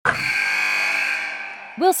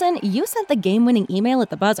Wilson, you sent the game-winning email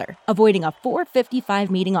at the buzzer, avoiding a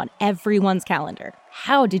 4:55 meeting on everyone's calendar.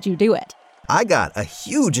 How did you do it? I got a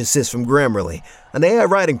huge assist from Grammarly, an AI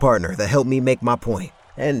writing partner that helped me make my point.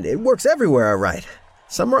 And it works everywhere I write.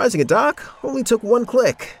 Summarizing a doc only took one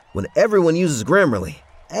click. When everyone uses Grammarly,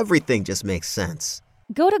 everything just makes sense.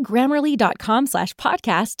 Go to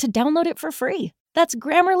Grammarly.com/podcast to download it for free. That's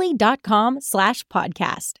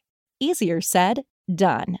Grammarly.com/podcast. Easier said,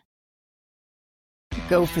 done.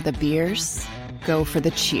 Go for the beers. Go for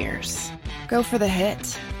the cheers. Go for the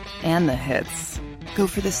hit and the hits. Go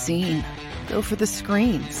for the scene. Go for the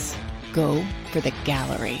screens. Go for the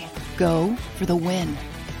gallery. Go for the win.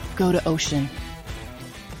 Go to Ocean.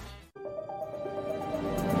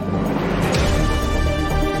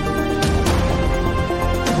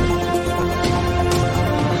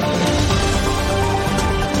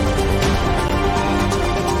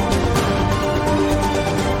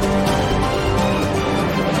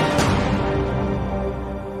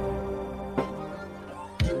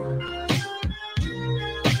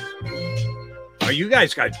 You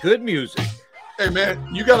guys got good music. Hey,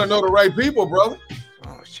 man, you got to know the right people, brother.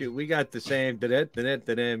 Oh, shoot. We got the same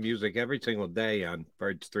music every single day on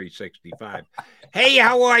Birds 365. Hey,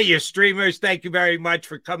 how are you, streamers? Thank you very much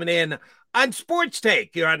for coming in on Sports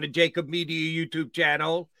Take here on the Jacob Media YouTube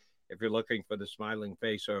channel. If you're looking for the smiling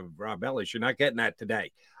face of Rob Ellis, you're not getting that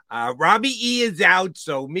today. Robbie E is out,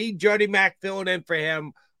 so me, Jody Mack, filling in for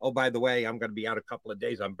him. Oh, by the way, I'm going to be out a couple of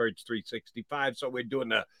days on Birds 365, so we're doing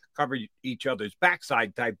the cover each other's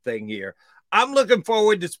backside type thing here. I'm looking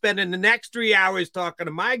forward to spending the next 3 hours talking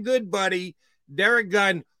to my good buddy, Derrick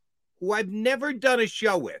Gunn, who I've never done a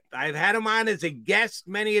show with. I've had him on as a guest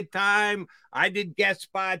many a time. I did guest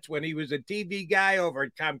spots when he was a TV guy over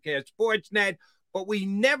at Comcast Sportsnet, but we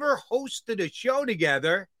never hosted a show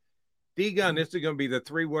together. D-Gunn, this is going to be the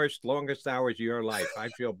 3 worst, longest hours of your life. I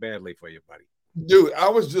feel badly for you, buddy. Dude, I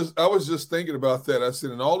was just thinking about that. I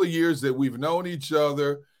said, in all the years that we've known each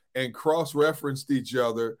other and cross-referenced each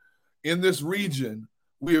other in this region,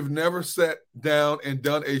 we have never sat down and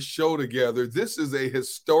done a show together. This is a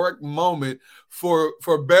historic moment for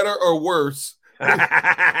better or worse.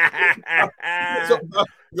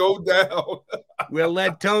 Go down. We'll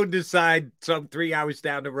let Tone decide some 3 hours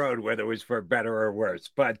down the road whether it was for better or worse.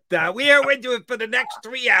 But we are into it for the next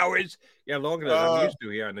 3 hours. Yeah, longer than I'm used to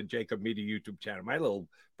here on the Jacob Media YouTube channel. My little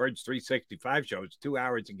Birds 365 show is 2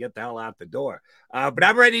 hours and get the hell out the door. But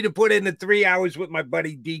I'm ready to put in the 3 hours with my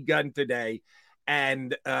buddy D-Gunn today.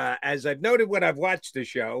 And as I've noted when I've watched the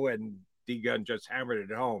show, and D-Gunn just hammered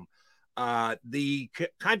it home, the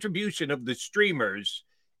contribution of the streamers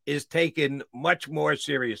is taken much more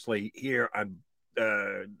seriously here on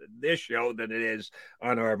this show than it is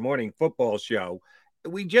on our morning football show.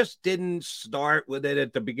 We just didn't start with it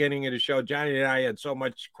at the beginning of the show. Johnny and I had so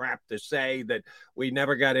much crap to say that we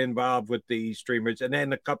never got involved with the streamers. And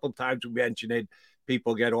then a couple of times we mentioned it,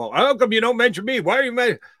 people get all, how come you don't mention me? Why are you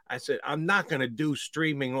mentioning? I said, I'm not going to do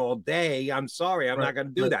streaming all day. I'm sorry. I'm not going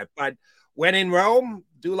to do that. But when in Rome,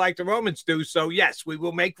 do like the Romans do. So, yes, we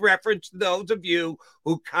will make reference to those of you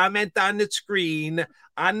who comment on the screen,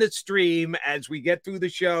 on the stream, as we get through the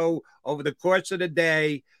show over the course of the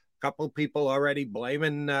day. A couple of people already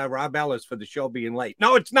blaming Rob Ellis for the show being late.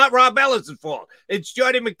 No, it's not Rob Ellis' fault. It's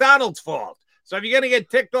Jody McDonald's fault. So if you're going to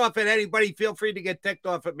get ticked off at anybody, feel free to get ticked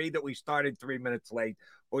off at me that we started 3 minutes late.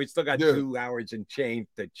 But we still got 2 hours and change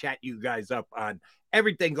to chat you guys up on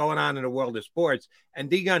everything going on in the world of sports. And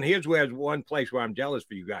D-Gunn, here's one place where I'm jealous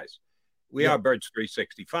for you guys. We are Birds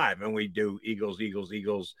 365, and we do Eagles,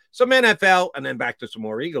 some NFL, and then back to some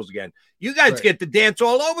more Eagles again. You guys get to dance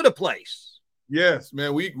all over the place. Yes,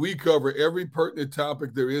 man. We cover every pertinent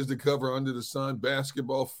topic there is to cover under the sun: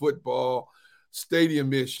 basketball, football,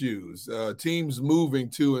 stadium issues, teams moving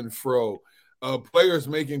to and fro, players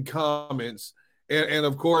making comments. And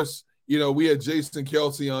of course, you know, we had Jason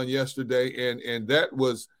Kelsey on yesterday, and that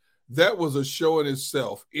was a show in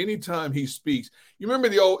itself. Anytime he speaks, you remember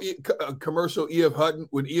the old commercial E.F. Hutton?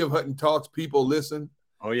 When E.F. Hutton talks, people listen.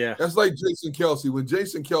 Oh, yeah. That's like Jason Kelsey. When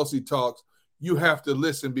Jason Kelsey talks, you have to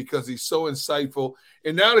listen because he's so insightful.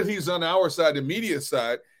 And now that he's on our side, the media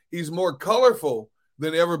side, he's more colorful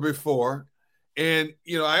than ever before. And,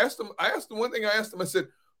 you know, I asked him one thing. I said,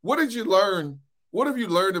 what did you learn? What have you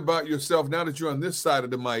learned about yourself now that you're on this side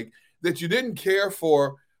of the mic that you didn't care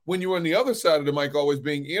for when you were on the other side of the mic, always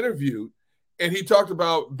being interviewed? And he talked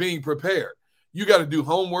about being prepared. You got to do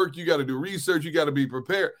homework. You got to do research. You got to be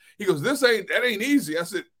prepared. He goes, that ain't easy. I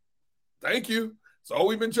said, thank you. That's all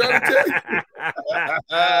we've been trying to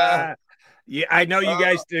tell you. Yeah, I know you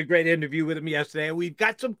guys did a great interview with him yesterday. And we've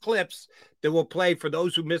got some clips that we'll play for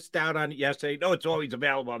those who missed out on it yesterday. No, it's always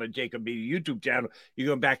available on the Jacob Media YouTube channel. You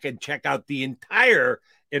go back and check out the entire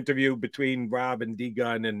interview between Rob and D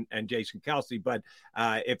Gunn and Jason Kelsey. But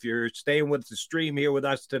if you're staying with the stream here with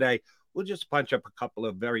us today, we'll just punch up a couple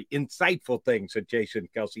of very insightful things that Jason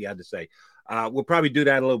Kelsey had to say. We'll probably do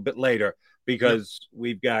that a little bit later because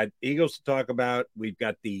we've got Eagles to talk about. We've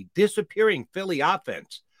got the disappearing Philly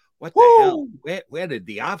offense. What the hell? Where did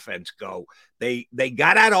the offense go? They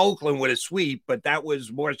got out of Oakland with a sweep, but that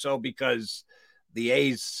was more so because the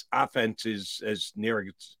A's offense is as near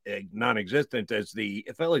non-existent as the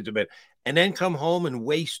Phillies have been. And then come home and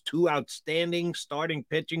waste two outstanding starting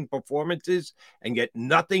pitching performances and get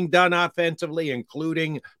nothing done offensively,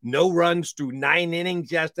 including no runs through 9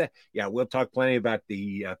 innings yesterday. Yeah, we'll talk plenty about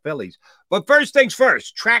the Phillies. But first things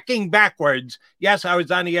first, tracking backwards. Yes, I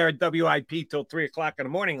was on the air at WIP till 3 o'clock in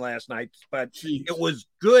the morning last night, but it was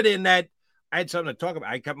good in that I had something to talk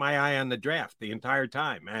about. I kept my eye on the draft the entire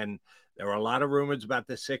time, and there were a lot of rumors about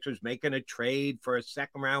the Sixers making a trade for a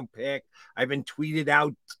second-round pick. I even tweeted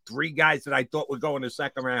out 3 guys that I thought would go in the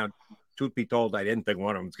second round. Truth be told, I didn't think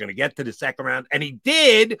one of them was going to get to the second round, and he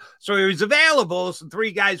did, so he was available. So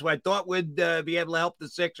 3 guys who I thought would be able to help the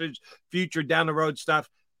Sixers' future down-the-road stuff.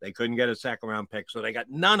 They couldn't get a second-round pick, so they got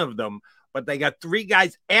none of them. But they got 3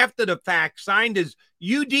 guys after the fact signed as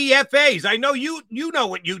UDFAs. I know you know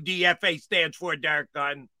what UDFA stands for, Derrick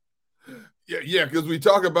Gunn. Yeah, because we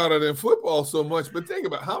talk about it in football so much, but think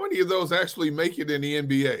about how many of those actually make it in the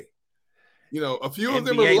NBA. You know, a few of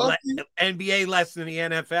them are lucky. NBA less than the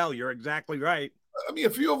NFL. You're exactly right. I mean, a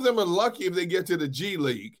few of them are lucky if they get to the G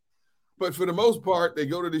League. But for the most part, they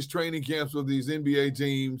go to these training camps with these NBA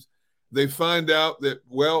teams. They find out that,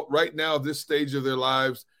 well, right now, at this stage of their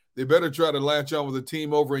lives, they better try to latch on with a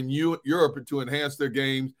team over in Europe to enhance their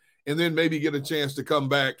games and then maybe get a chance to come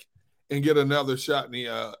back and get another shot in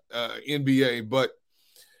the NBA. But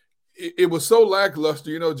it was so lackluster.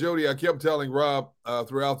 You know, Jody, I kept telling Rob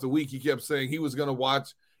throughout the week, he kept saying he was going to watch,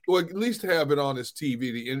 or at least have it on his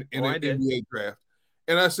TV in an NBA draft.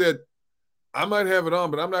 And I said, I might have it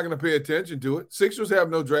on, but I'm not going to pay attention to it. Sixers have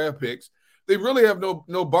no draft picks. They really have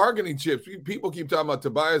no bargaining chips. People keep talking about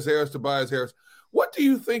Tobias Harris. What do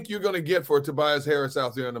you think you're going to get for Tobias Harris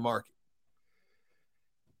out there in the market?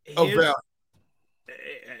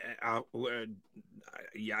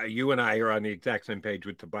 Yeah, you and I are on the exact same page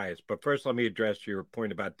with Tobias. But first, let me address your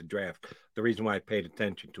point about the draft, the reason why I paid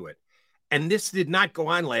attention to it. And this did not go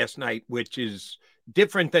on last night, which is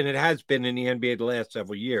different than it has been in the NBA the last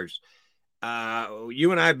several years.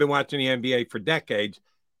 You and I have been watching the NBA for decades.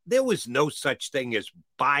 There was no such thing as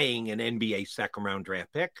buying an NBA second-round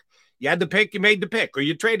draft pick. You had the pick, you made the pick, or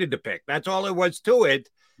you traded the pick. That's all there was to it.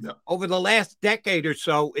 Yeah. Over the last decade or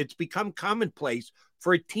so, it's become commonplace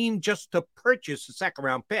for a team just to purchase a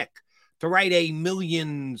second-round pick, to write a $1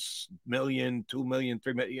 million, $2 million,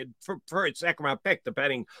 $3 million for a second-round pick,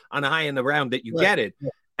 depending on how high in the round that you get it. Yeah.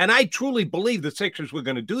 And I truly believe the Sixers were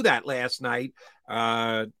going to do that last night.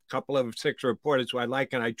 A couple of Sixer reporters who I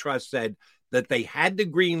like and I trust said that they had the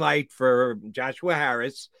green light for Joshua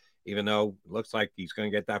Harris, even though it looks like he's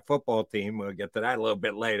going to get that football team. We'll get to that a little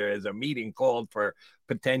bit later. There's a meeting called for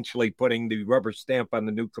potentially putting the rubber stamp on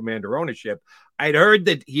the new Commander ownership. I'd heard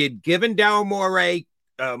that he had given Daryl Morey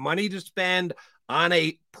money to spend on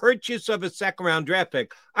a purchase of a second-round draft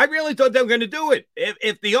pick. I really thought they were going to do it.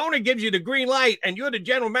 If the owner gives you the green light and you're the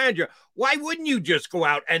general manager, why wouldn't you just go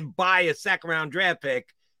out and buy a second-round draft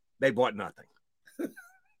pick? They bought nothing.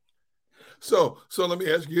 So let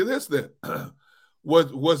me ask you this then.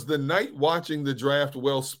 Was the night watching the draft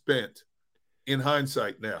well spent in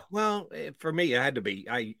hindsight now? Well, for me, it had to be.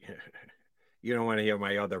 You don't want to hear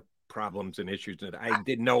my other problems and issues. That I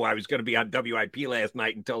didn't know I was going to be on WIP last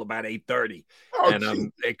night until about 8:30. And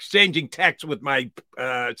I'm exchanging texts with my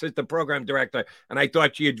assistant program director, and I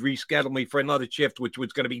thought she had rescheduled me for another shift, which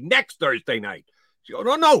was going to be next Thursday night. She goes,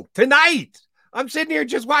 no, tonight. I'm sitting here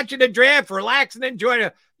just watching the draft, relaxing, enjoying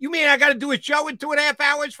it. You mean I got to do a show in 2.5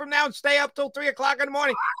 hours from now and stay up till 3 o'clock in the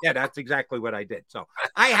morning? Yeah, that's exactly what I did. So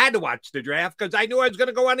I had to watch the draft because I knew I was going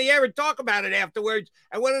to go on the air and talk about it afterwards.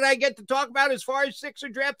 And what did I get to talk about as far as Sixer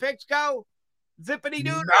draft picks go?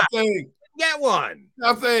 Zippity-doo. Nothing. Get one.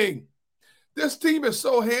 Nothing. This team is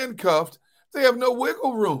so handcuffed, they have no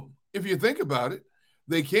wiggle room. If you think about it,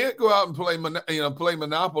 they can't go out and play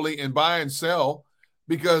Monopoly and buy and sell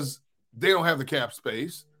because they don't have the cap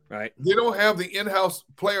space. Right. They don't have the in-house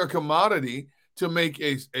player commodity to make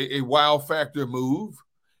a wow factor move.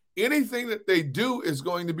 Anything that they do is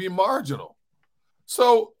going to be marginal.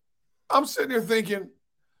 So I'm sitting here thinking,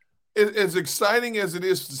 as exciting as it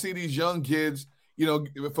is to see these young kids,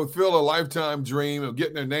 fulfill a lifetime dream of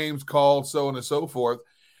getting their names called, so on and so forth,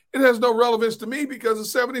 it has no relevance to me because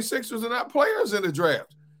the 76ers are not players in the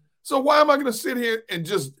draft. So why am I going to sit here and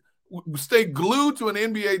just stay glued to an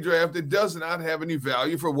NBA draft that does not have any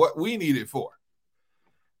value for what we need it for?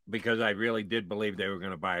 Because I really did believe they were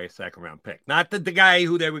going to buy a second-round pick. Not that the guy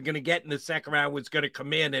who they were going to get in the second round was going to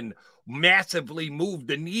come in and massively move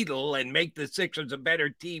the needle and make the Sixers a better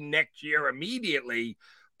team next year immediately,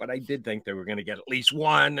 but I did think they were going to get at least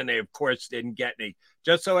one, and they, of course, didn't get any.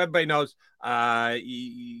 Just so everybody knows,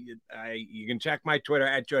 you can check my Twitter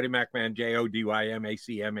at Jody McMahon,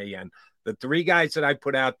 JodyMacman. The three guys that I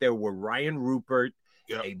put out there were Ryan Rupert,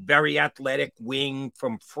 a very athletic wing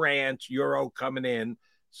from France, Euro coming in.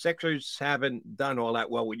 Sixers haven't done all that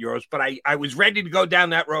well with Euros, but I was ready to go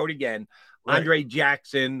down that road again. Right. Andre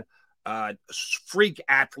Jackson, freak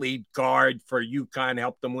athlete guard for UConn,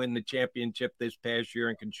 helped them win the championship this past year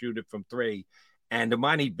and can shoot it from three. And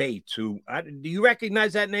Amani Bates, who do you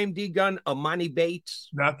recognize that name, D Gunn? Amani Bates?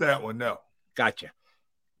 Not that one, no. Gotcha.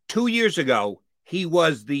 2 years ago, he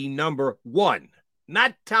was the number one,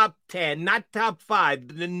 not top 10, not top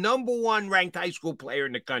 5, the number one ranked high school player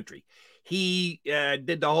in the country. He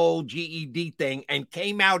did the whole GED thing and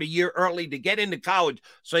came out a year early to get into college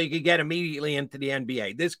so he could get immediately into the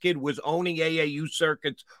NBA. This kid was owning AAU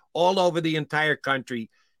circuits all over the entire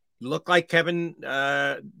country. Looked like Kevin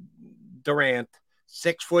Durant,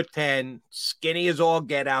 6'10", skinny as all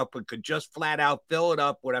get out, but could just flat out fill it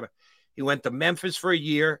up, whatever. He went to Memphis for a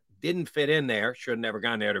year, didn't fit in there, should have never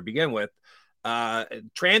gone there to begin with.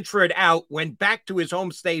 Transferred out, went back to his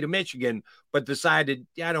home state of Michigan, but decided,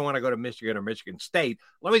 I don't want to go to Michigan or Michigan State.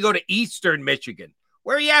 Let me go to Eastern Michigan,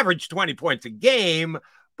 where he averaged 20 points a game,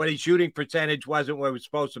 but his shooting percentage wasn't where it was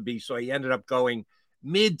supposed to be. So he ended up going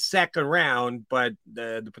mid-second round, but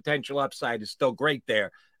the potential upside is still great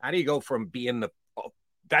there. How do you go from being the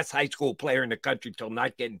best high school player in the country till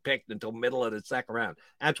not getting picked until middle of the second round?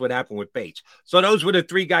 That's what happened with Bates. So those were the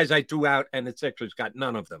three guys I threw out, and the Sixers got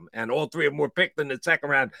none of them. And all three of them were picked in the second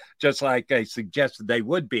round, just like I suggested they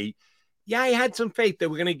would be. Yeah, I had some faith they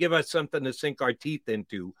were going to give us something to sink our teeth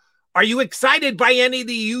into. Are you excited by any of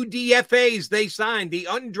the UDFAs they signed, the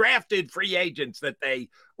undrafted free agents that they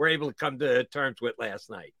were able to come to terms with last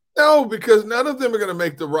night? No, because none of them are going to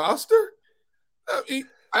make the roster.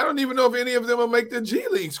 I don't even know if any of them will make the G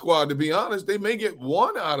League squad, to be honest. They may get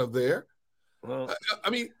one out of there. Well,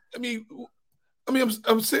 I'm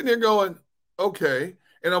sitting here going, okay,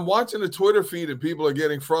 and I'm watching the Twitter feed, and people are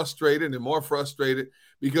getting frustrated and more frustrated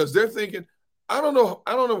because they're thinking, I don't know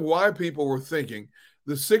why people were thinking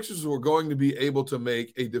the Sixers were going to be able to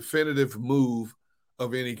make a definitive move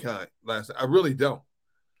of any kind last night. I really don't,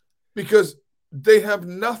 because they have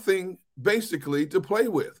nothing basically to play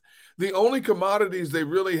with. The only commodities they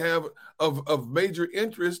really have of major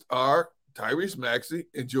interest are Tyrese Maxey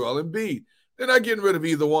and Joel Embiid. They're not getting rid of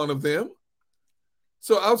either one of them.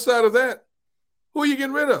 So outside of that, who are you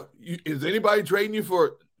getting rid of? Is anybody trading you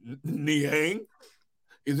for Niang?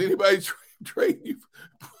 Is anybody trading you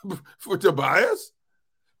for Tobias?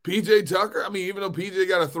 PJ Tucker? I mean, even though PJ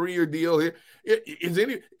got a 3-year deal here,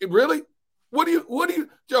 really? What do you,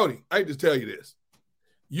 Jody, I hate to tell you this.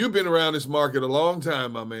 You've been around this market a long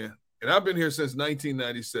time, my man, and I've been here since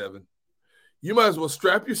 1997. You might as well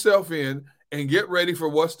strap yourself in and get ready for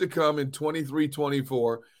what's to come in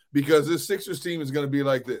 23-24, because this Sixers team is going to be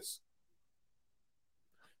like this.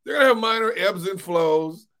 They're going to have minor ebbs and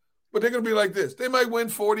flows, but they're going to be like this. They might win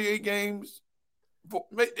 48 games.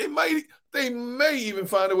 They may even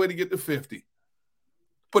find a way to get to 50.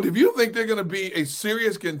 But if you think they're going to be a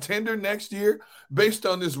serious contender next year based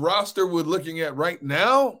on this roster we're looking at right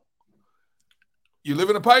now, you live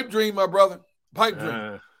in a pipe dream, my brother. Pipe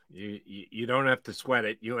dream. You don't have to sweat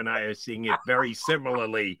it. You and I are seeing it very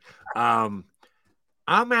similarly. I'm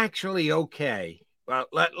actually okay. Well,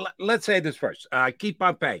 let's say this first. Keith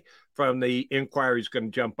Pompey from the Inquirer is going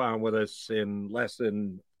to jump on with us in less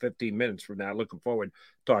than 15 minutes from now. Looking forward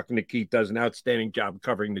to talking to Keith. Does an outstanding job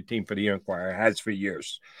covering the team for the Inquirer, has for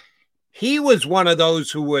years. He was one of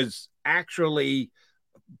those who was actually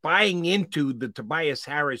buying into the Tobias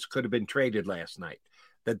Harris could have been traded last night,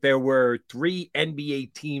 that there were 3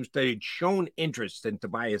 NBA teams that had shown interest in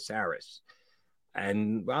Tobias Harris.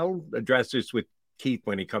 And I'll address this with Keith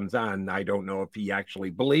when he comes on. I don't know if he actually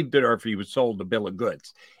believed it or if he was sold a bill of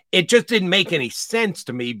goods. It just didn't make any sense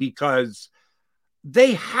to me, because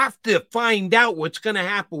they have to find out what's going to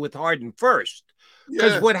happen with Harden first.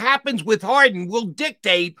 Because what happens with Harden will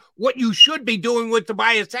dictate what you should be doing with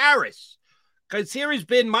Tobias Harris. Because here has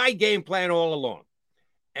been my game plan all along.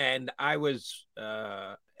 And I was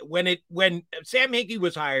when Sam Hinkie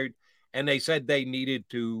was hired and they said they needed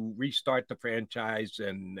to restart the franchise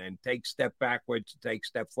and take step backwards, take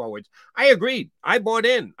step forwards, I agreed. I bought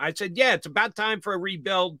in. I said, yeah, it's about time for a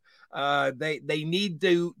rebuild. They need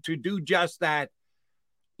to do just that.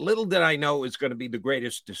 Little did I know it was going to be the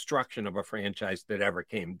greatest destruction of a franchise that ever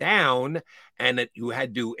came down, and that you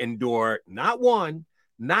had to endure not one,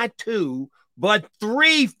 not two, but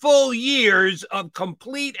 3 full years of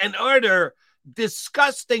complete and utter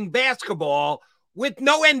disgusting basketball with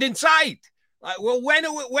no end in sight. Well, when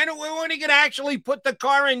are we going to actually put the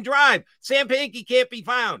car in drive? Sam Hinkie can't be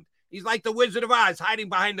found. He's like the Wizard of Oz, hiding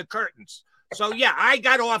behind the curtains. So, yeah, I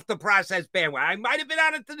got off the process bandwagon. I might have been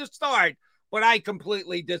on it to the start, but I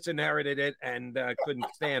completely disinherited it and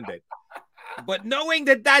couldn't stand it. But knowing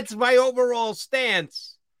that that's my overall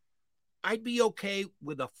stance, I'd be okay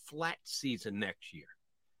with a flat season next year.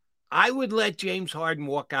 I would let James Harden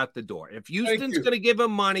walk out the door. If Houston's going to give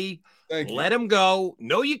him money, let him go.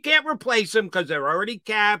 No, you can't replace him because they're already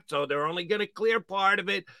capped, so they're only going to clear part of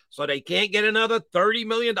it, so they can't get another $30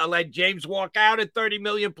 million. I'll let James walk out at $30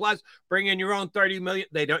 million plus, bring in your own $30 million.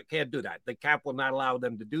 They can't do that. The cap will not allow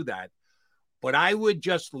them to do that. But I would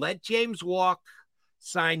just let James walk,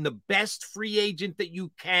 sign the best free agent that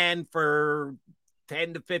you can for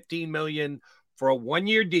 10 to 15 million for a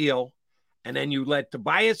 1-year deal. And then you let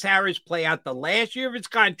Tobias Harris play out the last year of his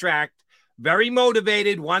contract, very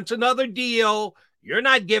motivated, wants another deal. You're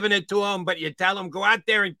not giving it to him, but you tell him, go out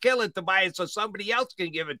there and kill it, Tobias, so somebody else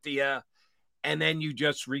can give it to you. And then you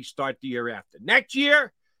just restart the year after. Next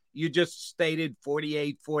year, you just stated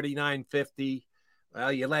 48, 49, 50.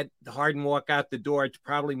 Well, you let Harden walk out the door. It's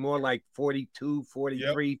probably more like 42,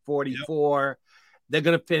 43, 44. They're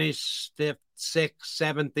going to finish 5th, 6th,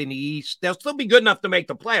 7th in the East. They'll still be good enough to make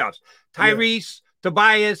the playoffs. Tyrese,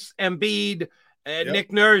 Tobias, Embiid,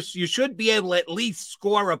 Nick Nurse, you should be able to at least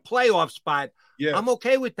score a playoff spot. I'm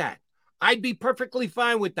okay with that. I'd be perfectly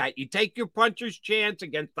fine with that. You take your puncher's chance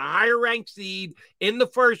against the higher-ranked seed in the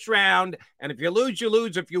first round, and if you lose, you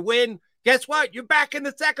lose. If you win, guess what? You're back in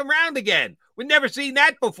the second round again. We've never seen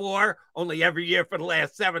that before, only every year for the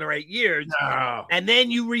last 7 or 8 years. No. And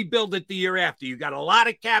then you rebuild it the year after. You got a lot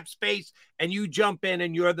of cap space, and you jump in,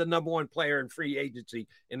 and you're the number 1 player in free agency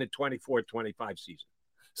in the 24-25 season.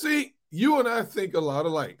 See, you and I think a lot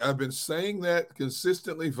alike. I've been saying that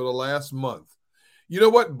consistently for the last month. You know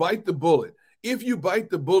what? Bite the bullet. If you bite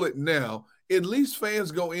the bullet now, at least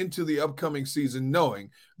fans go into the upcoming season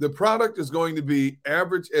knowing the product is going to be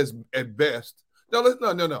average at best.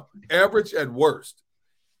 No. Average at worst.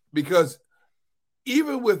 Because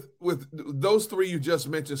even with those 3 you just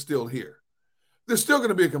mentioned still here, they're still going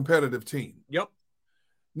to be a competitive team. Yep.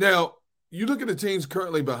 Now, you look at the teams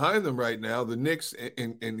currently behind them right now, the Knicks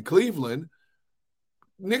and Cleveland.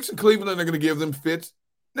 Knicks and Cleveland are going to give them fits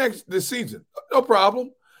this season. No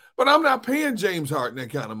problem. But I'm not paying James Harden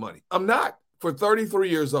that kind of money. I'm not, for 33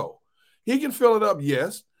 years old. He can fill it up,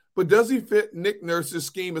 yes, but does he fit Nick Nurse's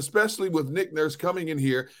scheme, especially with Nick Nurse coming in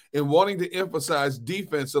here and wanting to emphasize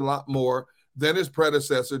defense a lot more than his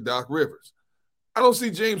predecessor, Doc Rivers? I don't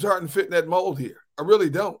see James Harden fitting that mold here. I really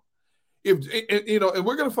don't. And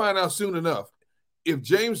we're going to find out soon enough if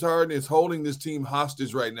James Harden is holding this team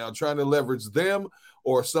hostage right now, trying to leverage them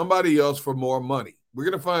or somebody else for more money. We're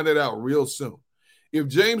going to find that out real soon. If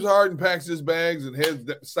James Harden packs his bags and heads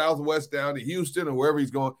southwest down to Houston or wherever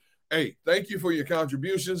he's going, hey, thank you for your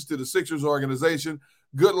contributions to the Sixers organization.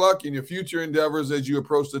 Good luck in your future endeavors as you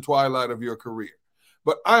approach the twilight of your career.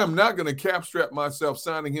 But I am not going to cap strap myself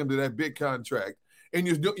signing him to that big contract. And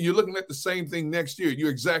you're looking at the same thing next year.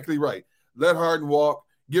 You're exactly right. Let Harden walk.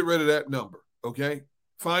 Get rid of that number, okay?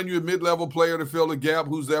 Find you a mid-level player to fill the gap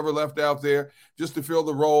who's ever left out there just to fill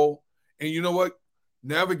the role. And you know what?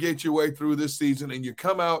 Navigate your way through this season, and you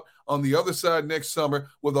come out on the other side next summer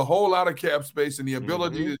with a whole lot of cap space and the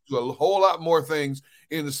ability to do a whole lot more things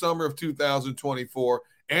in the summer of 2024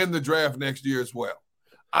 and the draft next year as well.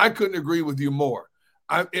 I couldn't agree with you more.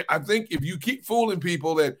 I think if you keep fooling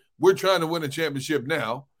people that we're trying to win a championship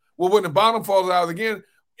now, well, when the bottom falls out again,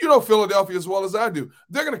 you know Philadelphia as well as I do.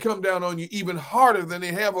 They're going to come down on you even harder than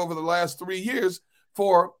they have over the last 3 years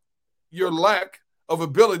for your lack of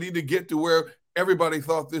ability to get to where everybody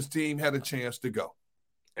thought this team had a chance to go.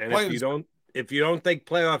 And if you don't think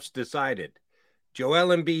playoffs decided,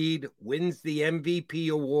 Joel Embiid wins the MVP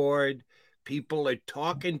award. People are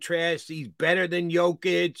talking trash. He's better than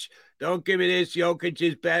Jokic. Don't give me this. Jokic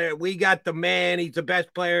is better. We got the man. He's the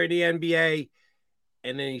best player in the NBA.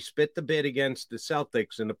 And then he spit the bid against the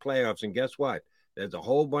Celtics in the playoffs. And guess what? There's a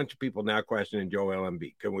whole bunch of people now questioning Joel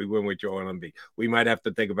Embiid. Can we win with Joel Embiid? We might have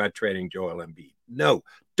to think about trading Joel Embiid. No,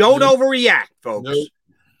 don't overreact, folks.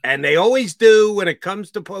 And they always do when it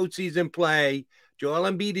comes to postseason play.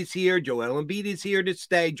 Joel Embiid is here. Joel Embiid is here to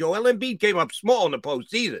stay. Joel Embiid came up small in the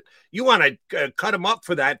postseason. You want to cut him up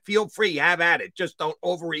for that, feel free, have at it. Just don't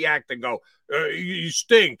overreact and go, he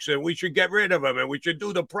stinks and we should get rid of him and we should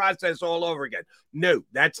do the process all over again. No,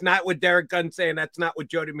 that's not what Derrick Gunn saying. That's not what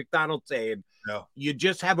Jody McDonald's saying. No. You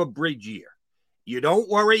just have a bridge year. You don't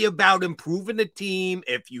worry about improving the team.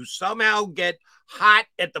 If you somehow get hot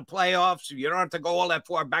at the playoffs, you don't have to go all that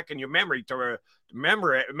far back in your memory to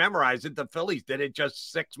memorize it. The Phillies did it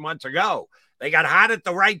just 6 months ago. They got hot at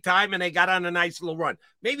the right time and they got on a nice little run.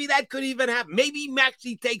 Maybe that could even happen. Maybe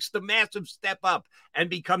Maxey takes the massive step up and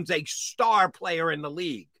becomes a star player in the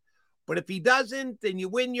league. But if he doesn't, then you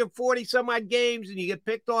win your 40 some odd games and you get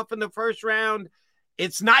picked off in the first round.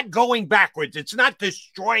 It's not going backwards. It's not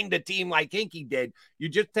destroying the team like Hinkie did. You're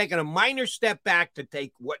just taking a minor step back to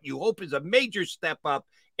take what you hope is a major step up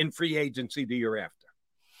in free agency the year after.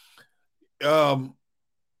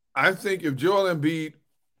 I think if Joel Embiid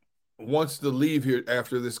wants to leave here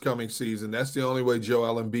after this coming season, that's the only way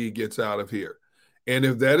Joel Embiid gets out of here. And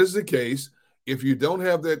if that is the case, if you don't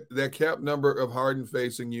have that cap number of Harden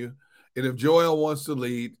facing you, and if Joel wants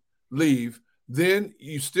to leave, then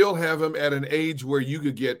you still have him at an age where you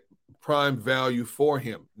could get prime value for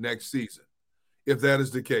him next season. If that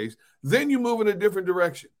is the case, then you move in a different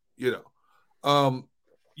direction. I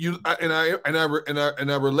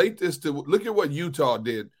relate this to look at what Utah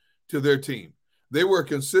did to their team. They were a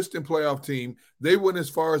consistent playoff team. They went as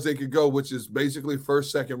far as they could go, which is basically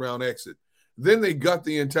first, second round exit. Then they got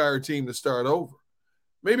the entire team to start over.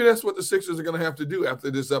 Maybe that's what the Sixers are going to have to do after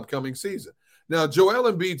this upcoming season. Now,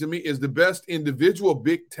 Joel Embiid, to me, is the best individual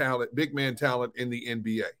big man talent in the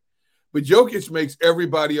NBA. But Jokic makes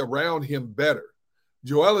everybody around him better.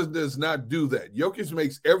 Joel does not do that. Jokic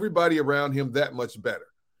makes everybody around him that much better.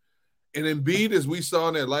 And Embiid, as we saw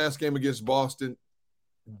in that last game against Boston,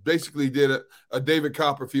 basically did a David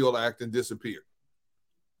Copperfield act and disappeared.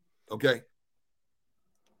 Okay?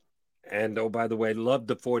 And, oh, by the way, love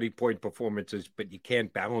the 40-point performances, but you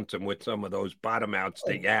can't balance them with some of those bottom outs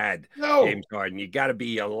that you had, James Harden. You got to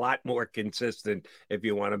be a lot more consistent if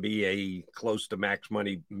you want to be a close to max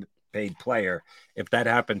money paid player. If that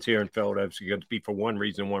happens here in Philadelphia, it's going to be for one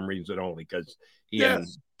reason only, because he and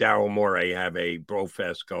Daryl Morey have a bro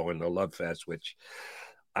fest going, a love fest, which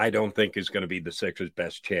I don't think is going to be the Sixers'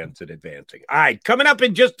 best chance at advancing. All right, coming up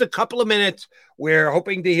in just a couple of minutes, we're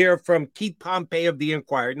hoping to hear from Keith Pompey of the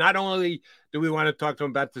Inquirer. Not only do we want to talk to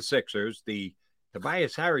him about the Sixers, the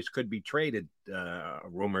Tobias Harris could be traded,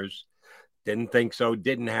 rumors. Didn't think so,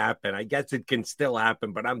 didn't happen. I guess it can still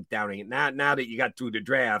happen, but I'm doubting it. Now that you got through the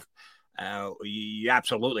draft, you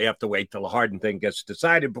absolutely have to wait till the Harden thing gets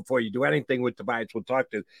decided before you do anything with Tobias. We'll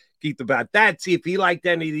talk to Keith about that, see if he liked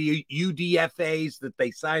any of the UDFAs that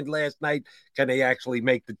they signed last night. Can they actually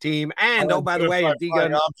make the team? And, by the way,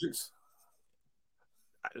 D-Gun,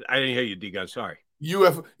 I didn't hear you, D-Gun, sorry. You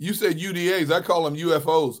said UDAs. I call them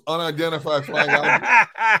UFOs, unidentified flying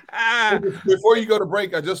objects. Before you go to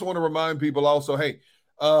break, I just want to remind people also, hey,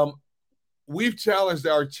 we've challenged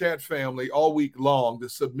our chat family all week long to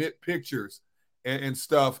submit pictures and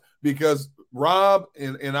stuff, because Rob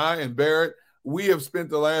and I and Barrett, we have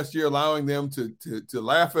spent the last year allowing them to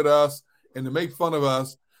laugh at us and to make fun of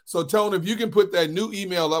us. So, Tone, if you can put that new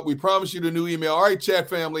email up, we promise you the new email. All right, chat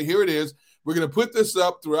family, here it is. We're going to put this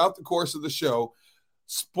up throughout the course of the show.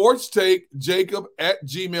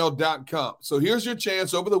 sportstakejacob@gmail.com. So here's your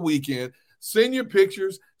chance over the weekend. Send your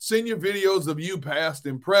pictures, send your videos of you past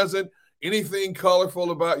and present, anything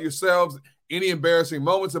colorful about yourselves, any embarrassing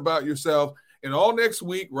moments about yourself. And all next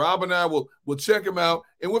week, Rob and I will check them out,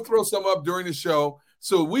 and we'll throw some up during the show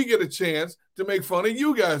so we get a chance to make fun of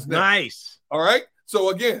you guys now. Nice. All right? So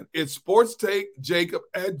again, it's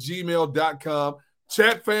sportstakejacob@gmail.com.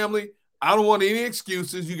 Chat family, I don't want any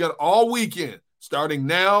excuses. You got all weekend, starting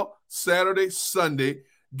now, Saturday, Sunday.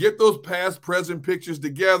 Get those past, present pictures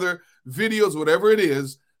together, videos, whatever it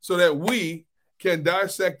is, so that we can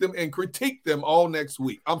dissect them and critique them all next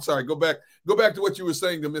week. I'm sorry. Go back to what you were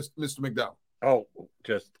saying to Mr. McDowell. Oh,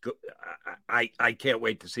 I can't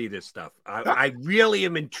wait to see this stuff. I really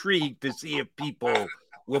am intrigued to see if people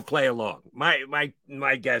will play along. My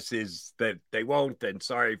guess is that they won't, and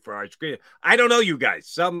sorry for our screen. I don't know you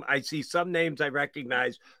guys. I see some names I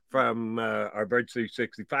recognize from our Bird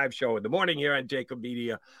 365 show in the morning here on Jacob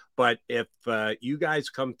Media. But if you guys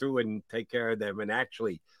come through and take care of them and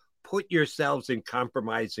actually put yourselves in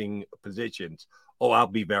compromising positions, I'll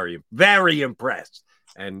be very, very impressed.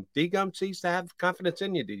 And D-Gum seems to have confidence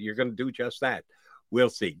in you that you're going to do just that. We'll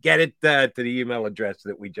see. Get it to the email address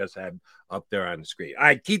that we just had up there on the screen. All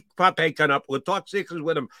right, keep Pompey coming up. We'll talk Sixers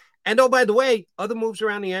with him. And, oh, by the way, other moves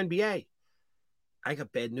around the NBA. I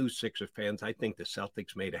got bad news, Sixer fans. I think the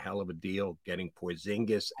Celtics made a hell of a deal getting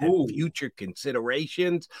Porzingis and future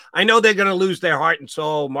considerations. I know they're going to lose their heart and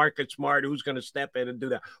soul. Marcus Smart, who's going to step in and do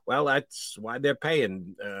that? Well, that's why they're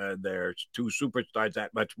paying their two superstars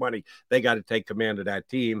that much money. They got to take command of that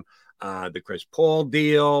team. The Chris Paul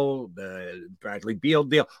deal, the Bradley Beal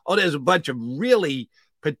deal. Oh, there's a bunch of really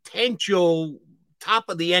potential top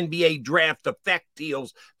of the NBA draft effect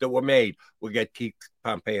deals that were made. We'll get Keith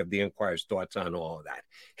Pompey of the Inquirer's thoughts on all of that.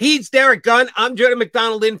 He's Derrick Gunn. I'm Jordan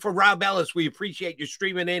McDonald in for Rob Ellis. We appreciate you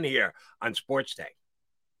streaming in here on Sports Take.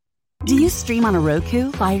 Do you stream on a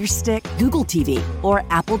Roku, Fire Stick, Google TV, or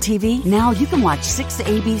Apple TV? Now you can watch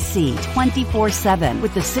 6ABC 24/7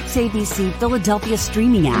 with the 6ABC Philadelphia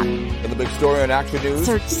streaming app. And the big story on Action News?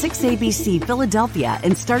 Search 6ABC Philadelphia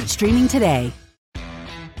and start streaming today.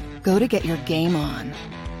 Go to get your game on.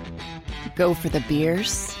 Go for the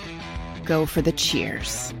beers. Go for the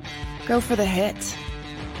cheers. Go for the hit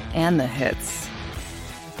and the hits.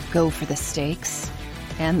 Go for the stakes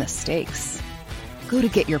and the stakes. Go to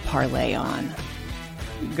get your parlay on.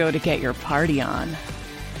 Go to get your party on.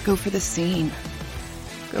 Go for the scene.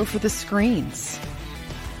 Go for the screens.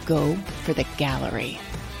 Go for the gallery.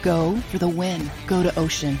 Go for the win. Go to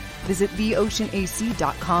Ocean. Visit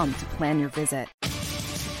theoceanac.com to plan your visit.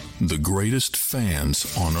 The greatest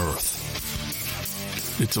fans on earth.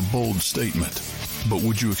 It's a bold statement, but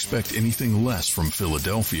would you expect anything less from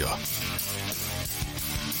Philadelphia?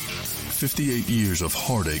 58 years of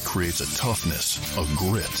heartache creates a toughness, a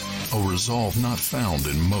grit, a resolve not found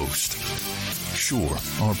in most. Sure,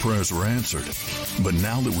 our prayers were answered, but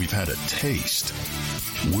now that we've had a taste,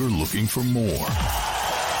 we're looking for more.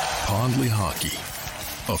 Pondley Hockey,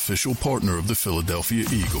 official partner of the Philadelphia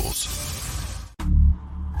Eagles.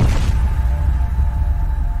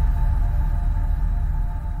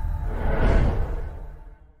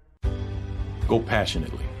 Go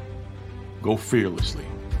passionately. Go fearlessly.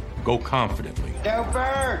 Go confidently. Go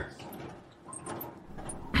Birds!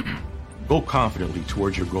 Go confidently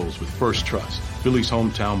towards your goals with First Trust, Philly's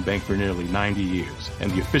hometown bank for nearly 90 years,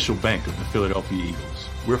 and the official bank of the Philadelphia Eagles.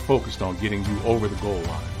 We're focused on getting you over the goal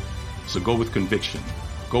line. So go with conviction.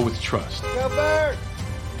 Go with trust. Go Birds!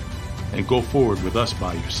 And go forward with us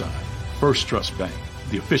by your side. First Trust Bank,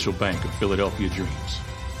 the official bank of Philadelphia Dreams.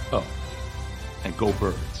 Oh, and go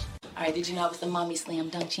Birds. All right, did you know I was the Mommy Slam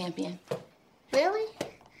Dunk Champion? Really?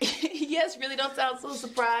 Yes, really don't sound so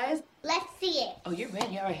surprised. Let's see it. Oh, you're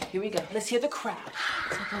ready. All right, here we go. Let's hear the crowd.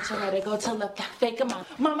 So go to right, I go to left, fake a mom.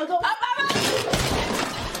 Mama, go up, mama!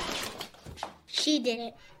 She did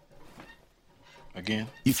it. Again?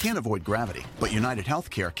 You can't avoid gravity, but United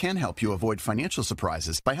Healthcare can help you avoid financial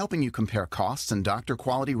surprises by helping you compare costs and doctor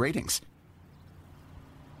quality ratings.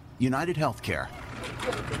 United Healthcare.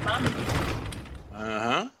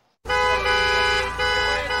 Uh-huh.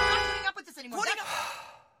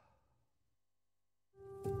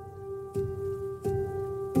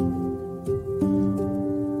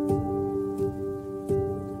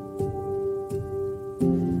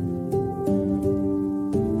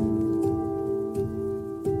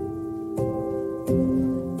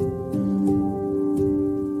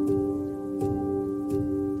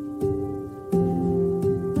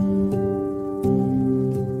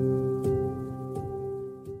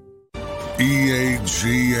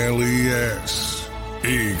 EAGLES,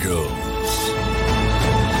 Eagles.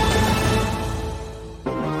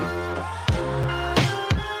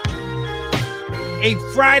 A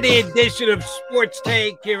Friday edition of Sports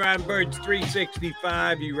Take here on Birds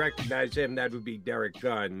 365. You recognize him. That would be Derrick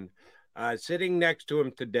Gunn. Sitting next to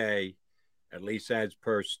him today, at least as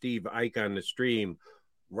per Steve Ike on the stream,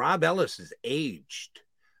 Rob Ellis is aged.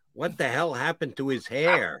 What the hell happened to his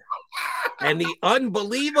hair? And the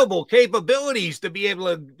unbelievable capabilities to be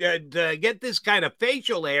able to get this kind of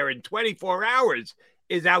facial hair in 24 hours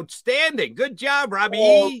is outstanding. Good job, Robbie.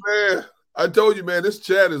 Oh, man. I told you, man, this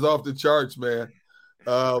chat is off the charts, man.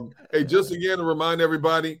 Hey, just again to remind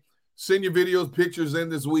everybody, send your videos, pictures in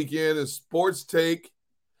this weekend. It's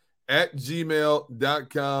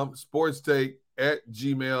sportstake@gmail.com.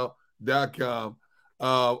 Sportstake@gmail.com.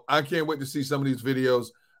 I can't wait to see some of these videos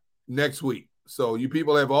next week. So you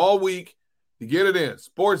people have all week to get it in.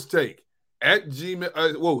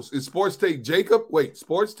 Sportstake@gmail. It's SportsTakeJacob. Wait,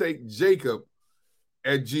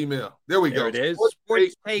 SportsTakeJacob@gmail. There we go. There it is.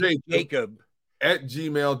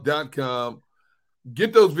 SportsTakeJacob@gmail.com.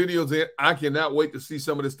 Get those videos in. I cannot wait to see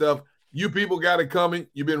some of this stuff. You people got it coming.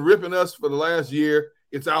 You've been ripping us for the last year.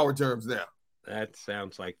 It's our terms now. That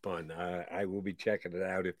sounds like fun. I will be checking it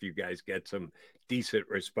out if you guys get some decent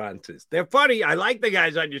responses. They're funny. I like the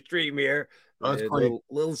guys on your stream here. That's great.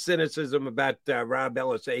 Little cynicism about Rob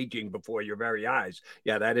Ellis aging before your very eyes.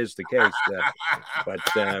 Yeah, that is the case. But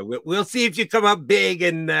we'll see if you come up big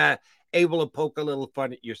and able to poke a little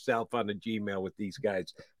fun at yourself on the Gmail with these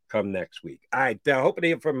guys come next week. All right. Hoping to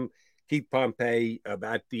hear from Keith Pompey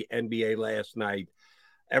about the NBA last night.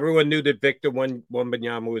 Everyone knew that Victor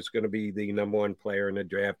Wembanyama was going to be the number one player in the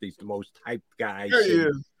draft. He's the most hyped guy. There he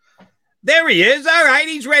is. There he is. All right,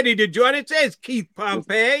 he's ready to join. It says Keith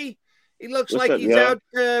Pompey. He looks like he's out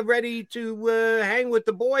ready to hang with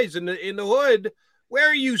the boys in the hood. Where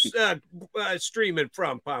are you streaming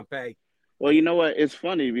from, Pompey? Well, you know what? It's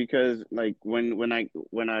funny because like when I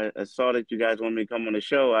saw that you guys wanted me to come on the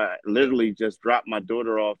show, I literally just dropped my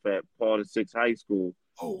daughter off at Paul VI High School.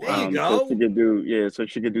 Oh, there you go. So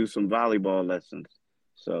she could do some volleyball lessons.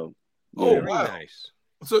 So, yeah. Very nice.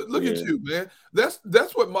 So look at you, man. That's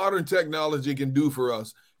what modern technology can do for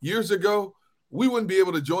us. Years ago, we wouldn't be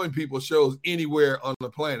able to join people's shows anywhere on the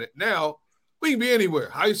planet. Now we can be anywhere.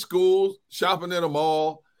 High schools, shopping at a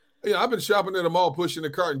mall. I've been shopping at a mall, pushing the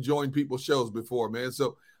cart and joined people's shows before, man.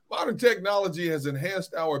 So modern technology has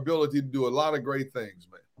enhanced our ability to do a lot of great things,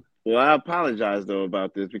 man. Well, I apologize, though,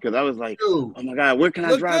 about this because I was like, oh, my God, where can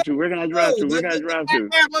I drive to? Where can I drive to? Where can I drive to?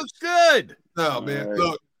 That looks good. No, man. Right.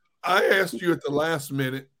 Look, I asked you at the last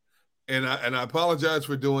minute, and I apologize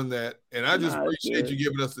for doing that. And I just appreciate you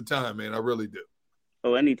giving us the time, man. I really do.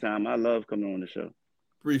 Oh, anytime. I love coming on the show.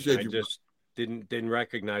 Appreciate you. I just didn't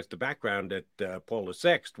recognize the background at Paul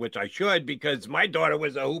VI, which I should because my daughter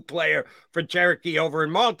was a hoop player for Cherokee over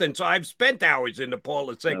in Malton. So I've spent hours in the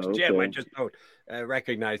Paul VI gym. I just don't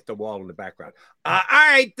recognize the wall in the background. All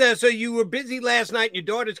right. So you were busy last night and your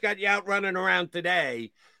daughter's got you out running around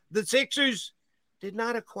today. The Sixers did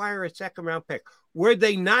not acquire a second-round pick. Were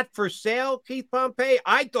they not for sale, Keith Pompey?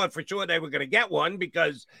 I thought for sure they were going to get one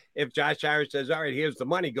because if Josh Harris says, all right, here's the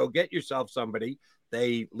money, go get yourself somebody.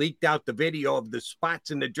 They leaked out the video of the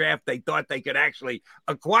spots in the draft. They thought they could actually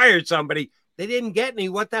acquire somebody. They didn't get any.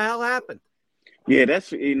 What the hell happened? Yeah,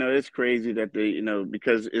 that's, it's crazy that they,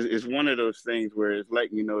 because it's one of those things where it's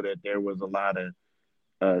letting you know that there was a lot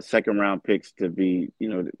of second round picks to be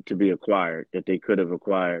acquired, that they could have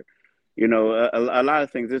acquired. A lot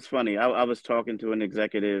of things. It's funny. I was talking to an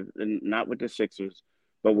executive, and not with the Sixers,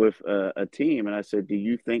 but with a team. And I said, do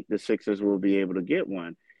you think the Sixers will be able to get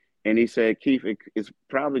one? And he said, Keith, it's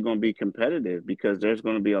probably going to be competitive because there's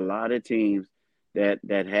going to be a lot of teams that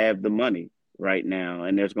have the money right now,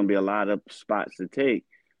 and there's going to be a lot of spots to take.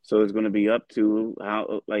 So it's going to be up to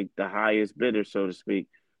how, like, the highest bidder, so to speak.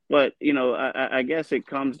 But, I guess it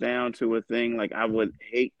comes down to a thing like I would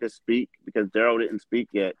hate to speak because Daryl didn't speak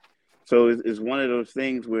yet. So it's one of those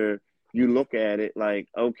things where you look at it like,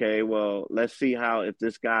 okay, well, let's see if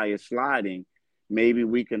this guy is sliding. Maybe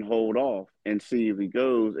we can hold off and see if he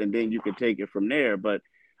goes, and then you can take it from there. But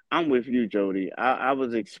I'm with you, Jody. I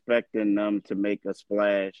was expecting them to make a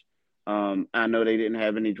splash. I know they didn't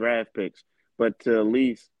have any draft picks, but to at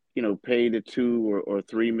least, pay the $2 or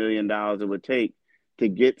 $3 million it would take to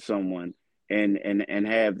get someone and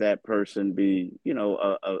have that person be,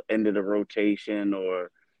 a end of the rotation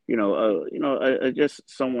or, just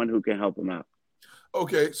someone who can help them out.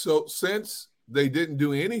 Okay, so since they didn't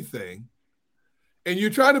do anything, and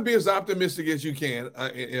you try to be as optimistic as you can,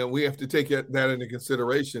 and we have to take that into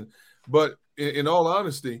consideration. But in all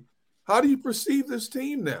honesty, how do you perceive this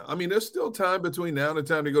team now? I mean, there's still time between now and the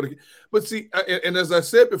time to go to – but see, and as I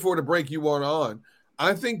said before the break you weren't on,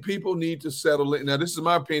 I think people need to settle in. Now, this is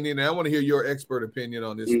my opinion, and I want to hear your expert opinion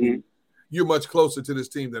on this. Mm-hmm. You're much closer to this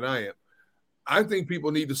team than I am. I think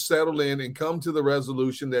people need to settle in and come to the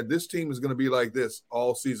resolution that this team is going to be like this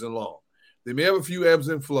all season long. They may have a few ebbs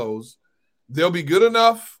and flows. They'll be good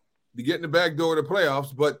enough to get in the back door of the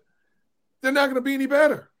playoffs, but they're not going to be any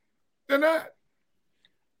better. They're not.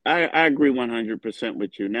 I agree 100%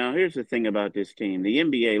 with you. Now, here's the thing about this team. The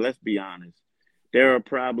NBA, let's be honest, there are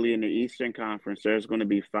probably in the Eastern Conference, there's going to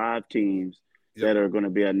be 5 teams that are going to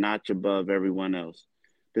be a notch above everyone else.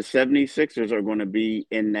 The 76ers are going to be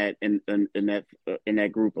in that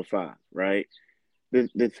group of 5, right?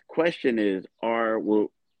 The question is,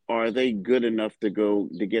 are they good enough to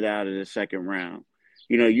get out of the second round?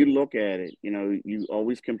 You look at it, you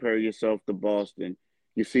always compare yourself to Boston.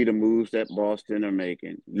 You see the moves that Boston are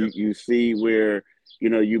making. You see where,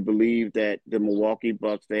 you believe that the Milwaukee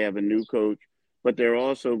Bucks, they have a new coach, but they're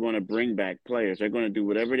also going to bring back players. They're going to do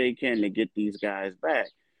whatever they can to get these guys back.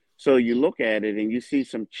 So you look at it and you see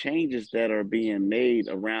some changes that are being made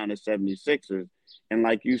around the 76ers. And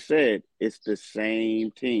like you said, it's the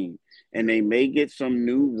same team. and they may get some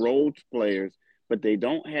new role players, but they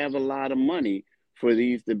don't have a lot of money for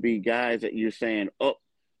these to be guys that you're saying, oh,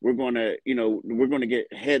 we're going to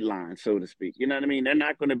get headlines, so to speak. You know what I mean? They're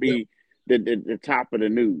not going to be the top of the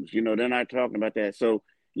news. They're not talking about that. So,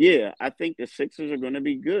 yeah, I think the Sixers are going to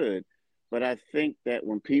be good. But I think that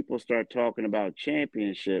when people start talking about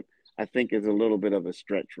championship, I think it's a little bit of a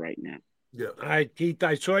stretch right now. Yeah. All right, Keith,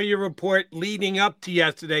 I saw your report leading up to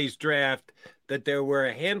yesterday's draft that there were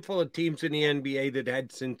a handful of teams in the NBA that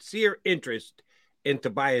had sincere interest in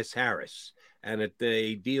Tobias Harris, and that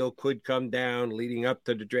the deal could come down leading up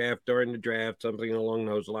to the draft, during the draft, something along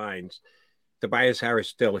those lines. Tobias Harris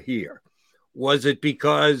still here. Was it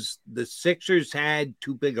because the Sixers had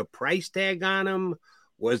too big a price tag on him?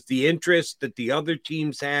 Was the interest that the other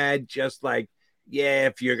teams had just like, yeah,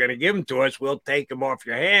 if you're going to give him to us, we'll take him off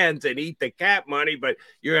your hands and eat the cap money, but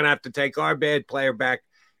you're going to have to take our bad player back?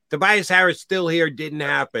 Tobias Harris still here, didn't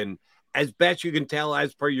happen. As best you can tell,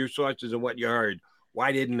 as per your sources and what you heard,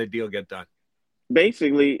 why didn't the deal get done?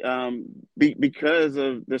 Basically, because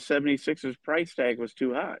of the 76ers price tag was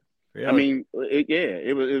too high. Really? I mean,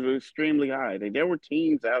 it was extremely high. There were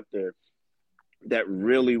teams out there that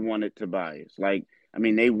really wanted Tobias.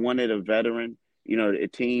 They wanted a veteran,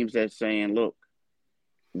 teams that saying, look,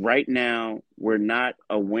 right now we're not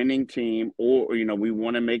a winning team, or, we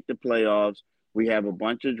want to make the playoffs. We have a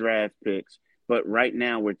bunch of draft picks, but right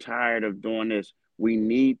now we're tired of doing this. We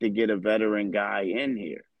need to get a veteran guy in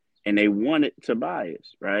here. And they wanted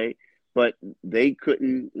Tobias, right? But they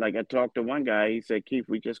couldn't, I talked to one guy, he said, Keith,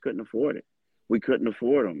 we just couldn't afford it. We couldn't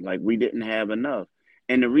afford him. We didn't have enough.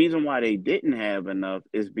 And the reason why they didn't have enough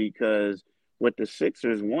is because what the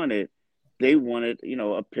Sixers wanted, they wanted,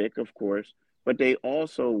 a pick, of course, but they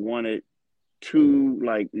also wanted two,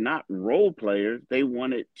 not role players. They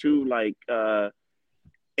wanted two,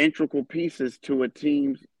 integral pieces to a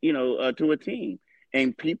team, to a team.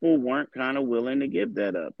 And people weren't kind of willing to give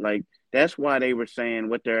that up. That's why they were saying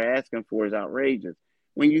what they're asking for is outrageous.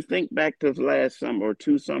 When you think back to last summer or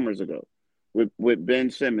 2 summers ago with Ben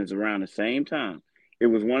Simmons around the same time, it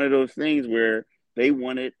was one of those things where they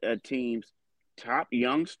wanted a team's top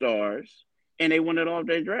young stars and they wanted all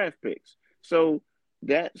their draft picks. So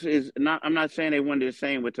I'm not saying they wanted the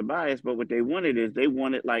same with Tobias, but what they wanted is they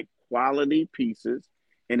wanted quality pieces.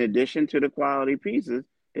 In addition to the quality pieces,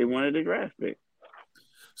 they wanted a draft pick.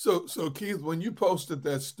 So Keith, when you posted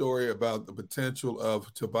that story about the potential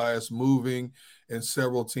of Tobias moving and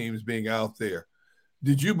several teams being out there,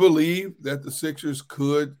 did you believe that the Sixers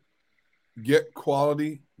could get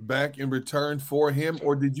quality back in return for him?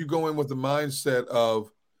 Or did you go in with the mindset of,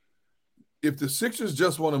 if the Sixers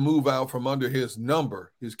just want to move out from under his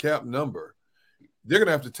cap number, they're going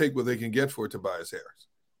to have to take what they can get for Tobias Harris?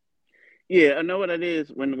 Yeah, I know what it is.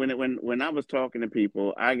 When I was talking to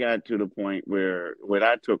people, I got to the point where what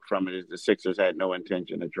I took from it is the Sixers had no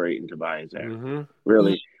intention of trading Tobias Harris. Mm-hmm.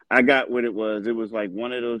 Really, I got what it was. It was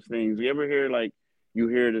one of those things. You ever hear you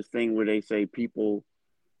hear this thing where they say people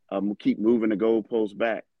keep moving the goalposts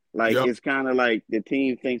back? Yep. It's kind of like the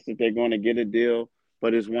team thinks that they're going to get a deal,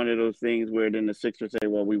 but it's one of those things where then the Sixers say,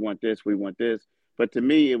 well, we want this, we want this. But to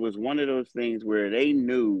me, it was one of those things where they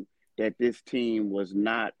knew that this team was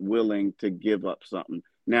not willing to give up something.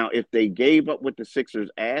 Now, if they gave up what the Sixers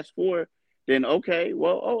asked for, then okay,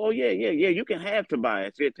 well, yeah, you can have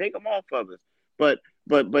Tobias. Yeah, take him off of us. But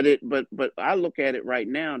I look at it right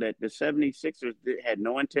now that the 76ers had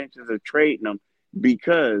no intentions of trading them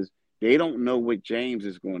because they don't know what James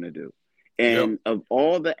is going to do. And of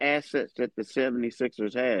all the assets that the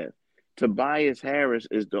 76ers have, Tobias Harris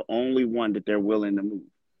is the only one that they're willing to move,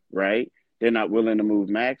 right? They're not willing to move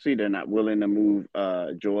Maxey. They're not willing to move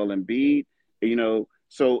Joel Embiid.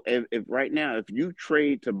 So if right now, if you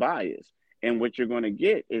trade Tobias and what you're going to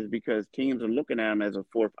get is, because teams are looking at him as a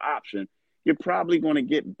fourth option, you're probably going to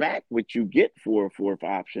get back what you get for a fourth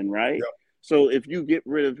option, right? Yep. So if you get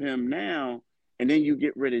rid of him now and then you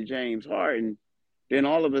get rid of James Harden, then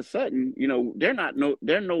all of a sudden, they're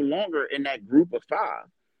no longer in that group of 5.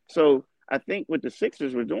 So I think what the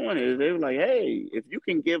Sixers were doing is they were like, hey, if you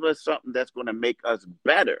can give us something that's going to make us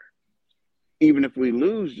better, even if we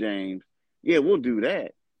lose James, yeah, we'll do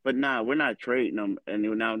that. But we're not trading them. And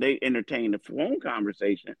now they entertained the phone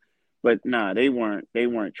conversation, but they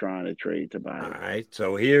weren't trying to trade Tobias. All right.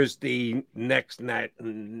 So here's the next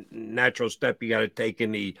natural step you got to take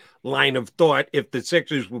in the line of thought. If the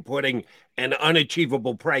Sixers were putting an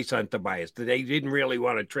unachievable price on Tobias, they didn't really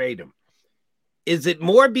want to trade him. Is it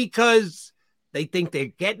more because they think they're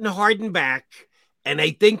getting Harden back And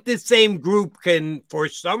I think the same group can, for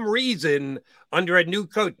some reason, under a new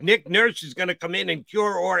coach, Nick Nurse is going to come in and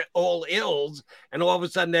cure all ills, and all of a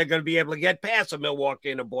sudden they're going to be able to get past a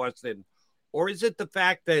Milwaukee and a Boston. Or is it the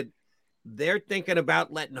fact that they're thinking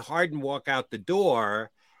about letting Harden walk out the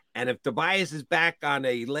door, and if Tobias is back on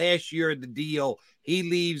a last year of the deal, he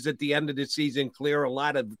leaves at the end of the season, clear a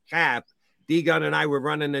lot of cap. D-Gun and I were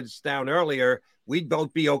running this down earlier. We'd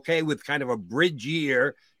both be okay with kind of a bridge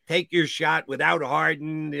year. Take your shot without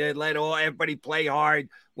Harden, let everybody play hard,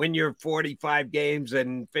 win your 45 games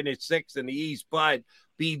and finish sixth in the East, but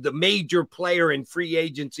be the major player in free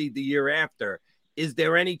agency the year after. Is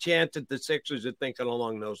there any chance that the Sixers are thinking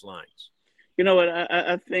along those lines? You know what?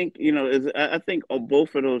 I think, I think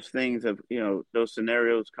both of those things have, those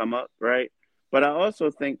scenarios come up, right? But I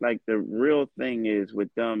also think like the real thing is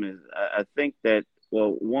with them is I think that,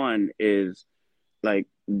 well, one is like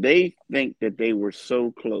they think that they were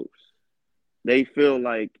so close. They feel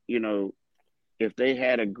like, if they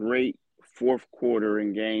had a great fourth quarter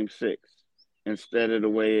in game 6, instead of the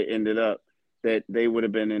way it ended up, that they would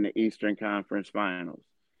have been in the Eastern Conference Finals.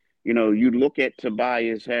 You look at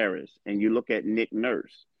Tobias Harris and you look at Nick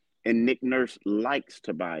Nurse, and Nick Nurse likes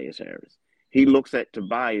Tobias Harris. He looks at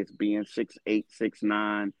Tobias being 6'8",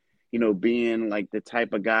 6'9", being like the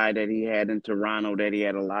type of guy that he had in Toronto that he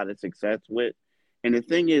had a lot of success with. And the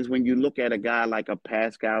thing is, when you look at a guy like a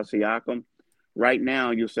Pascal Siakam, right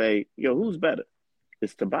now you say, who's better?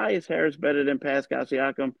 Is Tobias Harris better than Pascal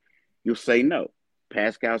Siakam? You'll say no.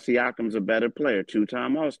 Pascal Siakam's a better player,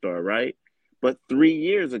 2-time All-Star, right? But 3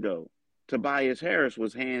 years ago, Tobias Harris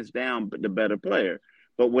was hands down the better player.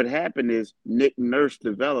 But what happened is Nick Nurse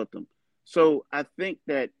developed him. So I think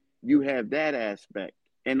that you have that aspect.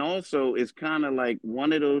 And also it's kind of like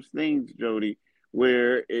one of those things, Jody,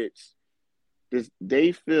 where it's this,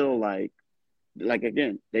 they feel like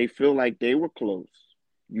again, they feel like they were close.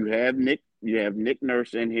 You have Nick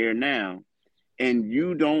Nurse in here now. And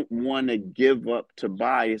you don't want to give up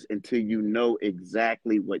Tobias until you know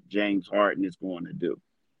exactly what James Harden is going to do.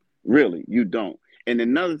 Really, you don't. And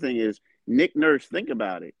another thing is, Nick Nurse, think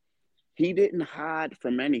about it. He didn't hide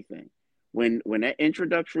from anything. When that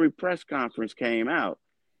introductory press conference came out,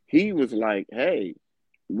 he was like, hey,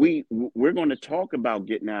 we're going to talk about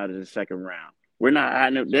getting out of the second round. We're not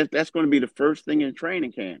hiding. That's going to be the first thing in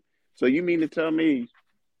training camp. So you mean to tell me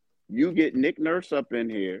you get Nick Nurse up in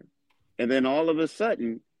here, and then all of a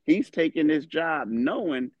sudden, he's taking this job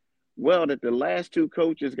knowing, well, that the last 2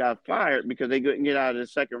 coaches got fired because they couldn't get out of the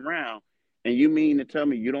second round. And you mean to tell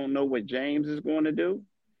me you don't know what James is going to do?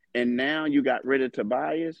 And now you got rid of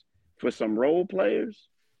Tobias for some role players?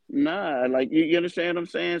 Nah, like you understand what I'm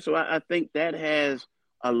saying? So I think that has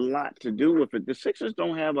a lot to do with it. The Sixers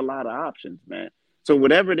don't have a lot of options, man. So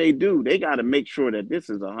whatever they do, they got to make sure that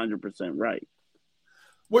this is 100% right.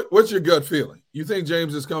 What's your gut feeling? You think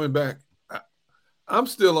James is coming back? I'm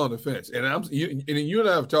still on the fence, and you and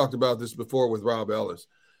I have talked about this before with Rob Ellis.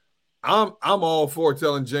 I'm all for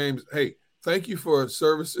telling James, hey, thank you for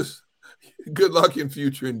services. Good luck in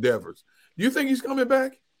future endeavors. Do you think he's coming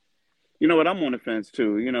back? You know what? I'm on the fence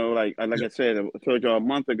too. Like I said, I told y'all a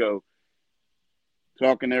month ago,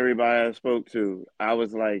 talking to everybody I spoke to, I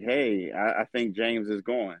was like, hey, I think James is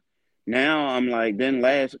going. Now I'm like, then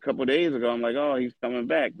a couple of days ago, I'm like, oh, he's coming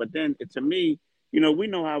back. But then to me, we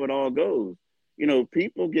know how it all goes.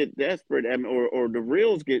 People get desperate, or the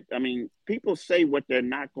reals get, people say what they're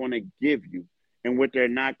not going to give you and what they're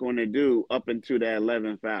not going to do up until that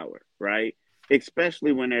 11th hour, right?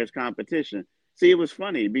 Especially when there's competition. See, it was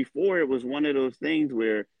funny. Before, it was one of those things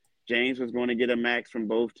where James was going to get a max from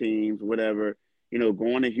both teams, whatever.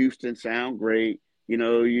 Going to Houston sound great. You're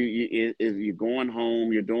going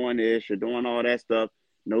home, you're doing this, you're doing all that stuff.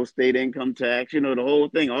 No state income tax, the whole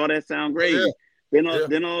thing. All that sound great. Yeah.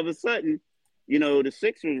 Then all of a sudden, the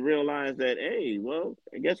Sixers realize that, hey, well,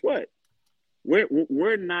 guess what?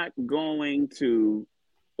 We're not going to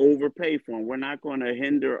overpay for him. We're not going to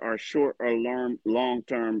hinder our short or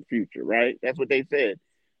long-term future, right? That's what they said.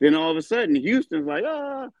 Then all of a sudden, Houston's like,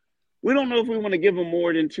 we don't know if we want to give him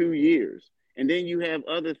more than 2 years. And then you have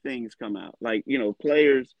other things come out, like,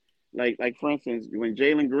 players, like for instance, when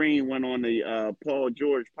Jalen Green went on the Paul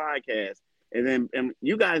George podcast, and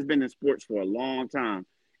you guys been in sports for a long time.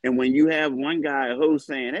 And when you have one guy, a host,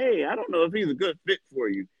 saying, hey, I don't know if he's a good fit for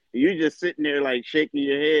you, and you're just sitting there like shaking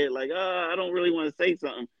your head like, I don't really want to say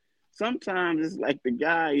something. Sometimes it's like the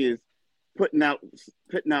guy is putting out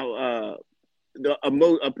a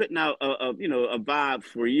vibe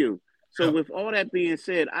for you. So with all that being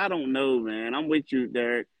said, I don't know, man. I'm with you,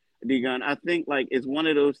 Derrick, D-Gun. I think it's one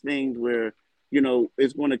of those things where,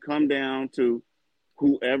 it's going to come down to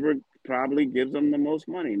whoever probably gives them the most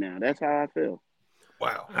money now. That's how I feel.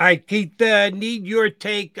 Wow. All right, Keith, need your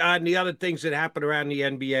take on the other things that happened around the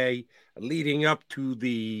NBA leading up to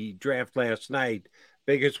the draft last night.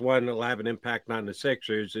 Biggest one that'll have an impact on the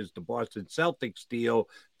Sixers is the Boston Celtics deal,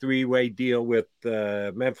 three-way deal with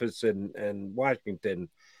Memphis and Washington.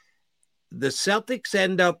 The Celtics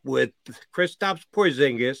end up with Kristaps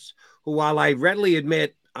Porzingis, who, while I readily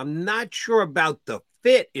admit I'm not sure about the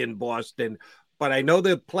fit in Boston, but I know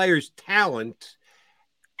the player's talent,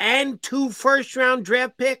 and 2 first-round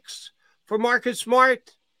draft picks for Marcus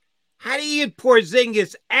Smart. How do you get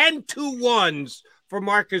Porzingis and 2 ones for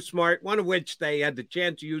Marcus Smart, one of which they had the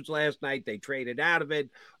chance to use last night? They traded out of it,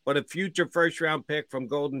 but a future first-round pick from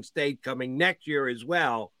Golden State coming next year as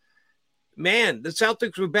well. Man, the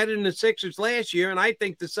Celtics were better than the Sixers last year, and I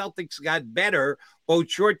think the Celtics got better, both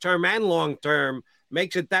short-term and long-term.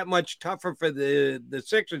 Makes it that much tougher for the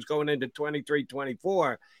Sixers going into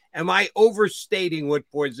 23-24. Am I overstating what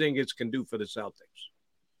Porzingis can do for the Celtics?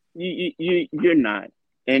 You're not.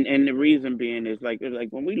 And the reason being is like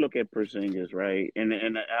when we look at Porzingis, right?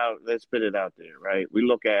 And let's put it out there, right? We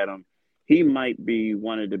look at him. He might be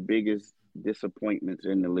one of the biggest disappointments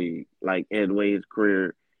in the league, like the way his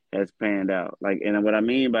career has panned out. Like, and what I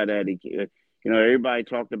mean by that, everybody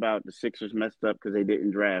talked about the Sixers messed up because they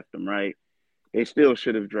didn't draft him, right? They still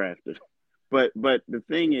should have drafted. But the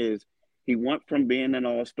thing is, he went from being an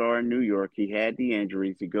all-star in New York. He had the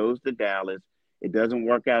injuries. He goes to Dallas. It doesn't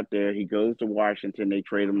work out there. He goes to Washington. They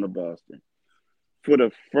trade him to Boston. For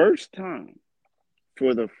the first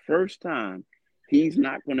time, he's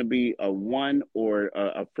not going to be a 1 or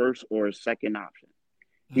a first or a second option.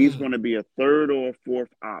 He's going to be a third or a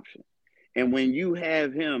fourth option. And when you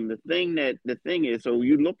have him, the thing is, so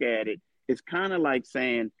you look at it, it's kind of like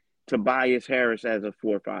saying Tobias Harris as a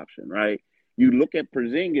fourth option, right? You look at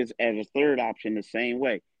Porzingis as a third option the same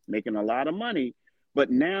way, making a lot of money. But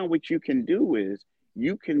now what you can do is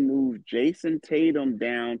you can move Jason Tatum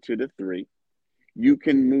down to the 3. You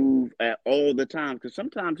can move at all the time because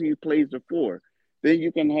sometimes he plays the 4. Then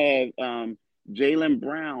you can have Jaylen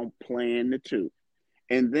Brown playing the 2.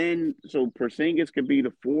 And then so Porzingis could be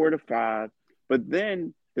the 4 to 5. But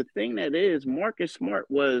then the thing that is, Marcus Smart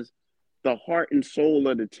was the heart and soul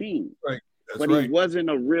of the team. Right. But he wasn't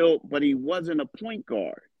a point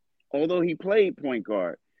guard, although he played point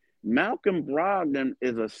guard. Malcolm Brogdon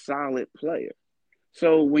is a solid player.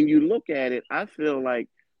 So when you look at it, I feel like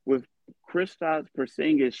with Kristaps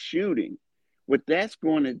Porzingis shooting, what that's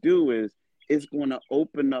going to do is it's going to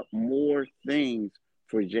open up more things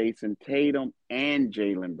for Jason Tatum and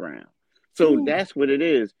Jaylen Brown. So that's what it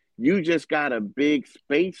is. You just got a big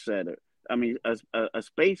space setter. I mean, a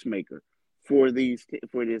space maker for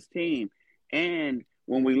this team. And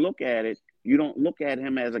when we look at it, you don't look at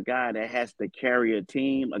him as a guy that has to carry a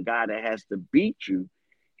team, a guy that has to beat you.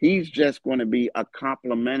 He's just going to be a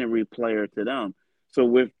complementary player to them. So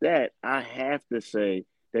with that, I have to say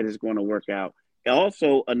that it's going to work out.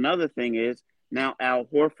 Also, another thing is now Al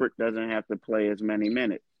Horford doesn't have to play as many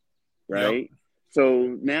minutes, right? Yep.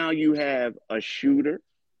 So now you have a shooter,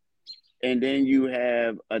 and then you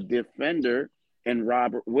have a defender in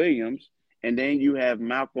Robert Williams, and then you have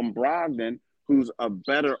Malcolm Brogdon, who's a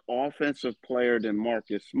better offensive player than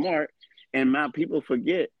Marcus Smart. And people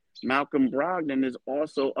forget Malcolm Brogdon is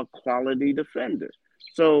also a quality defender.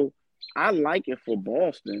 So I like it for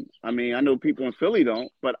Boston. I mean, I know people in Philly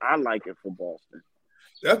don't, but I like it for Boston.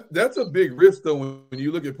 That's a big risk, though, when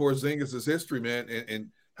you look at Porzingis' history, man, and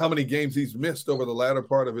how many games he's missed over the latter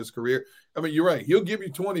part of his career. I mean, you're right. He'll give you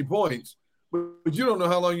 20 points, but you don't know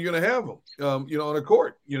how long you're going to have him, on a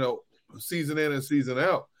court, season in and season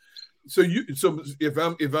out. So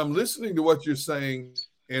if I'm listening to what you're saying,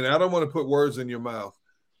 and I don't want to put words in your mouth,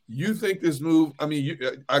 you think this move, I mean,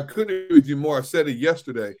 I couldn't agree with you more. I said it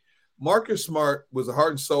yesterday. Marcus Smart was the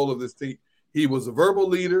heart and soul of this team. He was a verbal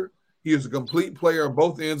leader. He is a complete player on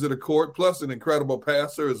both ends of the court, plus an incredible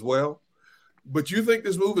passer as well. But you think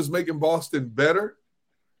this move is making Boston better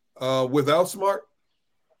without Smart?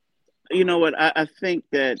 You know what? I think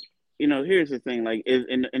that, here's the thing. Like,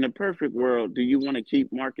 in a perfect world, do you want to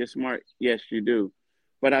keep Marcus Smart? Yes, you do.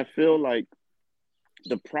 But I feel like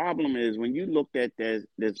the problem is when you looked at this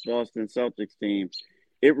Boston Celtics team,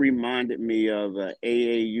 it reminded me of an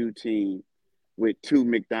AAU team with 2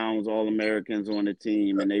 McDonald's All-Americans on the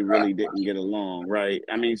team, and they really didn't get along, right?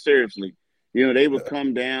 I mean, seriously. They would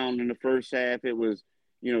come down in the first half. It was,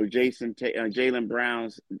 Jaylen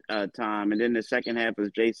Brown's time, and then the second half was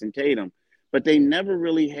Jason Tatum. But they never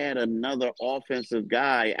really had another offensive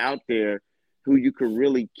guy out there who you could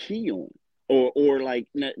really key on or like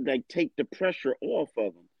take the pressure off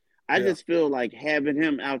of them. I just feel like having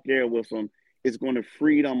him out there with them is going to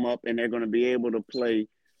free them up, and they're going to be able to play.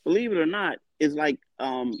 Believe it or not, it's like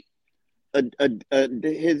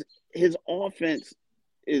his offense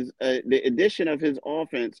is the addition of his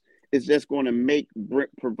offense is just going to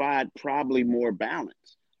provide probably more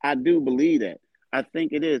balance. I do believe that. I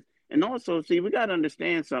think it is. And also, see, we got to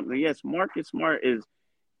understand something. Yes, Marcus Smart,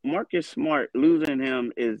 losing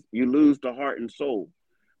him is you lose the heart and soul.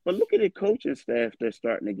 But look at the coaching staff they're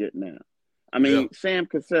starting to get now. I mean, Sam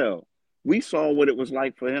Cassell, we saw what it was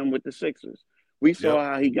like for him with the Sixers. We saw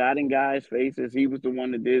how he got in guys' faces. He was the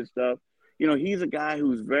one that did stuff. You know, he's a guy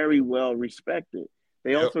who's very well respected.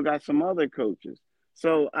 They also got some other coaches.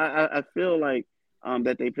 So I feel like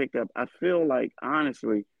that they picked up. I feel like,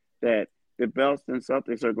 honestly, that the Boston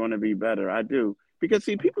Celtics are going to be better. I do. Because,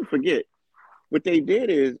 see, people forget. What they did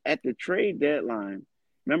is, at the trade deadline,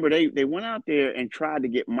 remember, they went out there and tried to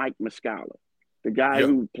get Mike Muscala, the guy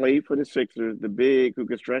who played for the Sixers, the big, who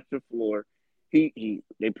could stretch the floor. They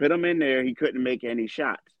put him in there. He couldn't make any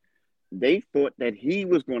shots. They thought that he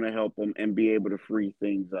was going to help them and be able to free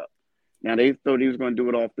things up. Now, they thought he was going to do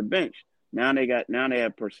it off the bench. Now they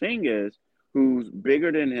have Porzingis, who's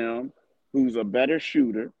bigger than him, who's a better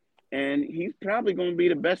shooter, and he's probably going to be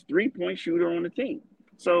the best three-point shooter on the team.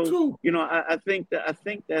 So, you know, I think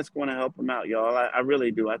that's going to help him out, y'all. I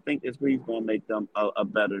really do. I think he's going to make them a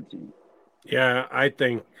better team. Yeah, I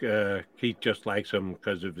think Keith just likes him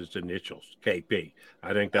because of his initials, KP.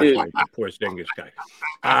 I think that's why he's a Porzingis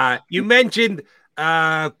guy. You mentioned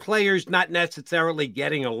players not necessarily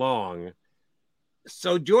getting along.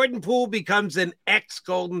 So Jordan Poole becomes an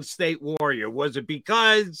ex-Golden State Warrior. Was it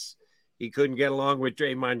because he couldn't get along with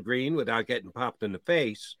Draymond Green without getting popped in the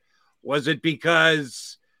face? Was it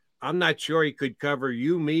because I'm not sure he could cover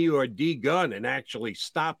you, me, or D Gunn and actually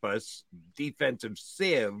stop us, defensive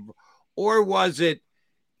sieve? Or was it,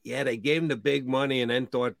 they gave him the big money and then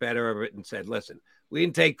thought better of it and said, listen, we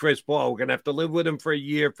can take Chris Paul. We're going to have to live with him for a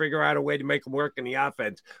year, figure out a way to make him work in the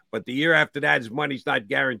offense. But the year after that, his money's not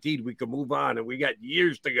guaranteed. We can move on, and we got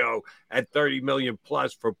years to go at $30 million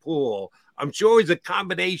plus for Poole. I'm sure it's a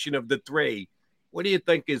combination of the three. What do you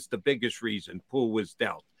think is the biggest reason Poole was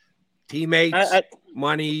dealt? Teammates,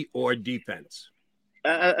 money, or defense?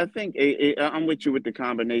 I think I'm with you with the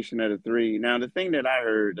combination of the three. Now, the thing that I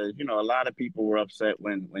heard is, you know, a lot of people were upset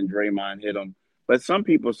when Draymond hit him. But some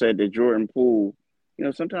people said that Jordan Poole, you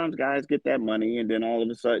know, sometimes guys get that money and then all of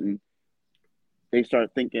a sudden they start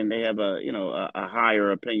thinking they have a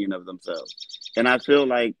higher opinion of themselves. And I feel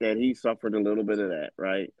like that he suffered a little bit of that,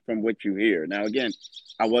 right, from what you hear. Now, again,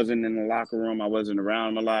 I wasn't in the locker room. I wasn't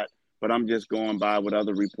around a lot. But I'm just going by what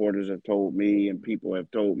other reporters have told me and people have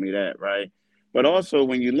told me that, right? But also,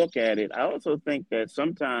 when you look at it, I also think that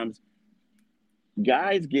sometimes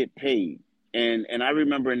guys get paid. And I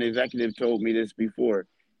remember an executive told me this before.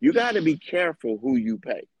 You got to be careful who you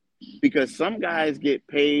pay. Because some guys get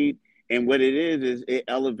paid, and what it is it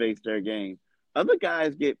elevates their game. Other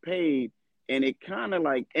guys get paid, and it kind of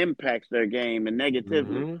like impacts their game and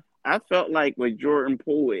negatively. Mm-hmm. I felt like with Jordan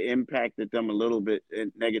Poole, it impacted them a little bit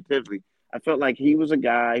negatively. I felt like he was a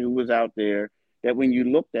guy who was out there that when you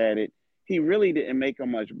looked at it, he really didn't make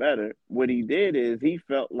him much better. What he did is he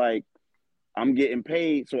felt like, I'm getting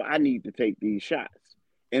paid, so I need to take these shots.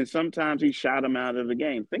 And sometimes he shot him out of the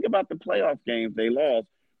game. Think about the playoff games they lost,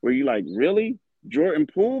 where you like, really? Jordan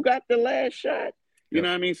Poole got the last shot? You know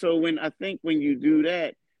what I mean? So when you do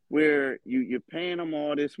that, where you're paying him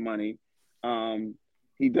all this money,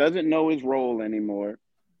 he doesn't know his role anymore,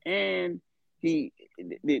 and the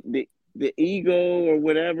ego or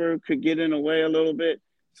whatever could get in the way a little bit.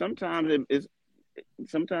 Sometimes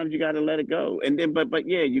sometimes you got to let it go, and then but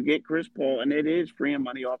yeah, you get Chris Paul, and it is freeing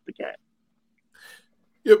money off the cap.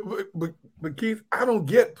 Yeah, but Keith, I don't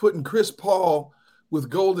get putting Chris Paul with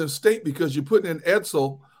Golden State because you're putting in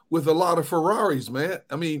Edsel with a lot of Ferraris, man.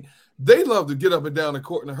 I mean, they love to get up and down the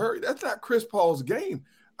court in a hurry. That's not Chris Paul's game.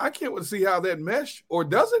 I can't wait to see how that mesh or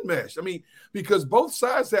doesn't mesh. I mean, because both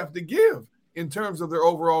sides have to give in terms of their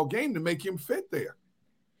overall game to make him fit there.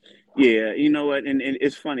 Yeah, you know what? And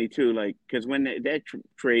it's funny, too, like, because when that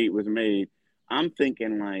trade was made, I'm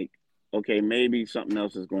thinking, like, okay, maybe something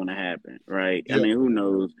else is going to happen, right? Yeah. I mean, who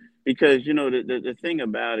knows? Because, you know, the thing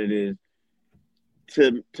about it is,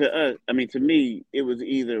 to us, I mean, to me, it was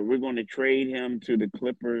either we're going to trade him to the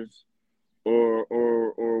Clippers or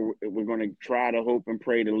we're going to try to hope and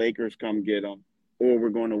pray the Lakers come get him, or we're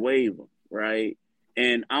going to waive him, right?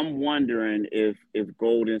 And I'm wondering if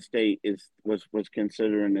Golden State was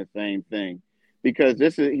considering the same thing, because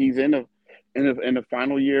he's in the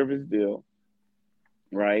final year of his deal,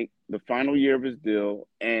 right? The final year of his deal,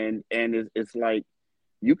 and it's like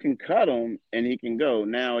you can cut him and he can go.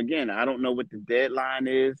 Now, again, I don't know what the deadline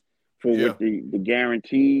is for with the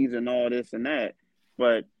guarantees and all this and that.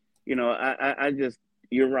 But, I just,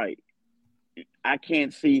 you're right. I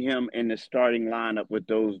can't see him in the starting lineup with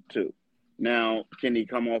those two. Now, can he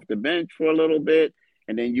come off the bench for a little bit,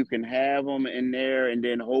 and then you can have him in there and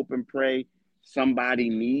then hope and pray somebody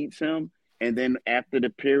needs him, and then after the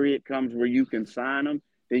period comes where you can sign him,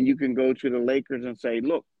 then you can go to the Lakers and say,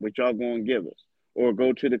 look, what y'all going to give us? Or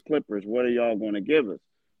go to the Clippers, what are y'all going to give us?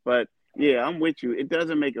 But, yeah, I'm with you. It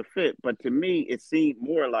doesn't make a fit. But to me, it seemed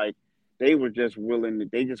more like they were just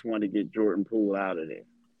they just want to get Jordan Poole out of there.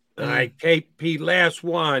 All right, KP, last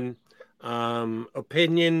one.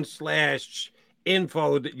 Opinion /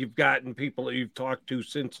 info that you've gotten, people that you've talked to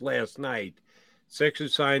since last night.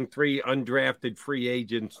 Sixers signed 3 undrafted free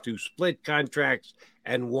agents to split contracts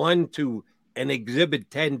and 1 to an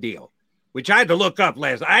Exhibit 10 deal, which I had to look up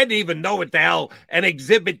last. I didn't even know what the hell an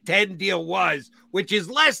Exhibit 10 deal was, which is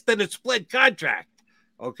less than a split contract.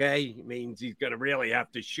 Okay, it means he's going to really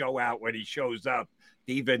have to show out when he shows up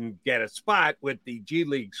to even get a spot with the G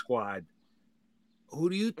League squad. Who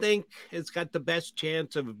do you think has got the best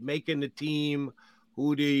chance of making the team?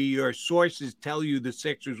 Who do your sources tell you the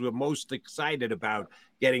Sixers were most excited about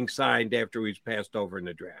getting signed after he's passed over in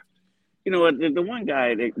the draft? You know what? The one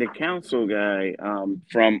guy, the council guy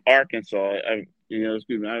from Arkansas,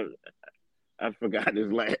 I forgot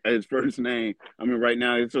his first name. I mean, right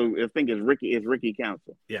now, so I think it's Ricky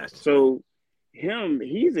Council. Yes. So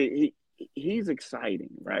he's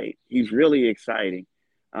exciting, right? He's really exciting.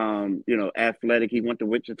 Athletic. He went to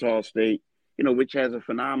Wichita State, which has a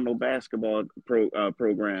phenomenal basketball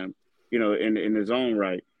program, in his own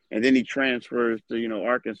right. And then he transfers to,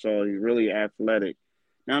 Arkansas. He's really athletic.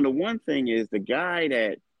 Now, the one thing is the guy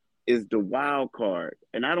that is the wild card,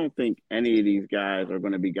 and I don't think any of these guys are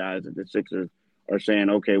going to be guys that the Sixers are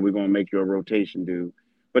saying, okay, we're going to make you a rotation dude.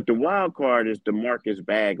 But the wild card is the Marcus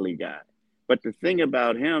Bagley guy. But the thing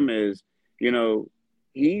about him is,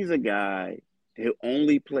 he's a guy who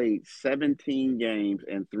only played 17 games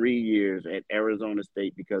in 3 years at Arizona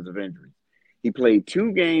State because of injury. He played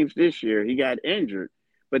 2 games this year. He got injured,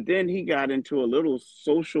 but then he got into a little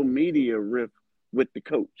social media rift with the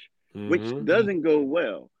coach, which doesn't go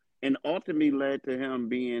well, and ultimately led to him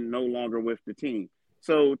being no longer with the team.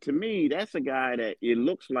 So to me, that's a guy that it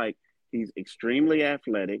looks like he's extremely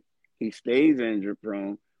athletic. He stays injury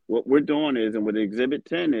prone. What we're doing is, and what Exhibit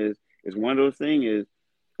 10 is one of those things is,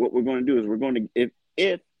 what we're going to do is we're going to,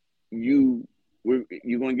 if you're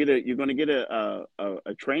going to get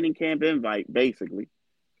a training camp invite, basically,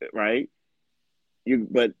 right?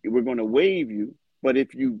 But we're going to waive you. But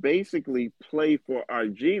if you basically play for our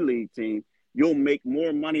G League team, you'll make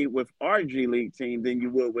more money with our G League team than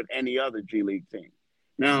you would with any other G League team.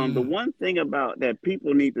 Now, the one thing about that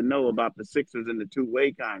people need to know about the Sixers and the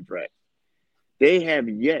two-way contract, they have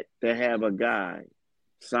yet to have a guy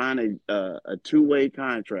sign a two-way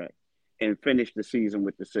contract and finish the season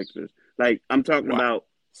with the Sixers. Like, I'm talking about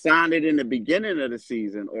sign it in the beginning of the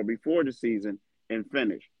season or before the season and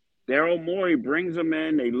finish. Daryl Morey brings them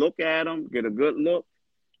in, they look at them, get a good look,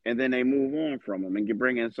 and then they move on from them and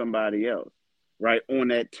bring in somebody else, right, on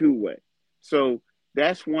that two-way. So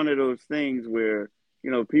that's one of those things where,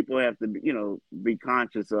 people have to, be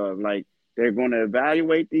conscious of, like, they're going to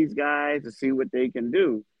evaluate these guys to see what they can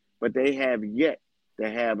do, but they have yet to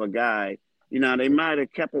have a guy. They might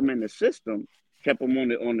have kept him in the system, kept him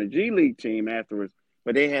on the G League team afterwards,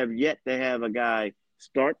 but they have yet to have a guy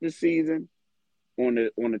start the season on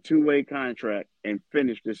a two-way contract and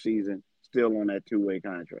finish the season still on that two-way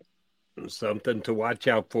contract. Something to watch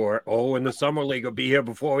out for. And the Summer League will be here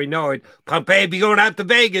before we know it. Pompey be going out to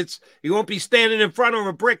Vegas. He won't be standing in front of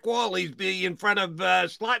a brick wall. He'll be in front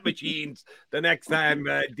of slot machines the next time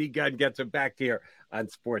D Gunn gets him back here on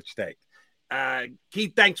Sports Take.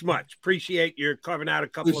 Keith, thanks much. Appreciate your carving out a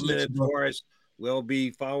couple of minutes for us. We'll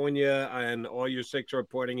be following you on all your Sixer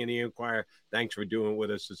reporting in the Inquirer. Thanks for doing it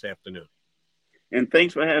with us this afternoon. And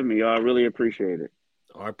thanks for having me, y'all. I really appreciate it.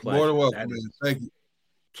 Our pleasure. More than welcome, man. Thank you.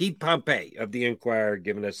 Keith Pompey of the Inquirer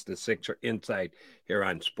giving us the Sixer insight here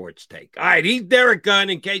on Sports Take. All right, he's Derrick Gunn,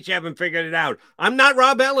 in case you haven't figured it out. I'm not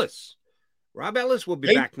Rob Ellis. Rob Ellis will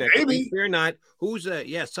be back next week. Fear not. Who's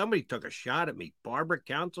somebody took a shot at me. Barbara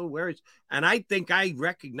Council, where is? And I think I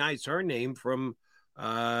recognize her name from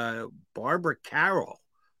Barbara Carroll.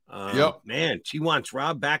 Man, she wants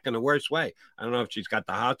Rob back in the worst way. I don't know if she's got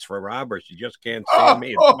the hots for Rob or she just can't stand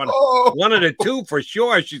me. It's one of the two for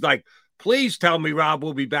sure. She's like, please tell me Rob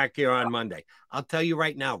will be back here on Monday. I'll tell you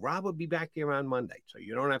right now, Rob will be back here on Monday, so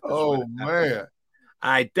you don't have to. Oh, man.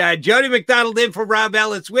 All right, Jody McDonald in for Rob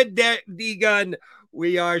Ellis with D Gunn.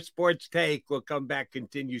 We are Sports Take. We'll come back,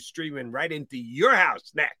 continue streaming right into your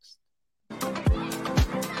house next.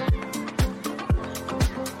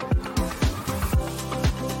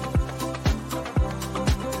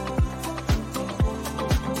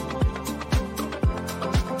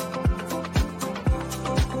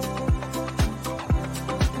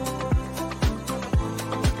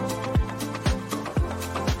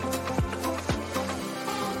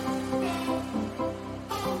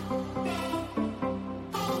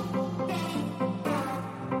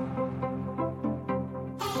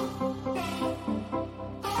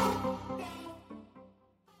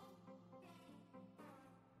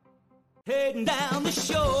 Heading down the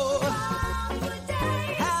shore,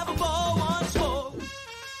 have a ball once more.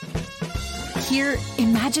 Here,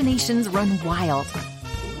 imaginations run wild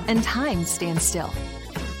and time stands still.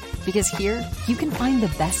 Because here, you can find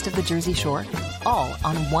the best of the Jersey Shore, all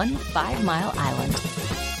on one 5-mile island.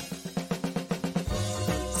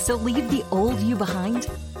 So leave the old you behind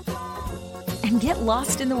and get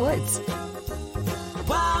lost in the woods.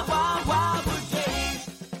 Wild, wild, wildwood days.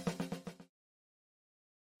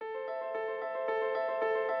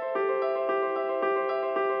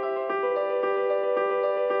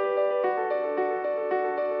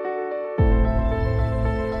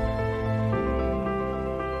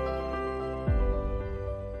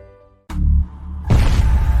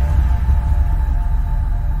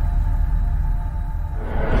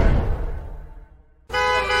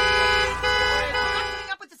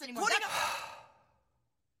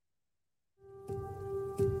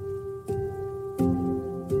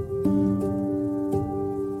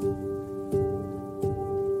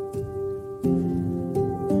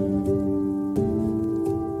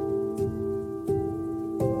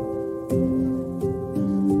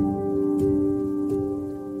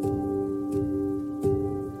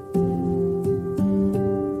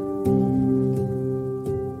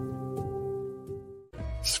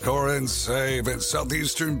 Score and save at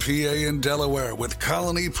Southeastern PA and Delaware with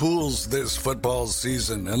Colony Pools this football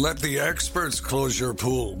season, and let the experts close your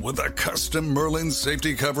pool with a custom Merlin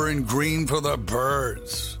safety cover in green for the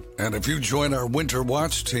birds. And if you join our Winter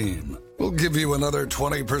Watch team, we'll give you another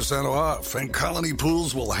 20% off, and Colony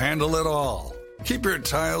Pools will handle it all. Keep your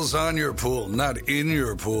tiles on your pool, not in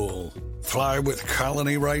your pool. Fly with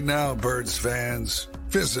Colony right now, birds fans.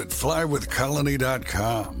 Visit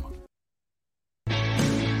flywithcolony.com.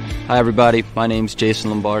 Hi everybody, my name's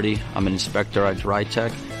Jason Lombardi. I'm an inspector at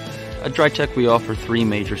DryTech. At DryTech we offer 3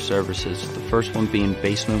 major services, the first one being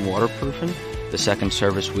basement waterproofing. The second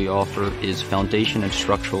service we offer is foundation and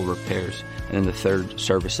structural repairs. And then the third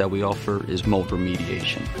service that we offer is mold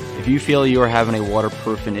remediation. If you feel you are having a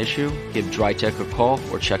waterproofing issue, give DryTech a call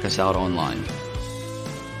or check us out online.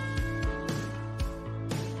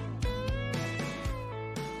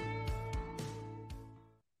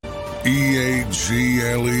 EAGLES,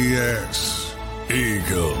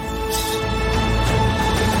 Eagles.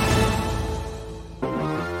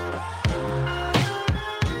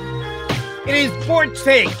 It is Sports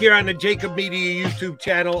Take here on the Jacob Media YouTube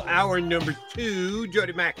channel, hour number 2.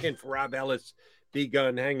 Jody Mackin for Rob Ellis, D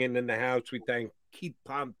Gunn hanging in the house. We thank Keith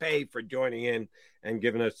Pompey for joining in and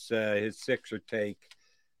giving us his Sixer take.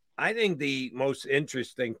 I think the most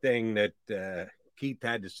interesting thing that Keith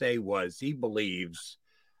had to say was he believes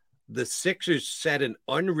the Sixers set an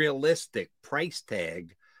unrealistic price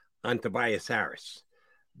tag on Tobias Harris.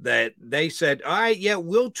 That they said, all right, yeah,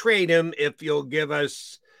 we'll trade him if you'll give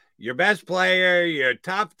us your best player, your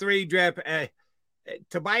top 3 draft.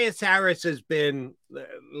 Tobias Harris has been,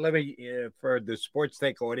 let me, for the Sports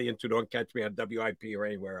Take audience who don't catch me on WIP or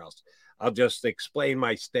anywhere else, I'll just explain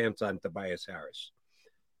my stance on Tobias Harris.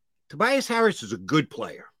 Tobias Harris is a good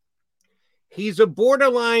player. He's a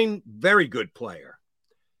borderline very good player.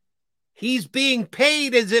 He's being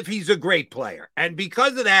paid as if he's a great player. And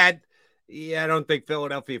because of that, I don't think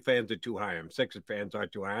Philadelphia fans are too high on him. Sixers fans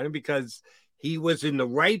aren't too high on him because he was in the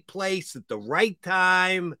right place at the right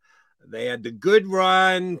time. They had the good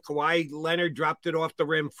run. Kawhi Leonard dropped it off the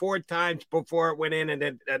rim 4 times before it went in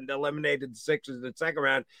and eliminated the Sixers in the second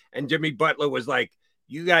round. And Jimmy Butler was like,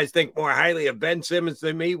 you guys think more highly of Ben Simmons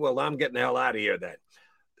than me? Well, I'm getting the hell out of here then.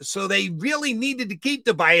 So they really needed to keep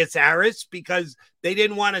Tobias Harris because they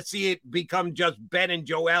didn't want to see it become just Ben and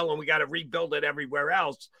Joel and we got to rebuild it everywhere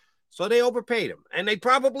else. So they overpaid him. And they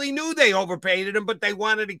probably knew they overpaid him, but they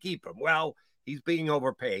wanted to keep him. Well, he's being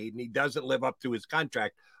overpaid and he doesn't live up to his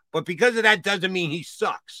contract. But because of that doesn't mean he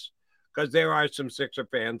sucks. Because there are some Sixer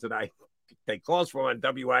fans that I take calls from on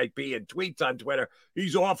WIP and tweets on Twitter.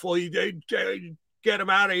 He's awful. Get him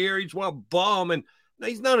out of here. He's one bum. And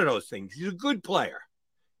he's none of those things. He's a good player.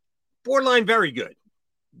 Borderline very good.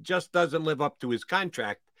 just doesn't live up to his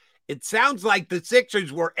contract. It sounds like the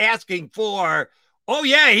Sixers were asking for, oh,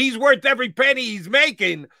 yeah, he's worth every penny he's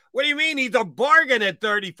making. What do you mean he's a bargain at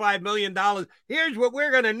 $35 million? Here's what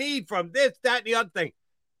we're going to need from this, that, and the other thing.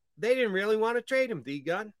 They didn't really want to trade him,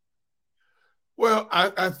 D-Gun. Well,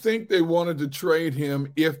 I think they wanted to trade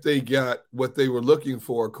him if they got what they were looking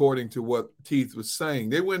for, according to what Teeth was saying.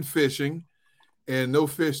 They went fishing, and no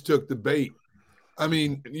fish took the bait. I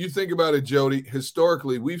mean, you think about it, Jody.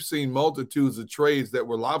 Historically, we've seen multitudes of trades that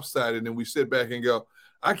were lopsided, and we sit back and go,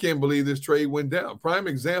 I can't believe this trade went down. Prime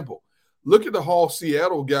example, look at the haul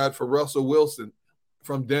Seattle got for Russell Wilson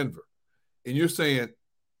from Denver. And you're saying,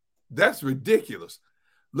 that's ridiculous.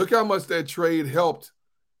 Look how much that trade helped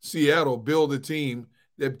Seattle build a team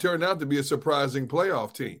that turned out to be a surprising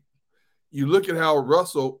playoff team. You look at how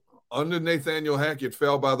Russell, under Nathaniel Hackett,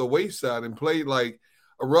 fell by the wayside and played like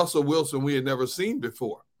a Russell Wilson we had never seen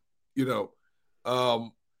before. Those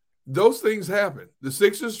things happen. The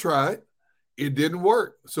Sixers tried. It didn't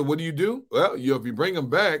work. So what do? Well, if you bring them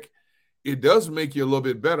back, it does make you a little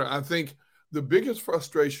bit better. I think the biggest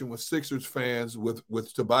frustration with Sixers fans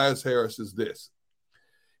with Tobias Harris is this.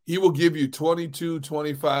 He will give you 22,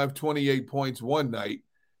 25, 28 points one night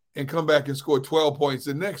and come back and score 12 points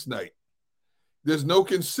the next night. There's no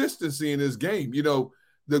consistency in his game.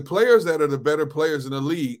 The players that are the better players in the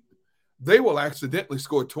league, they will accidentally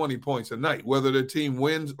score 20 points a night, whether their team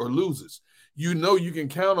wins or loses. You can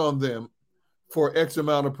count on them for X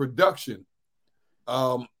amount of production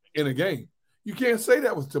in a game. You can't say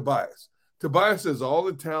that with Tobias. Tobias has all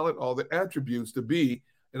the talent, all the attributes to be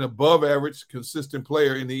an above-average, consistent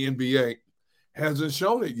player in the NBA, hasn't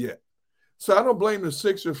shown it yet. So I don't blame the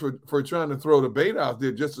Sixers for trying to throw the bait out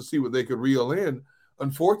there just to see what they could reel in.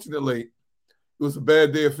 Unfortunately, it was a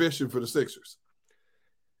bad day of fishing for the Sixers.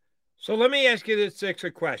 So let me ask you this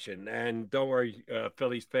Sixer question, and don't worry,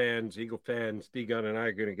 Phillies fans, Eagle fans, D-Gun and I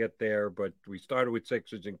are going to get there, but we started with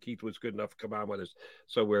Sixers, and Keith was good enough to come on with us,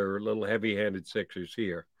 so we're a little heavy-handed Sixers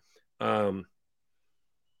here.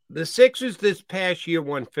 The Sixers this past year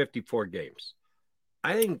won 54 games.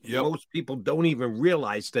 I think most people don't even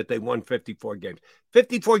realize that they won 54 games.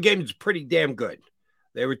 54 games is pretty damn good.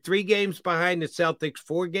 They were 3 games behind the Celtics,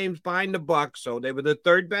 4 games behind the Bucks, so they were the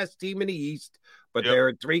third best team in the East, but they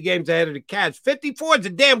were 3 games ahead of the Cavs. 54 is a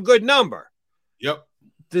damn good number. Yep.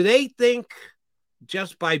 Do they think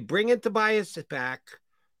just by bringing Tobias back,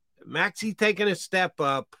 Maxey taking a step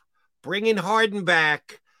up, bringing Harden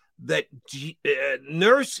back, that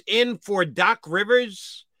Nurse in for Doc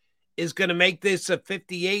Rivers is going to make this a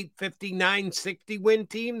 58, 59, 60 win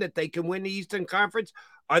team that they can win the Eastern Conference?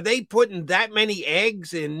 Are they putting that many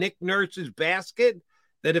eggs in Nick Nurse's basket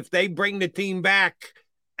that if they bring the team back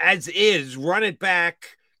as is, run it back,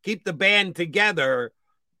 keep the band together,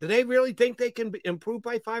 do they really think they can improve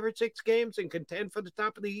by 5 or 6 games and contend for the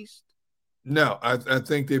top of the East? No, I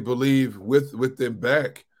think they believe with them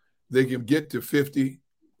back, they can get to 50,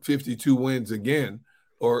 52 wins again,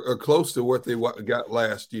 or close to what they got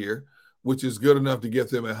last year, which is good enough to get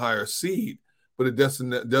them a higher seed. But it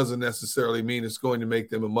doesn't necessarily mean it's going to make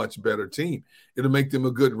them a much better team. It'll make them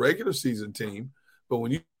a good regular season team. But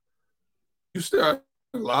when you start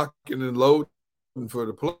locking and loading for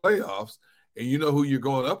the playoffs, and you know who you're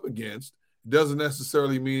going up against, it doesn't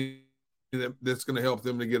necessarily mean that that's going to help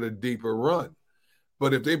them to get a deeper run.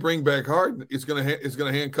 But if they bring back Harden, it's going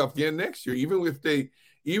to handcuff again next year. Even if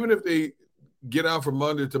they get out from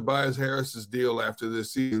under Tobias Harris's deal after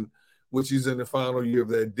this season, which he's in the final year of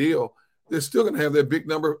that deal, they're still going to have that big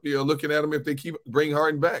number, looking at them if they bring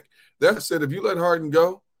Harden back. That said, if you let Harden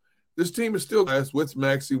go, this team is still with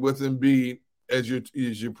Maxey, with Embiid as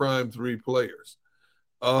your prime 3 players.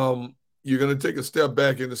 You're going to take a step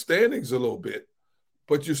back in the standings a little bit,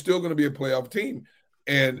 but you're still going to be a playoff team.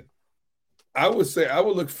 And I would say I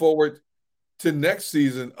would look forward to next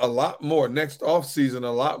season a lot more, next offseason a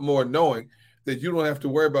lot more, knowing that you don't have to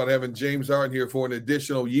worry about having James Harden here for an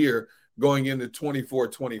additional year going into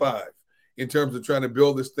 24-25 in terms of trying to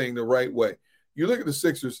build this thing the right way. You look at the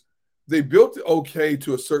Sixers, they built it okay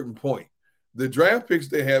to a certain point. The draft picks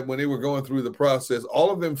they had when they were going through the process,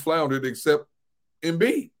 all of them floundered except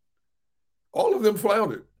Embiid. All of them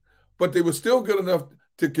floundered. But they were still good enough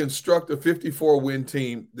to construct a 54-win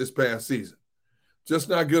team this past season. Just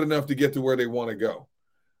not good enough to get to where they want to go.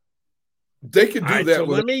 They could do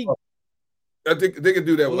that. I think they could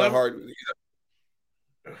do that without Harden.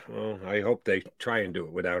 Well, I hope they try and do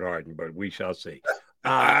it without Harden, but we shall see.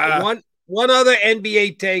 One other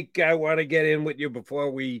NBA take I want to get in with you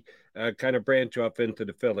before we kind of branch off into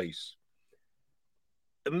the Phillies.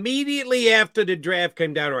 Immediately after the draft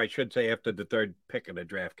came down, or I should say after the third pick of the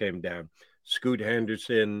draft came down, Scoot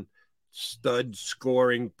Henderson, stud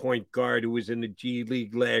scoring point guard who was in the G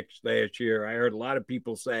League last year. I heard a lot of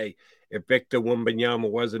people say if Victor Wembanyama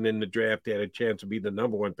wasn't in the draft, they had a chance to be the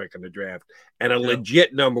number one pick in the draft and a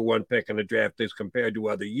legit number one pick in the draft as compared to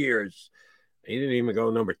other years. He didn't even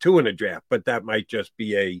go number 2 in the draft, but that might just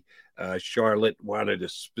be Charlotte wanted a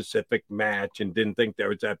specific match and didn't think there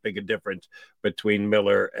was that big a difference between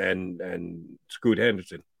Miller and Scoot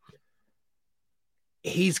Henderson.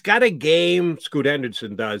 He's got a game, Scoot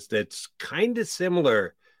Henderson does, that's kind of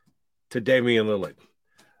similar to Damian Lillard.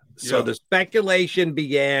 So the speculation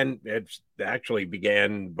began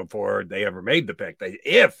before they ever made the pick.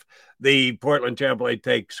 If the Portland Trailblazers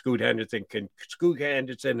take Scoot Henderson, can Scoot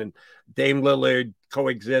Henderson and Dame Lillard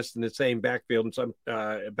coexist in the same backfield and some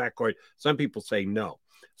backcourt? Some people say no.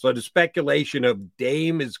 So the speculation of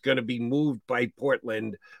Dame is going to be moved by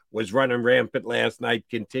Portland was running rampant last night,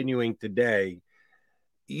 continuing today.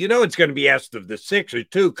 You know it's going to be asked of the Sixers,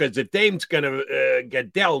 too, because if Dame's going to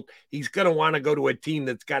get dealt, he's going to want to go to a team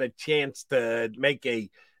that's got a chance to make a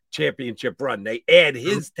championship run. They add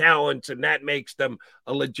his talents, and that makes them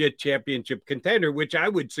a legit championship contender, which I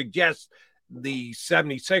would suggest the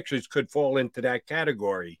 76ers could fall into that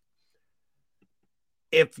category.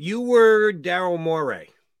 If you were Daryl Morey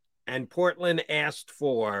and Portland asked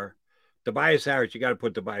for Tobias Harris, you got to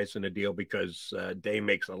put Tobias in the deal because Dame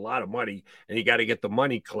makes a lot of money and you got to get the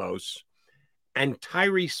money close. And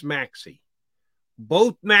Tyrese Maxey,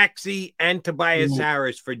 both Maxey and Tobias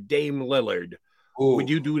Harris for Dame Lillard.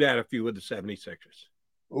 Would you do that if you were the 76ers?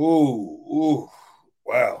 Wow.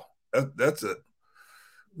 That's a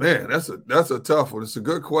tough one. It's a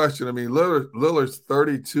good question. I mean, Lillard's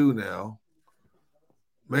 32 now.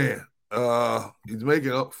 Man, he's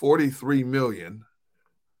making up $43 million.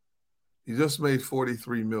 He just made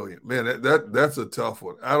 $43 million. Man, that's a tough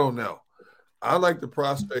one. I don't know. I like the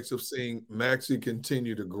prospects of seeing Maxey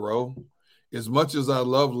continue to grow. As much as I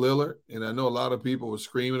love Lillard, and I know a lot of people were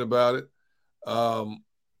screaming about it, I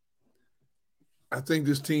think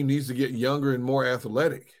this team needs to get younger and more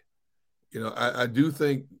athletic. You know, I do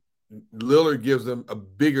think Lillard gives them a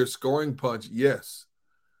bigger scoring punch, yes.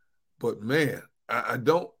 But man, I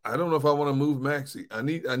don't know if I want to move Maxey. I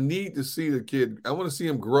need to see the kid. I want to see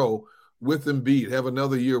him grow with Embiid, have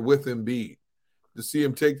another year with Embiid, to see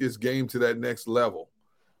him take this game to that next level.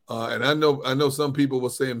 And I know some people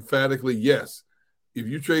will say emphatically, yes, if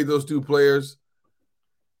you trade those two players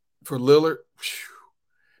for Lillard,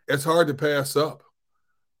 it's hard to pass up.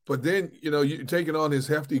 But then, you know, you're taking on his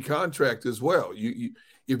hefty contract as well.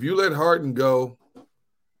 If you let Harden go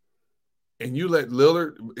and you let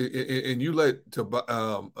Lillard and you let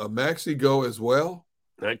Maxey go as well,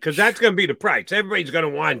 because that's going to be the price. Everybody's going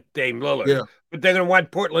to want Dame Lillard, but they're going to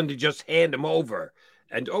want Portland to just hand him over.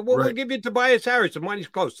 And, we'll give you Tobias Harris. The money's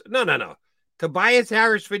close. No. Tobias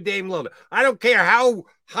Harris for Dame Lillard. I don't care how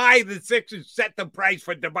high the Sixers set the price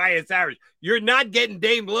for Tobias Harris. You're not getting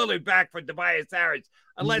Dame Lillard back for Tobias Harris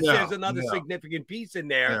unless there's another significant piece in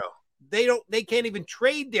there. They can't even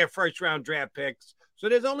trade their first-round draft picks. So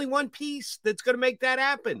there's only one piece that's going to make that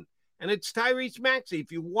happen. And it's Tyrese Maxey.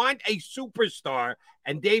 If you want a superstar,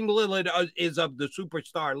 and Dame Lillard is of the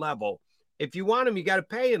superstar level, if you want him, you got to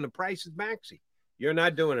pay, and the price is Maxey. You're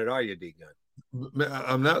not doing it, are you, D-Gun?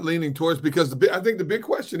 I'm not leaning towards, because I think the big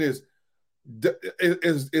question is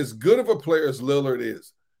as good of a player as Lillard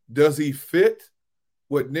is, does he fit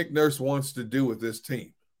what Nick Nurse wants to do with this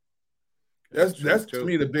team? That's to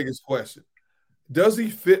me the biggest question. Does he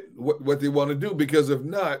fit what they want to do? Because if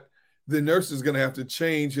not, the Nurse is going to have to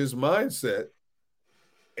change his mindset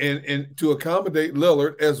and to accommodate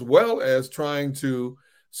Lillard, as well as trying to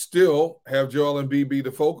still have Joel Embiid be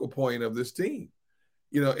the focal point of this team.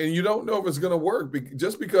 You know, and you don't know if it's going to work.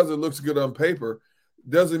 Just because it looks good on paper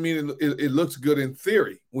doesn't mean it looks good in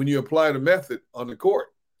theory when you apply the method on the court.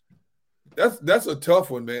 That's a tough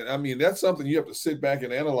one, man. I mean, that's something you have to sit back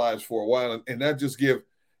and analyze for a while and not just give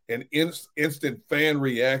an instant fan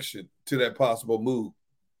reaction to that possible move.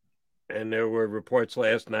 And there were reports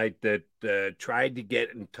last night that tried to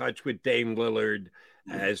get in touch with Dame Lillard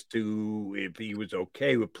as to if he was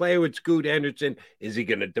okay with playing with Scoot Henderson. Is he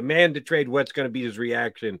going to demand a trade? What's going to be his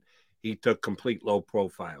reaction? He took complete low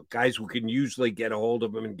profile. Guys who can usually get a hold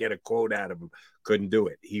of him and get a quote out of him couldn't do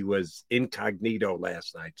it. He was incognito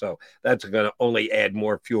last night. So that's going to only add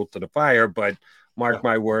more fuel to the fire. But mark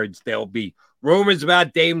my words, there'll be rumors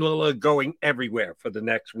about Dame Lillard going everywhere for the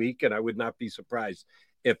next week. And I would not be surprised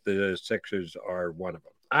if the Sixers are one of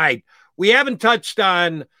them. All right. We haven't touched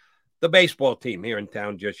on the baseball team here in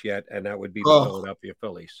town just yet, and that would be the Philadelphia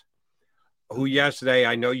Phillies. who yesterday,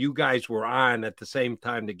 I know you guys were on at the same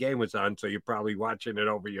time the game was on, so you're probably watching it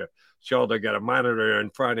over your shoulder, got a monitor in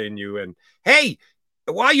front of you. And hey,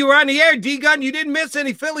 while you were on the air, D-Gun, you didn't miss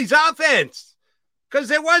any Phillies offense because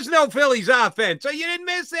there was no Phillies offense, so you didn't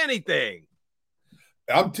miss anything.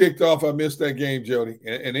 I'm ticked off I missed that game, Jody.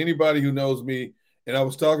 And anybody who knows me, and I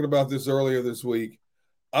was talking about this earlier this week,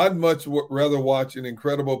 I'd much rather watch an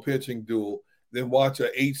incredible pitching duel than watch a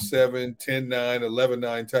 8-7, 10-9,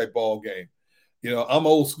 11-9 type ball game. You know, I'm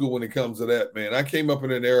old school when it comes to that, man. I came up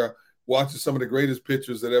in an era watching some of the greatest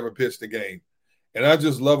pitchers that ever pitched a game. And I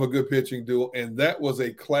just love a good pitching duel. And that was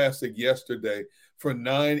a classic yesterday for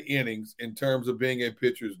 9 innings in terms of being a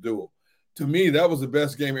pitcher's duel. To me, that was the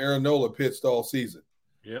best game Aaron Nola pitched all season.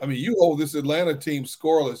 Yep. I mean, you hold this Atlanta team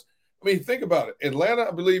scoreless. I mean, think about it. Atlanta,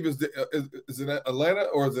 I believe, is it Atlanta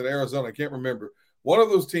or is it Arizona? I can't remember. One of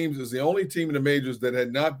those teams is the only team in the majors that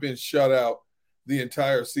had not been shut out the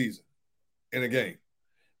entire season in a game.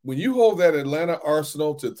 When you hold that Atlanta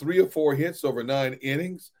arsenal to 3 or 4 hits over 9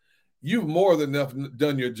 innings, you've more than enough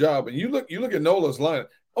done your job. And you look at Nola's line,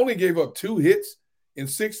 only gave up 2 hits in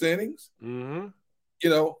 6 innings. Mm-hmm. You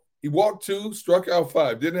know, he walked 2, struck out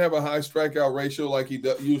 5, didn't have a high strikeout ratio like he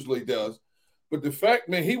usually does. But the fact,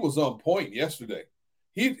 man, he was on point yesterday.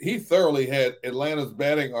 He thoroughly had Atlanta's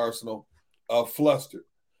batting arsenal flustered.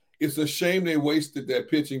 It's a shame they wasted that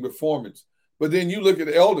pitching performance. But then you look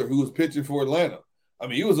at Elder, who was pitching for Atlanta. I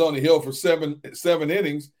mean, he was on the hill for seven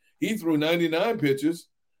innings. He threw 99 pitches.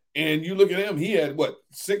 And you look at him, he had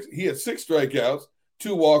 6? He had 6 strikeouts,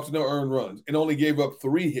 2 walks, no earned runs, and only gave up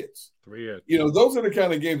 3 hits. 3 hits. You know, those are the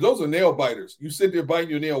kind of games. Those are nail biters. You sit there biting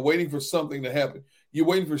your nail, waiting for something to happen. You're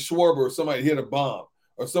waiting for Schwarber or somebody to hit a bomb,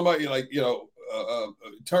 or somebody like,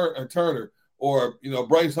 Turner or,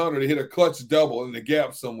 Bryce Hunter to hit a clutch double in the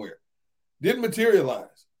gap somewhere. Didn't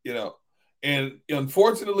materialize, And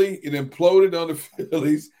unfortunately, it imploded on the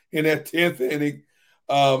Phillies in that 10th inning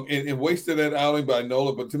and wasted that outing by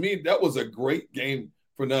Nola. But to me, that was a great game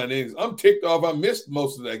for 9 innings. I'm ticked off. I missed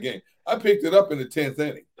most of that game. I picked it up in the 10th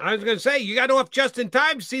inning. I was going to say, you got off just in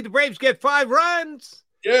time to see the Braves get 5 runs.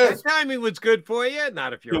 Yes. That timing was good for you.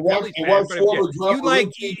 Not if you're a Phillies fan, but if you like,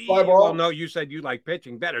 5 well, no, you said you like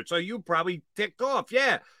pitching better, so you probably ticked off.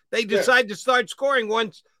 Yeah, they decide to start scoring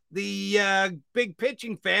once the big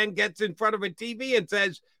pitching fan gets in front of a TV and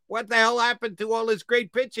says, what the hell happened to all this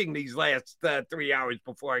great pitching these last 3 hours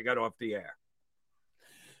before I got off the air?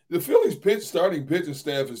 The Phillies starting pitching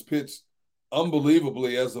staff has pitched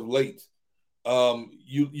unbelievably as of late.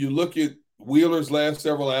 You look at Wheeler's last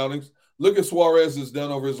several outings. Look at Suarez has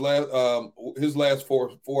done over his last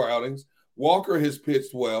four outings. Walker has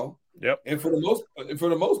pitched well. Yep. And for the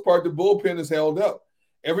most part, the bullpen has held up.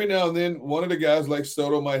 Every now and then, one of the guys like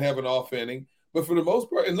Soto might have an off inning, but for the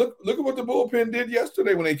most part, and look at what the bullpen did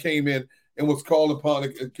yesterday when they came in and was called upon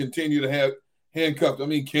to continue to have handcuffed. I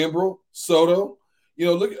mean, Kimbrel, Soto,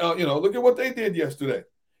 look at what they did yesterday.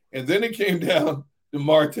 And then it came down to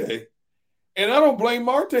Marte. And I don't blame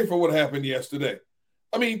Marte for what happened yesterday.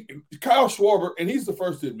 I mean, Kyle Schwarber, and he's the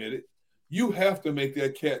first to admit it, you have to make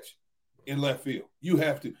that catch in left field. You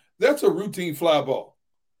have to. That's a routine fly ball.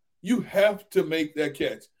 You have to make that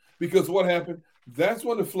catch because what happened? That's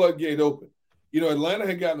when the floodgate opened. Atlanta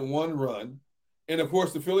had gotten 1 run, and, of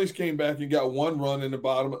course, the Phillies came back and got 1 run in the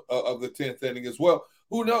bottom of the 10th inning as well.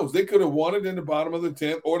 Who knows? They could have won it in the bottom of the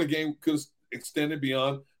 10th, or the game could have extended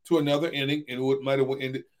beyond to another inning, and it might have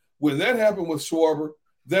ended. When that happened with Schwarber,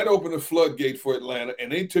 that opened a floodgate for Atlanta,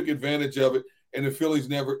 and they took advantage of it, and the Phillies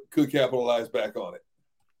never could capitalize back on it.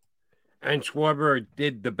 And Schwarber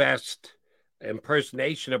did the best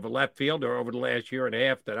impersonation of a left fielder over the last year and a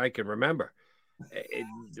half that I can remember.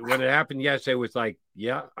 When it happened yesterday, it was like,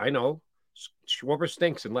 yeah, I know. Schwarber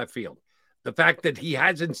stinks in left field. The fact that he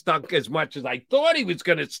hasn't stunk as much as I thought he was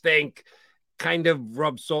going to stink kind of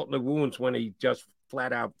rubs salt in the wounds when he just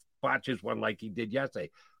flat out botches one like he did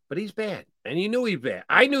yesterday. But he's bad, and you knew he was bad.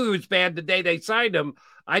 I knew he was bad the day they signed him.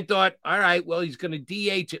 I thought, all right, well, he's going to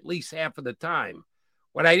DH at least half of the time.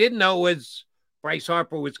 What I didn't know was Bryce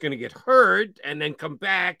Harper was going to get hurt and then come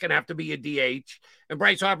back and have to be a DH. And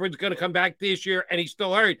Bryce Harper is going to come back this year, and he's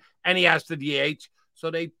still hurt, and he has to DH.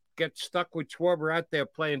 So they get stuck with Schwarber out there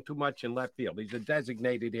playing too much in left field. He's a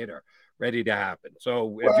designated hitter, ready to happen.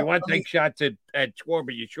 So if you want to take shots at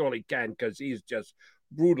Schwarber, you surely can because he's just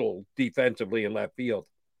brutal defensively in left field.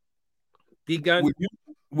 D-Gun?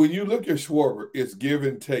 When you look at Schwarber, it's give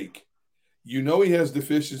and take. He has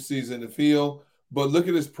deficiencies in the field, but look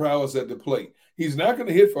at his prowess at the plate. He's not going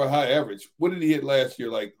to hit for a high average. What did he hit last year?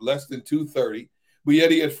 Like less than 230, but yet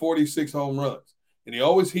he had 46 home runs. And he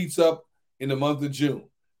always heats up in the month of June.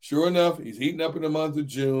 Sure enough, he's heating up in the month of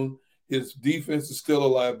June. his defense is still a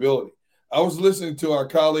liability. I was listening to our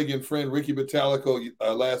colleague and friend Ricky Batalico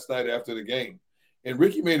last night after the game, and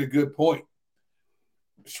Ricky made a good point.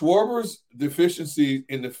 Schwarber's deficiency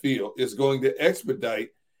in the field is going to expedite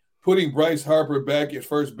putting Bryce Harper back at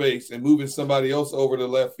first base and moving somebody else over to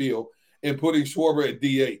left field and putting Schwarber at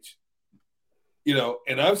DH.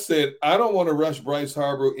 And I've said I don't want to rush Bryce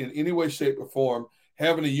Harper in any way, shape, or form,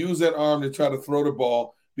 having to use that arm to try to throw the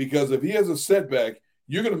ball, because if he has a setback,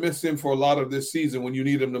 you're going to miss him for a lot of this season when you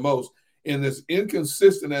need him the most. And as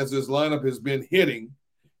inconsistent as this lineup has been hitting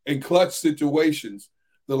in clutch situations,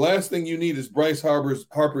 the last thing you need is Bryce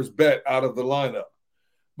Harper's bat out of the lineup.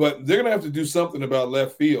 But they're going to have to do something about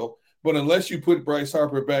left field. But unless you put Bryce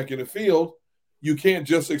Harper back in the field, you can't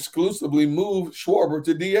just exclusively move Schwarber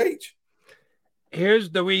to DH. Here's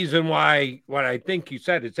the reason why what I think you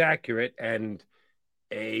said is accurate, and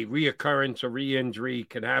a reoccurrence or re-injury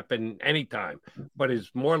can happen anytime, but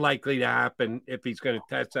is more likely to happen if he's going to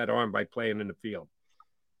test that arm by playing in the field.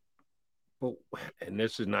 And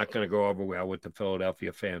this is not going to go over well with the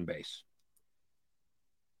Philadelphia fan base.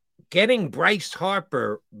 Getting Bryce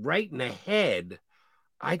Harper right in the head,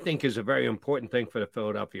 I think, is a very important thing for the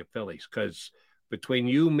Philadelphia Phillies, because between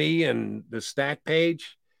you, me, and the stat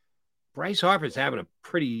page, Bryce Harper's having a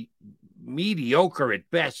pretty mediocre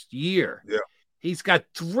at best year. Yeah. He's got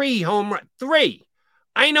 3 home runs. 3.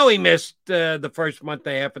 I know he missed the first month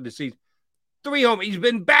and a half of the season. 3 home. He's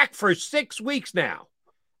been back for 6 weeks now.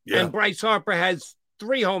 Yeah. And Bryce Harper has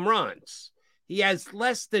 3 home runs. He has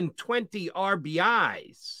less than 20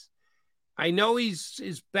 RBIs. I know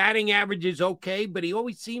his batting average is okay, but he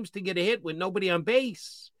always seems to get a hit with nobody on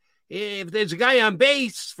base. If there's a guy on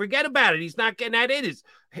base, forget about it. He's not getting that hit.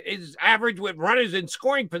 His average with runners in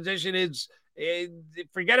scoring position is,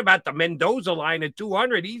 forget about the Mendoza line at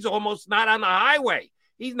 200. He's almost not on the highway.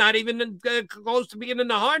 He's not even close to being in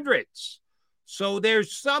the hundreds. So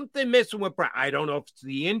there's something missing with Bryce. I don't know if it's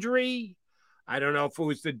the injury. I don't know if it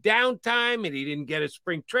was the downtime and he didn't get a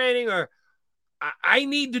spring training, or I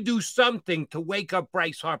need to do something to wake up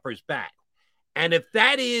Bryce Harper's bat. And if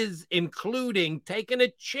that is including taking a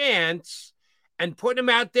chance and putting him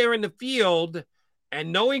out there in the field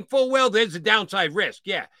and knowing full well there's a downside risk.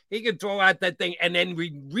 Yeah, he can throw out that thing and then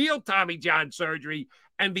real Tommy John surgery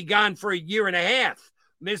and be gone for a year and a half.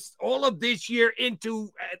 Miss all of this year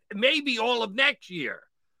into maybe all of next year.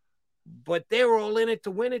 But they're all in it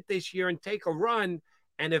to win it this year and take a run.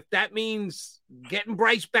 And if that means getting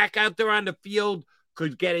Bryce back out there on the field,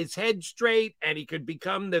 could get his head straight, and he could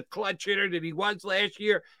become the clutch hitter that he was last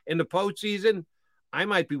year in the postseason, I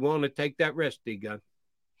might be willing to take that risk, D-Gun.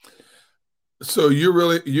 So you're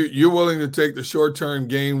willing to take the short-term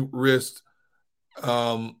game risk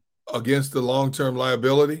against the long-term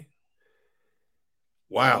liability?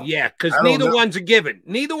 Wow. Yeah, because neither one's a given.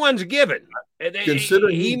 Neither one's a given.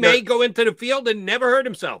 He may go into the field and never hurt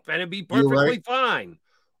himself, and it'd be perfectly fine.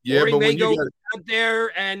 Yeah, or he may go out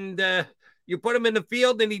there and you put him in the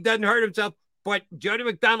field and he doesn't hurt himself. But Jody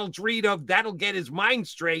McDonald's read of that'll get his mind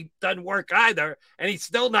straight doesn't work either, and he's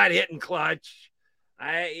still not hitting clutch.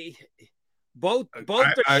 Both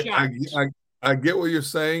are shots. I get what you're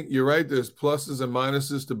saying. You're right. There's pluses and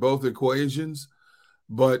minuses to both equations.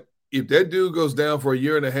 But if that dude goes down for a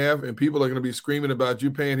year and a half and people are going to be screaming about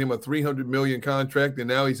you paying him a $300 million contract and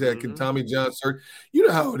now he's had Tommy John surgery, you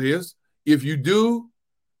know how it is. If you do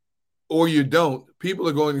or you don't, people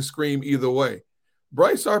are going to scream either way.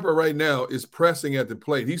 Bryce Harper right now is pressing at the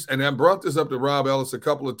plate. And I brought this up to Rob Ellis a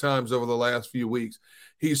couple of times over the last few weeks.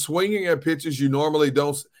 He's swinging at pitches you normally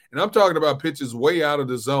don't. And I'm talking about pitches way out of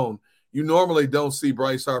the zone. You normally don't see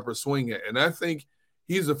Bryce Harper swing at. And I think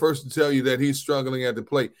he's the first to tell you that he's struggling at the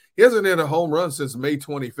plate. He hasn't hit a home run since May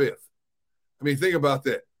 25th. I mean, think about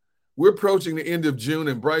that. We're approaching the end of June,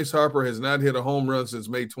 and Bryce Harper has not hit a home run since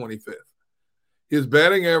May 25th. His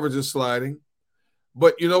batting average is sliding.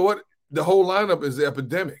 But you know what? The whole lineup is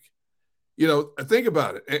epidemic. Think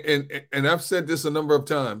about it. And I've said this a number of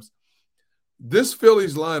times. This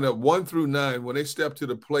Phillies lineup, 1 through 9, when they step to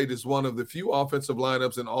the plate, is one of the few offensive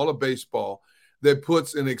lineups in all of baseball that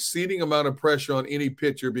puts an exceeding amount of pressure on any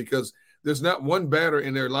pitcher, because there's not one batter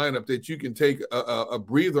in their lineup that you can take a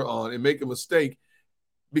breather on and make a mistake,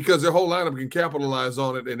 because their whole lineup can capitalize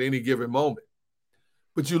on it at any given moment.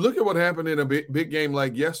 But you look at what happened in a big game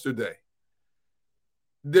like yesterday.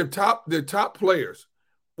 Their top players,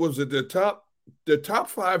 their top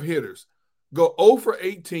 5 hitters go 0 for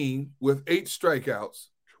 18 with 8 strikeouts.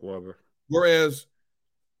 Schwarber. Whereas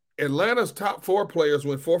Atlanta's top 4 players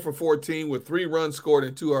went 4 for 14 with 3 runs scored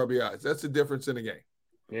and 2 RBIs. That's the difference in the game.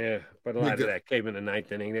 Yeah, but a lot of that came in the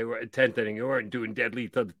 9th inning. They were 10th inning. They weren't doing deadly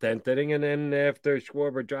till the 10th inning, and then after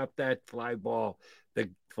Schwarber dropped that fly ball, the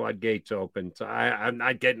floodgates opened. So I'm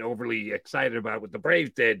not getting overly excited about what the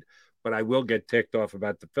Braves did, but I will get ticked off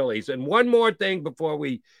about the Phillies. And one more thing before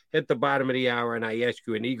we hit the bottom of the hour, and I ask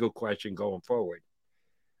you an Eagle question going forward.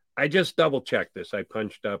 I just double-checked this. I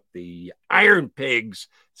punched up the Iron Pigs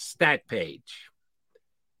stat page.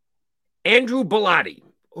 Andrew Bellotti,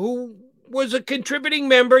 who was a contributing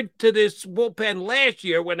member to this bullpen last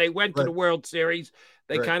year when they went to the World Series.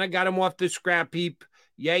 They kind of got him off the scrap heap.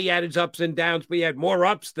 Yeah, he had his ups and downs, but he had more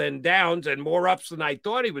ups than downs and more ups than I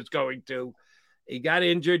thought he was going to. He got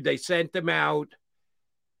injured. They sent him out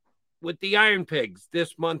with the Iron Pigs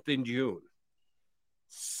this month in June.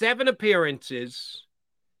 7 appearances,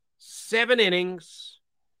 7 innings,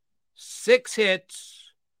 6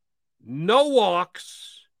 hits, no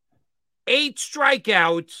walks, 8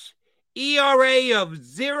 strikeouts, ERA of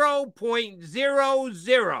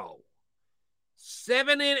 0.00.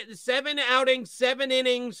 7 outings, 7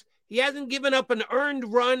 innings. He hasn't given up an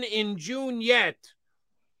earned run in June yet.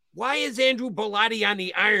 Why is Andrew Bellotti on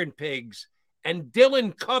the Iron Pigs and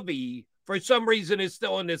Dylan Covey, for some reason, is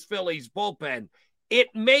still in this Phillies bullpen?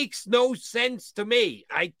 It makes no sense to me.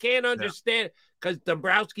 I can't understand because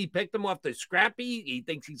Dombrowski picked him off the scrappy. He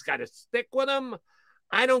thinks he's got to stick with him.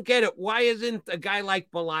 I don't get it. Why isn't a guy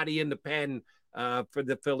like Bellotti in the pen for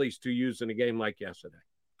the Phillies to use in a game like yesterday?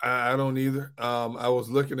 I don't either. I was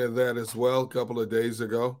looking at that as well a couple of days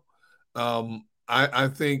ago. I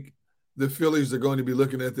think the Phillies are going to be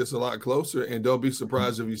looking at this a lot closer, and don't be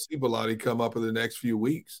surprised if you see Bellotti come up in the next few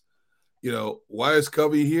weeks. You know, why is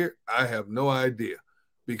Covey here? I have no idea,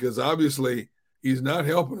 because obviously he's not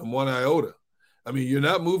helping him one iota. I mean, you're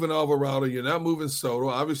not moving Alvarado, you're not moving Soto.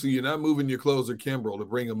 Obviously, you're not moving your closer Kimbrel to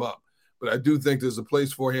bring him up. But I do think there's a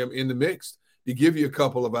place for him in the mix to give you a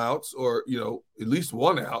couple of outs or, you know, at least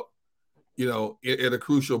one out, you know, at a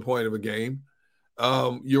crucial point of a game.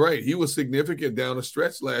 You're right. He was significant down the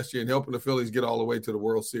stretch last year in helping the Phillies get all the way to the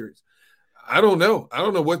World Series. I don't know. I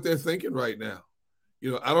don't know what they're thinking right now.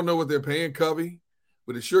 You know, I don't know what they're paying Covey,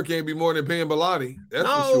 but it sure can't be more than paying Bellotti. That's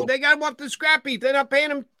for sure. They got him off the scrappy. They're not paying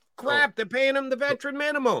him crap. They're paying him the veteran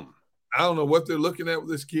minimum. I don't know what they're looking at with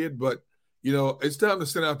this kid, but, you know, it's time to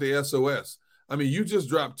send out the SOS. I mean, you just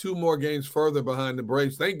dropped 2 more games further behind the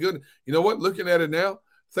Braves. Thank goodness. You know what? Looking at it now,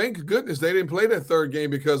 thank goodness they didn't play that 3rd game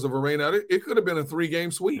because of a rain out. It could have been a 3-game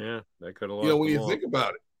sweep. Yeah, they could have lost. You know, when you think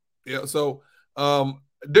about it. Yeah, so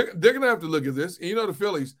they're going to have to look at this. And, you know, the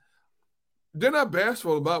Phillies, they're not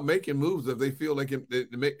bashful about making moves if they feel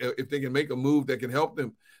if they can make a move that can help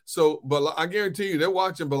them. So, but I guarantee you, they're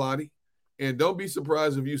watching Bellotti, and don't be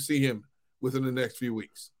surprised if you see him within the next few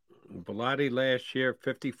weeks. Bellotti last year,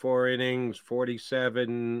 54 innings,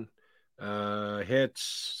 47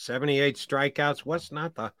 hits, 78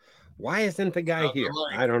 strikeouts. Why isn't the guy here?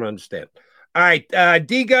 I don't understand. All right,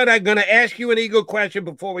 D-Gun, I'm going to ask you an Eagle question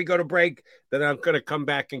before we go to break. Then I'm going to come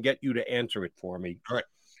back and get you to answer it for me. All right.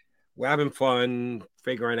 We're having fun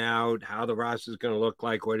figuring out how the roster is going to look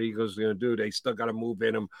like, what Eagles are going to do. They still got to move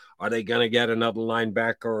in them. Are they going to get another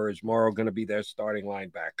linebacker, or is Morrow going to be their starting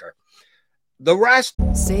linebacker? The rest.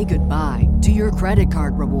 Say goodbye to your credit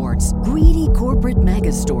card rewards. Greedy corporate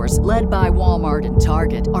mega stores, led by Walmart and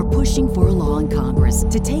Target, are pushing for a law in Congress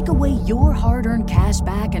to take away your hard-earned cash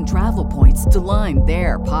back and travel points to line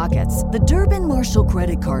their pockets. The Durbin-Marshall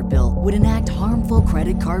credit card bill would enact harmful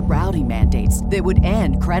credit card routing mandates that would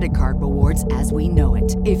end credit card rewards as we know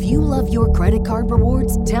it. If you love your credit card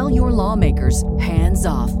rewards, tell your lawmakers, hands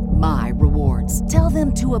off my rewards. Tell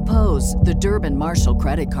them to oppose the Durbin-Marshall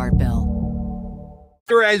credit card bill.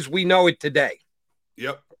 As we know it today.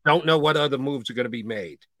 Yep. Don't know what other moves are going to be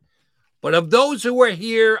made. But of those who are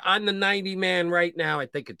here on the 90-man right now, I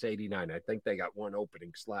think it's 89. I think they got one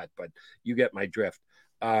opening slot, but you get my drift.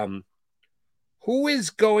 Who is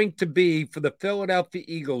going to be, for the Philadelphia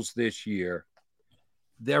Eagles this year,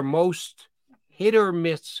 their most hit or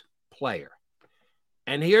miss player?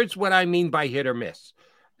 And here's what I mean by hit or miss.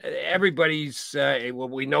 Everybody's,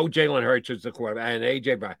 we know Jalen Hurts is the quarterback and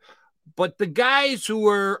A.J. Brown. But the guys who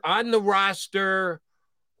are on the roster,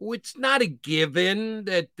 who it's not a given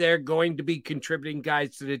that they're going to be contributing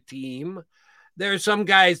guys to the team. There are some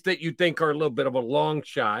guys that you think are a little bit of a long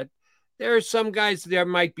shot. There are some guys there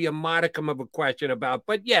might be a modicum of a question about,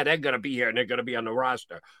 but yeah, they're going to be here and they're going to be on the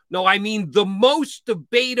roster. No, I mean the most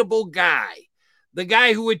debatable guy, the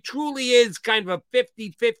guy who it truly is kind of a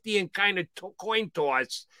 50-50 and kind of coin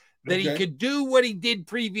toss, that he could do what he did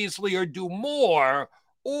previously or do more,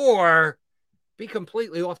 or be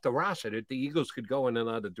completely off the roster that the Eagles could go in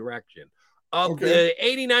another direction. of the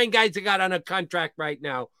 89 guys that got on a contract right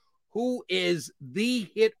now, who is the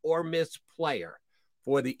hit or miss player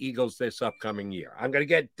for the Eagles this upcoming year? I'm going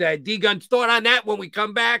to get D Gunn's thought on that when we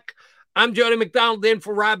come back. I'm Jody McDonald in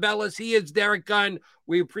for Rob Ellis. He is Derrick Gunn.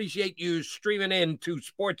 We appreciate you streaming in to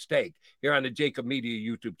Sports Take here on the Jacob Media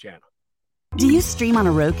YouTube channel. Do you stream on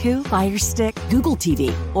a Roku, Fire Stick, Google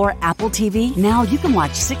TV, or Apple TV? Now you can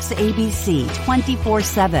watch 6ABC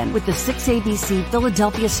 24/7 with the 6ABC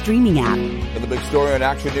Philadelphia streaming app. For the big story on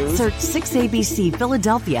Action News, search 6ABC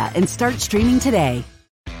Philadelphia and start streaming today.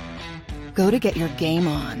 Go to get your game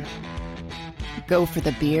on. Go for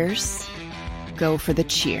the beers. Go for the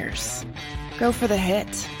cheers. Go for the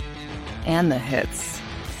hit and the hits.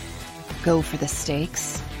 Go for the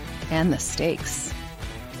stakes and the stakes.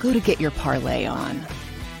 Go to get your parlay on.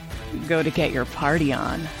 Go to get your party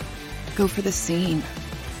on. Go for the scene.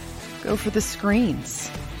 Go for the screens.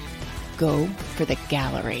 Go for the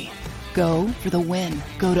gallery. Go for the win.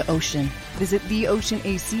 Go to Ocean. Visit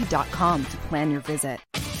theoceanac.com to plan your visit.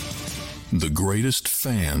 The greatest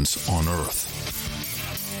fans on earth.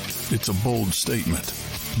 It's a bold statement,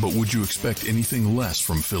 but would you expect anything less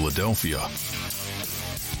from Philadelphia?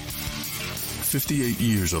 58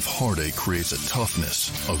 years of heartache creates a toughness,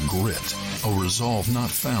 a grit, a resolve not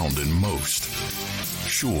found in most.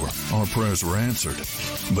 Sure, our prayers were answered,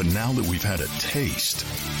 but now that we've had a taste,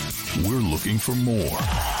 we're looking for more.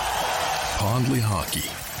 Pondley Hockey,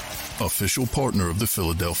 official partner of the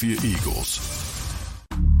Philadelphia Eagles.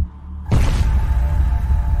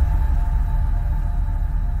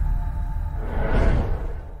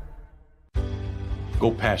 Go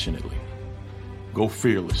passionately. Go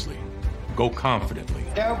fearlessly. Go confidently.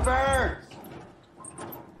 Go Birds!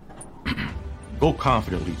 Go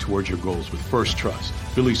confidently towards your goals with First Trust,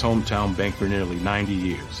 Philly's hometown bank for nearly 90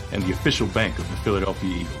 years, and the official bank of the Philadelphia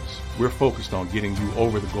Eagles. We're focused on getting you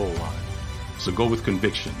over the goal line. So go with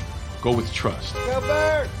conviction. Go with trust. Go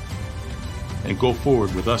Birds! And go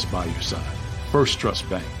forward with us by your side. First Trust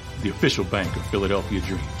Bank, the official bank of Philadelphia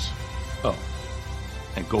Dreams. Oh,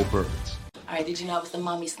 and go Birds. All right, did you know I was the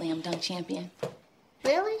mommy slam dunk champion?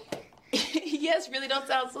 Really? Yes, really don't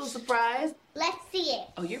sound so surprised. Let's see it.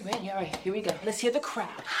 Oh, you're ready. All right, here we go. Let's hear the crowd.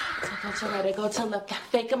 So go to right, go to left,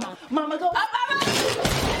 fake 'em out. Mama, go up, up, up.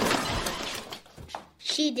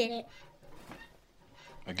 She did it.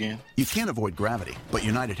 Again? You can't avoid gravity, but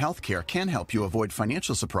United Healthcare can help you avoid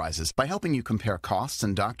financial surprises by helping you compare costs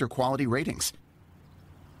and doctor quality ratings.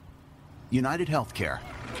 United Healthcare.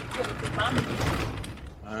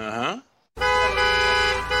 Uh-huh.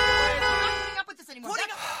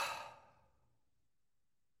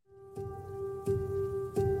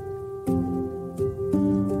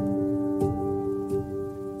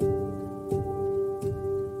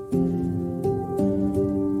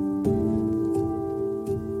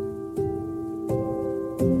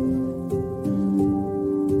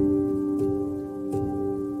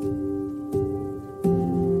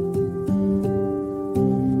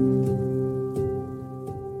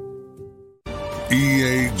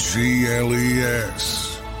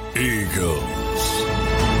 EAGLES, Eagles.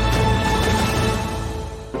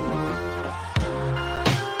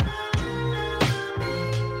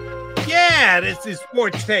 Yeah, this is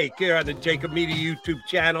Sports Take here on the Jacob Media YouTube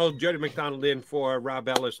channel. Jody McDonald in for Rob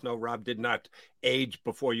Ellis. No, Rob did not age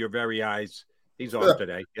before your very eyes. He's off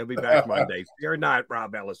today. He'll be back Monday. If you're not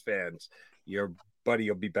Rob Ellis fans, your buddy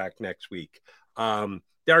will be back next week.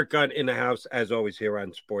 Derrick Gunn in the house, as always, here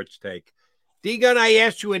on Sports Take. D-Gun, I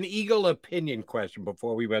asked you an Eagle opinion question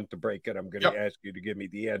before we went to break, and I'm going to ask you to give me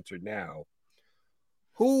the answer now.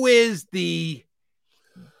 Who is the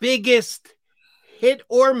biggest hit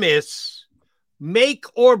or miss, make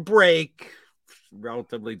or break,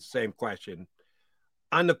 relatively the same question,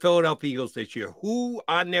 on the Philadelphia Eagles this year? Who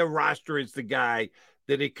on their roster is the guy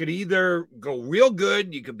that it could either go real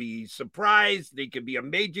good, you could be surprised, they could be a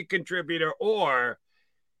major contributor, or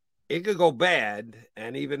it could go bad,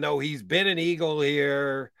 and even though he's been an Eagle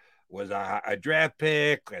here, was a draft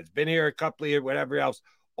pick, has been here a couple of years, whatever else,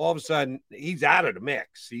 all of a sudden he's out of the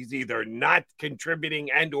mix. He's either not contributing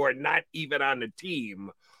and or not even on the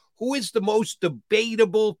team. Who is the most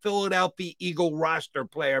debatable Philadelphia Eagle roster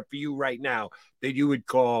player for you right now that you would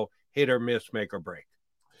call hit or miss, make or break?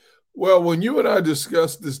 Well, when you and I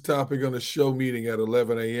discussed this topic on a show meeting at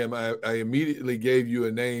 11 a.m., I immediately gave you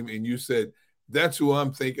a name, and you said, that's who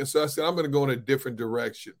I'm thinking. So I said, I'm going to go in a different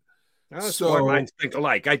direction. Smart minds think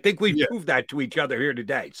alike. I think we've proved that to each other here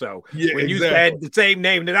today. So when you exactly said the same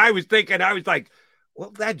name that I was thinking, I was like,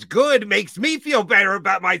 well, that's good. It makes me feel better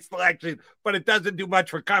about my selection, but it doesn't do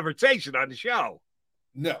much for conversation on the show.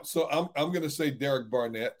 No. So I'm going to say Derek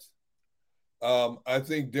Barnett. I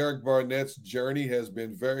think Derek Barnett's journey has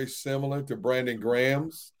been very similar to Brandon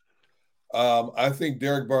Graham's. I think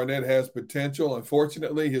Derek Barnett has potential.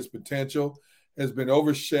 Unfortunately, his potential has been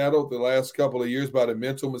overshadowed the last couple of years by the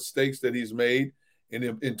mental mistakes that he's made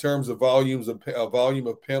in terms of volume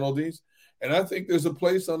of penalties. And I think there's a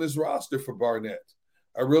place on this roster for Barnett.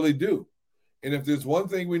 I really do. And if there's one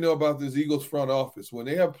thing we know about this Eagles front office, when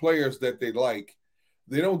they have players that they like,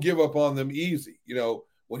 they don't give up on them easy. You know,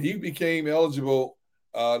 when he became eligible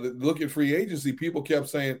to look at free agency, people kept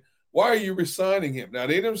saying, why are you resigning him? Now,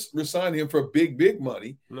 they didn't resign him for big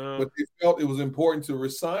money, but they felt it was important to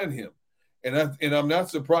resign him. And I'm not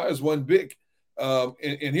surprised one bit.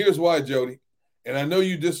 And here's why, Jody. And I know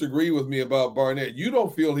you disagree with me about Barnett. You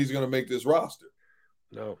don't feel he's going to make this roster.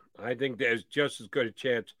 No, I think there's just as good a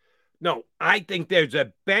chance. No, I think there's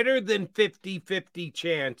a better than 50-50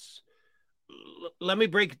 chance. Let me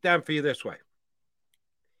break it down for you this way.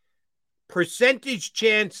 Percentage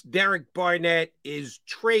chance Derek Barnett is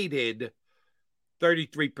traded,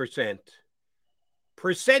 33%.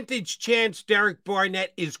 Percentage chance Derek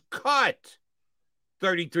Barnett is cut,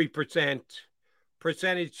 33%.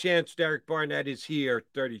 Percentage chance Derek Barnett is here,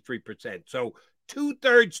 33%. So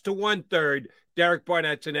 2/3 to 1/3, Derek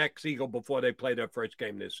Barnett's an ex-Eagle before they play their first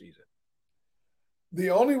game this season.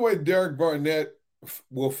 The only way Derek Barnett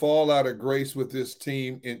will fall out of grace with this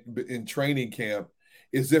team in training camp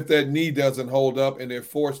is if that knee doesn't hold up and they're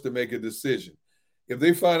forced to make a decision. If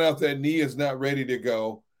they find out that knee is not ready to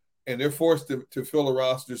go and they're forced to fill a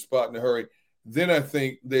roster spot in a hurry, then I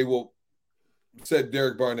think they will set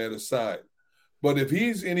Derek Barnett aside. But if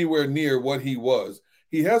he's anywhere near what he was,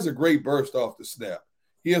 he has a great burst off the snap.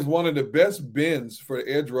 He has one of the best bends for an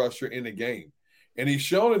edge rusher in the game. And he's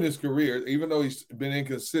shown in his career, even though he's been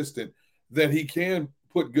inconsistent, that he can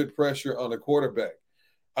put good pressure on the quarterback.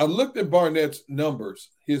 I looked at Barnett's numbers,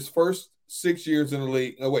 his first 6 years in the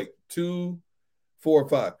league. Oh, wait, 2, 4,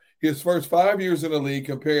 5. His first 5 years in the league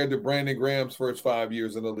compared to Brandon Graham's first 5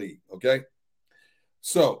 years in the league, okay?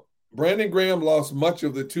 So Brandon Graham lost much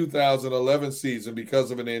of the 2011 season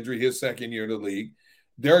because of an injury, his second year in the league.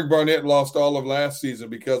 Derek Barnett lost all of last season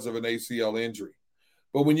because of an ACL injury.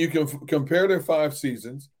 But when you can compare their 5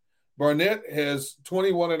 seasons, Barnett has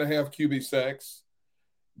 21.5 QB sacks.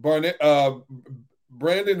 Brandon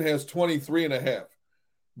has 23.5.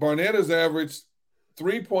 Barnett has averaged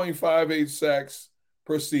 3.58 sacks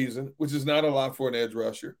per season, which is not a lot for an edge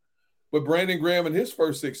rusher. But Brandon Graham in his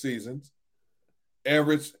first 6 seasons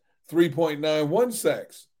averaged 3.91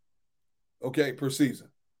 sacks, per season.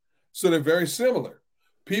 So they're very similar.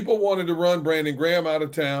 People wanted to run Brandon Graham out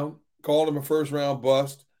of town, called him a first-round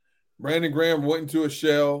bust. Brandon Graham went into a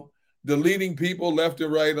shell. Deleting people left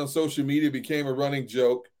and right on social media became a running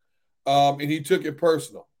joke, and he took it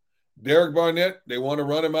personal. Derek Barnett, they want to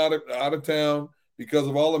run him out of town because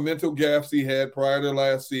of all the mental gaffes he had prior to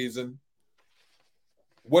last season.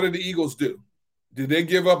 What did the Eagles do? Did they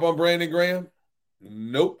give up on Brandon Graham?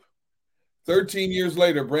 Nope. 13 years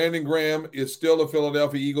later, Brandon Graham is still a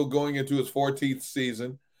Philadelphia Eagle going into his 14th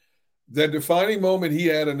season. That defining moment he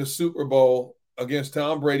had in the Super Bowl against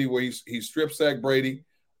Tom Brady, where he strip sacked Brady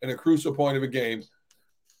in a crucial point of a game,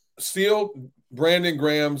 sealed Brandon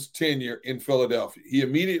Graham's tenure in Philadelphia. He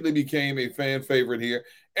immediately became a fan favorite here,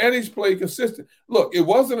 and he's played consistent. Look, it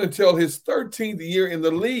wasn't until his 13th year in the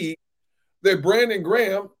league that Brandon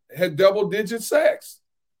Graham had double-digit sacks.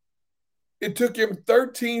 It took him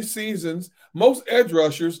 13 seasons. Most edge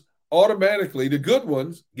rushers automatically, the good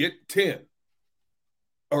ones, get 10.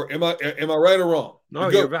 Or am I right or wrong? No,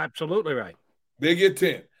 you're absolutely right. They get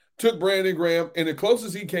 10. Took Brandon Graham, and the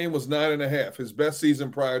closest he came was 9.5, his best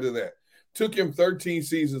season prior to that. Took him 13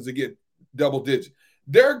 seasons to get double digit.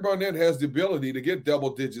 Derek Barnett has the ability to get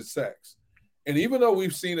double digit sacks. And even though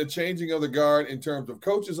we've seen a changing of the guard in terms of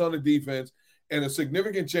coaches on the defense and a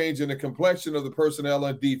significant change in the complexion of the personnel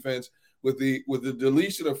on defense with the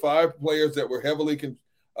deletion of 5 players that were heavily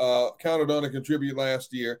counted on to contribute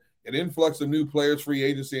last year, an influx of new players, free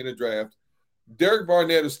agency, and the draft, Derek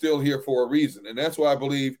Barnett is still here for a reason. And that's why I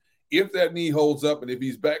believe if that knee holds up and if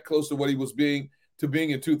he's back close to what he was being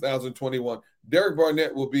in 2021, Derek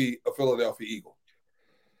Barnett will be a Philadelphia Eagle.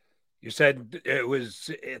 You said it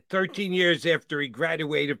was 13 years after he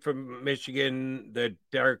graduated from Michigan that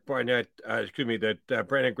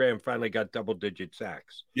Brandon Graham finally got double-digit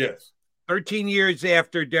sacks. Yes. 13 years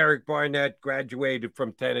after Derek Barnett graduated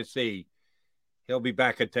from Tennessee, he'll be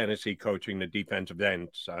back at Tennessee coaching the defensive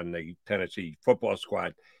ends on the Tennessee football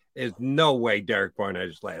squad. There's no way Derek Barnett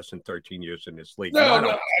is lasting 13 years in this league. No,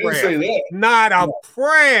 I didn't say that. Not a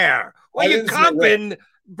prayer. Well, you're comping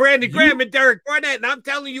Brandon Graham and Derek Barnett. And I'm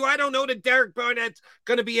telling you, I don't know that Derek Barnett's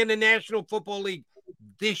going to be in the National Football League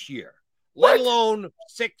this year, let alone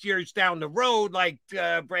 6 years down the road like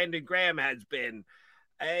Brandon Graham has been.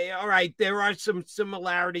 All right, there are some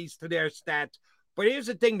similarities to their stats. But here's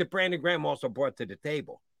the thing that Brandon Graham also brought to the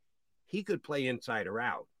table. He could play inside or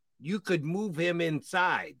out. You could move him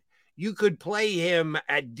inside. You could play him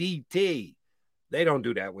at DT. They don't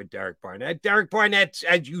do that with Derek Barnett. Derek Barnett's,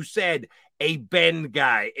 as you said, a bend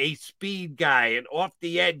guy, a speed guy, an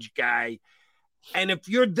off-the-edge guy. And if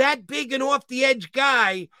you're that big and off-the-edge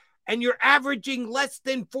guy and you're averaging less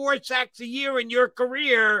than 4 sacks a year in your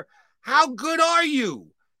career, how good are you?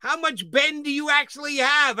 How much bend do you actually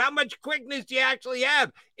have? How much quickness do you actually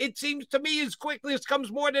have? It seems to me his quickness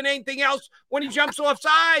comes more than anything else when he jumps off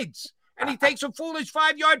sides and he takes a foolish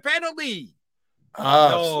 5-yard penalty.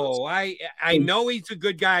 No, I know he's a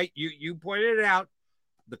good guy. You pointed it out.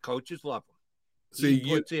 The coaches love him. He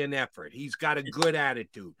puts in effort. He's got a good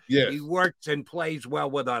attitude. Yes. He works and plays well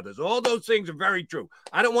with others. All those things are very true.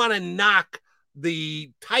 I don't want to knock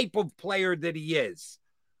the type of player that he is.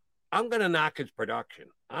 I'm going to knock his production.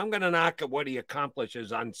 I'm going to knock at what he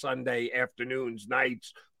accomplishes on Sunday afternoons,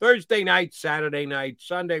 nights, Thursday nights, Saturday nights,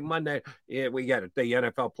 Sunday, Monday. Yeah, we get it. The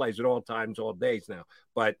NFL plays at all times, all days now.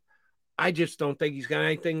 But I just don't think he's got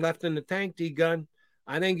anything left in the tank, D-Gun.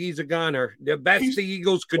 I think he's a gunner. The best the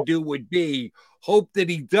Eagles could do would be hope that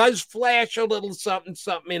he does flash a little something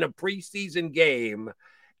in a preseason game,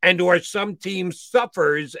 and or some team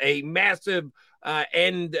suffers a massive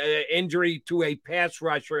injury to a pass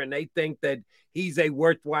rusher, and they think that he's a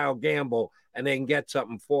worthwhile gamble, and they can get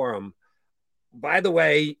something for him. By the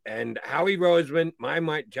way, and Howie Roseman,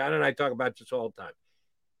 John and I talk about this all the time.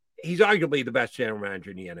 He's arguably the best general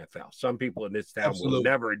manager in the NFL. Some people in this town will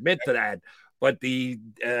never admit to that, but the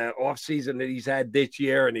offseason that he's had this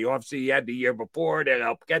year and the offseason he had the year before that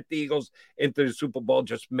helped get the Eagles into the Super Bowl,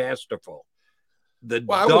 just masterful. The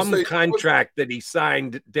dumb contract that he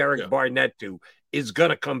signed Derek Barnett to is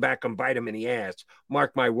going to come back and bite him in the ass.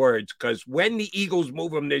 Mark my words, because when the Eagles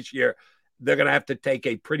move him this year, they're going to have to take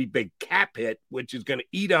a pretty big cap hit, which is going to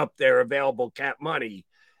eat up their available cap money.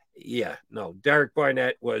 Yeah, no, Derek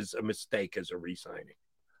Barnett was a mistake as a re-signing.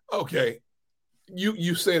 Okay.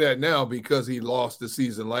 You say that now because he lost the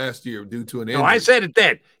season last year due to an injury. No, I said it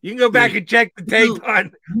then. You can go back and check the tape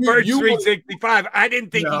on Birds 365. I didn't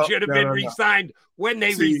think he should have been re-signed when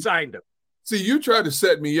they re-signed him. See, you tried to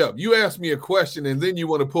set me up. You asked me a question, and then you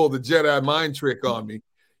want to pull the Jedi mind trick on me.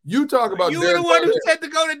 You talk about you were the one who said to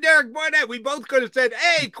go to Derek Barnett. We both could have said,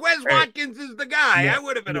 hey, Quez Watkins is the guy. I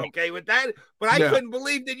would have been okay with that. But I couldn't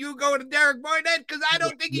believe that you go to Derek Barnett because I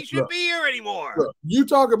don't think he should be here anymore. Look, you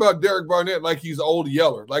talk about Derek Barnett like he's Old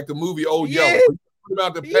Yeller, like the movie Old Yeller.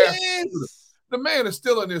 About the past. The man is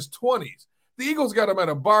still in his 20s. The Eagles got him at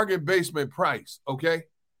a bargain basement price, okay?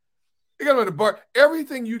 They got him at a bar.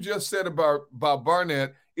 Everything you just said about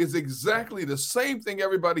Barnett is exactly the same thing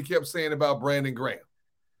everybody kept saying about Brandon Graham.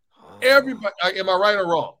 Everybody, am I right or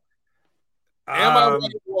wrong? Am I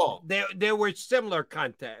right or wrong? There were similar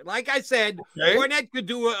content. Like I said, Barnett could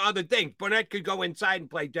do other things. Barnett could go inside and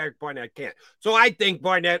play. Derek Barnett can't. So I think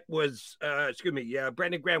Barnett was,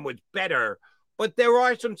 Brandon Graham was better. But there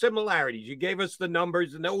are some similarities. You gave us the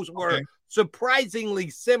numbers, and those were surprisingly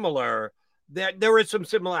similar. There were some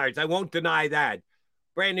similarities. I won't deny that.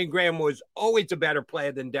 Brandon Graham was always a better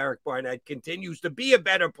player than Derek Barnett, continues to be a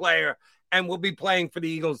better player, and will be playing for the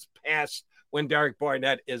Eagles past when Derek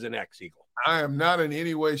Barnett is an ex-Eagle. I am not in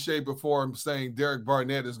any way, shape, or form saying Derek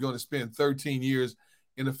Barnett is going to spend 13 years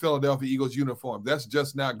in the Philadelphia Eagles uniform. That's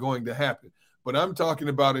just not going to happen. But I'm talking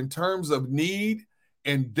about in terms of need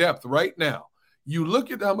and depth right now. You look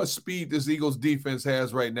at how much speed this Eagles defense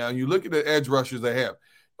has right now, and you look at the edge rushers they have.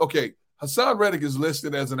 Okay, Hassan Reddick is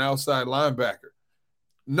listed as an outside linebacker.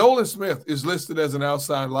 Nolan Smith is listed as an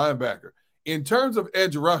outside linebacker. In terms of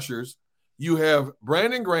edge rushers, you have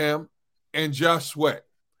Brandon Graham and Josh Sweat.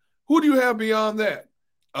 Who do you have beyond that?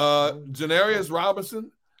 Janarius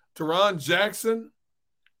Robinson, Teron Jackson,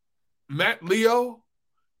 Matt Leo.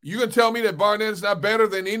 You going to tell me that Barnett is not better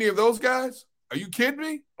than any of those guys? Are you kidding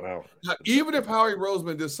me? Wow. Now, even if Howie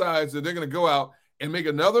Roseman decides that they're going to go out and make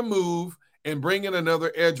another move and bring in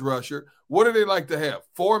another edge rusher, what do they like to have?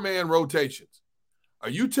 4-man rotations. Are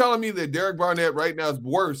you telling me that Derek Barnett right now is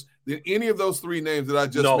worse than any of those 3 names that I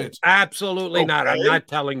just mentioned? Absolutely not. I'm not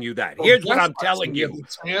telling you that. Here's what I'm telling you.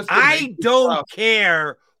 I don't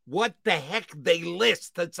care what the heck they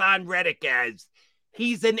list Hassan Reddick as.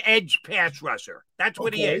 He's an edge pass rusher. That's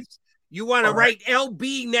what he is. You want to write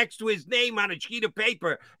LB next to his name on a sheet of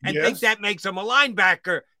paper and think that makes him a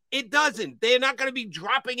linebacker. It doesn't. They're not going to be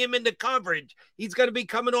dropping him into coverage. He's going to be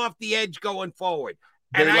coming off the edge going forward.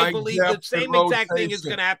 And I believe the same exact thing is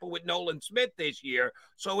going to happen with Nolan Smith this year.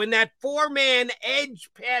 So in that 4-man edge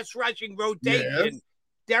pass rushing rotation,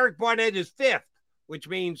 Derrick Barnett is 5th, which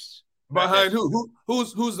means behind who?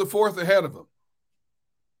 Who's the 4th ahead of him?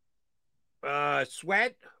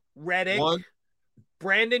 Sweat, Reddick, 1,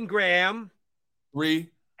 Brandon Graham, 3,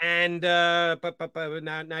 and now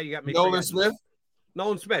you got me. Nolan Smith.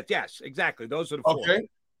 Nolan Smith, yes, exactly. Those are the 4. Okay.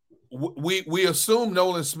 We assume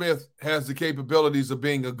Nolan Smith has the capabilities of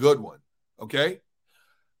being a good one. Okay.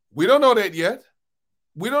 We don't know that yet.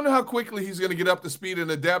 We don't know how quickly he's going to get up to speed and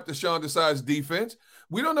adapt to Sean Desai's defense.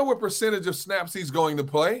 We don't know what percentage of snaps he's going to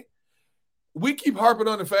play. We keep harping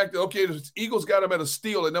on the fact that, okay, the Eagles got him at a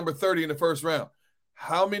steal at number 30 in the first round.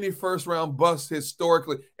 How many first-round busts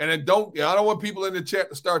historically? And I don't want people in the chat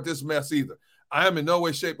to start this mess either. I am in no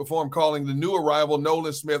way, shape, or form calling the new arrival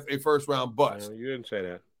Nolan Smith a first-round bust. No, you didn't say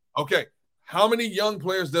that. Okay. How many young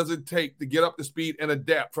players does it take to get up to speed and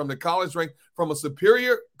adapt from the college rank, from a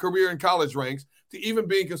superior career in college ranks to even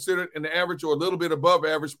being considered an average or a little bit above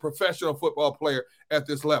average professional football player at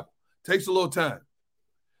this level? Takes a little time.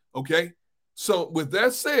 Okay. So with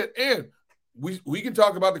that said, and we can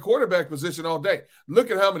talk about the quarterback position all day.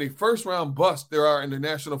 Look at how many first-round busts there are in the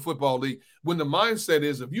National Football League when the mindset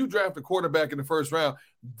is if you draft a quarterback in the first round,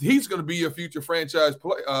 he's going to be your future franchise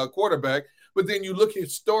quarterback. But then you look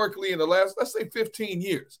historically in the last, let's say, 15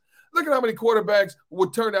 years. Look at how many quarterbacks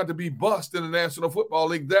would turn out to be bust in the National Football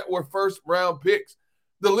League that were first-round picks.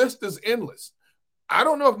 The list is endless. I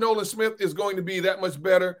don't know if Nolan Smith is going to be that much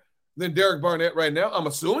better than Derrick Barnett right now. I'm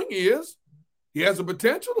assuming he is. He has the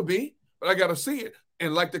potential to be, but I got to see it.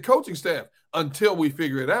 And like the coaching staff, until we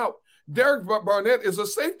figure it out, Derrick Barnett is a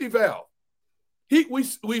safety valve.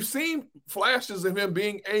 We've seen flashes of him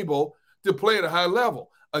being able to play at a high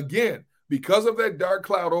level. Again, because of that dark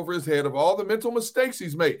cloud over his head of all the mental mistakes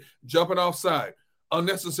he's made, jumping offside,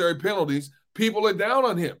 unnecessary penalties, people are down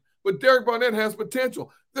on him. But Derrick Barnett has potential.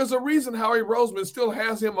 There's a reason Howie Roseman still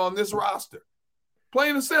has him on this roster.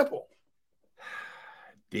 Plain and simple.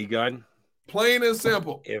 D-Gun. Plain and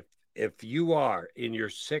simple. If you are in your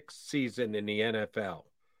 6th season in the NFL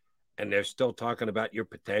and they're still talking about your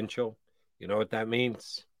potential, you know what that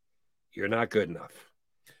means? You're not good enough.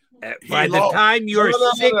 By the time you're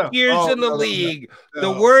 6 years in the league,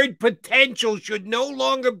 the word potential should no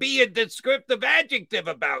longer be a descriptive adjective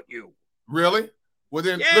about you. Really? Well,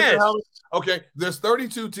 then, yes. Look at how, okay, there's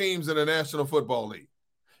 32 teams in the National Football League.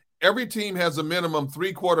 Every team has a minimum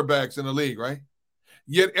 3 quarterbacks in the league, right?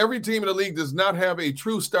 Yet every team in the league does not have a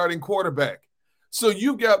true starting quarterback. So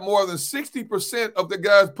you've got more than 60% of the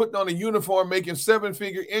guys putting on a uniform making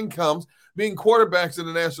 7-figure incomes being quarterbacks in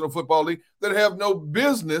the National Football League that have no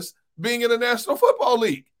business being in the National Football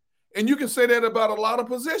League. And you can say that about a lot of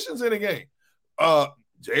positions in a game.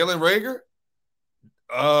 Jalen Reagor,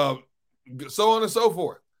 so on and so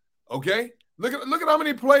forth. Okay? Look at how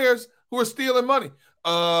many players who are stealing money.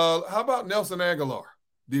 How about Nelson Aguilar?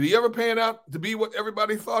 Did he ever pan out to be what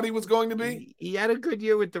everybody thought he was going to be? He had a good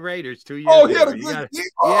year with the Raiders 2 years ago. He had a good year. You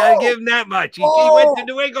got to give him that much. He went to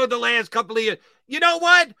New England the last couple of years. You know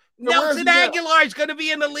what? Nelson Aguilar is going to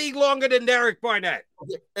be in the league longer than Derrick Barnett.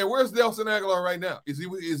 Okay. And where's Nelson Aguilar right now? Is he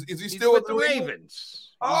He's still with the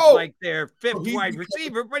Ravens? He's like their 5th wide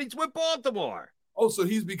receiver, but he's with Baltimore. Oh, so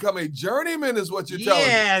he's become a journeyman is what you're telling me.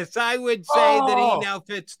 Yes, I would say that he now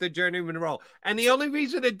fits the journeyman role. And the only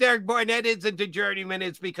reason that Derrick Barnett isn't a journeyman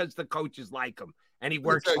is because the coaches like him and he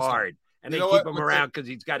works hard. And they keep him around because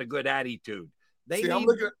he's got a good attitude.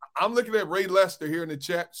 I'm looking at Ray Lester here in the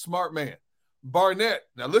chat. Smart man. Barnett.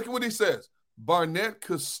 Now look at what he says. Barnett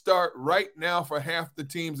could start right now for half the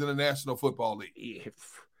teams in the National Football League.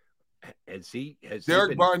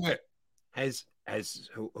 Derrick Barnett.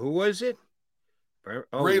 Who was it?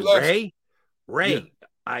 Oh, Ray. Yeah.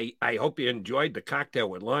 I hope you enjoyed the cocktail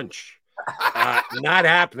with lunch. Not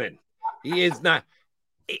happening. He is not.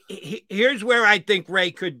 Here's where I think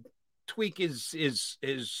Ray could tweak his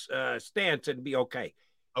stance and be okay.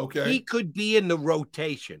 Okay. He could be in the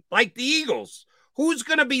rotation, like the Eagles. Who's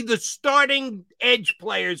going to be the starting edge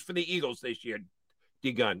players for the Eagles this year,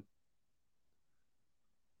 D-Gun?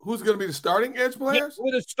 Who's going to be the starting edge players? Who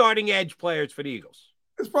are the starting edge players for the Eagles?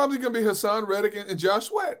 It's probably going to be Hassan Reddick and Josh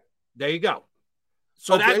Sweat. There you go.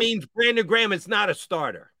 So that means Brandon Graham is not a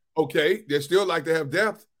starter. Okay. They still like to have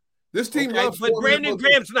depth. This team Okay, loves but Brandon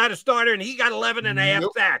Graham's not a starter, and he got 11 and a half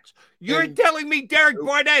sacks. You're telling me Derrick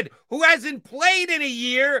Barnett, who hasn't played in a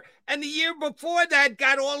year, and the year before that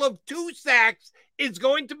got all of 2 sacks, is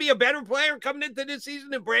going to be a better player coming into this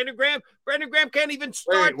season than Brandon Graham? Brandon Graham can't even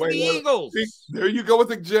start for the Eagles. See, there you go with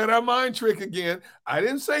the Jedi mind trick again. I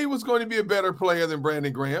didn't say he was going to be a better player than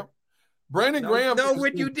Brandon Graham. Brandon Graham. No,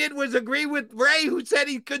 what you did was agree with Ray, who said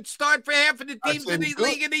he could start for half of the teams in the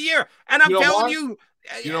league in a year. And I'm telling you,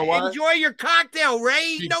 know why? Enjoy your cocktail,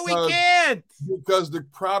 Ray. No, he can't. Because the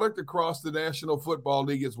product across the National Football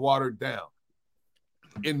League is watered down.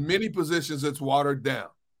 In many positions, it's watered down.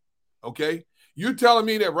 Okay? You're telling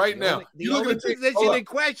me that right now. The only position in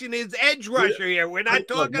question is edge rusher here. We're not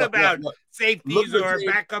talking about safeties or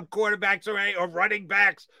backup quarterbacks or running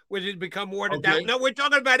backs, which has become watered down. No, we're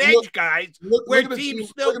talking about edge guys where teams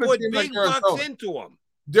still put big bucks into them.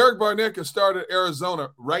 Derrick Barnett could start at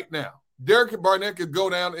Arizona right now. Derrick Barnett could go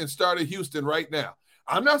down and start at Houston right now.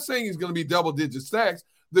 I'm not saying he's going to be double-digit sacks.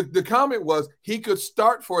 The comment was he could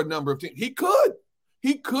start for a number of teams. He could.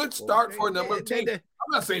 He could start for a number of teams. I'm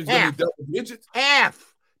not saying he's going to be double digits.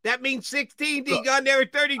 Half. That means 16. He got there are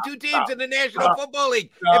 32 teams in the National Football League.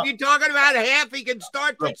 If you're talking about half, he can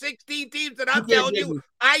start for 16 teams, and I'm telling you,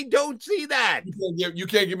 I don't see that. You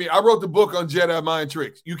can't get me. I wrote the book on Jedi mind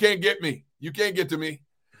tricks. You can't get me. You can't get to me.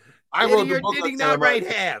 I wrote the book. Did he not write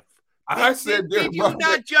half? I said, did you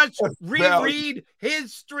not just reread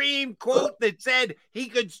his stream quote that said he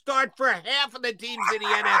could start for half of the teams in the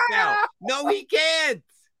NFL? No, he can't.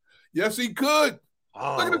 Yes, he could.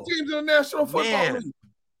 Oh, look at the teams in the National Football League.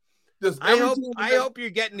 I hope you're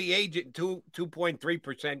getting the agent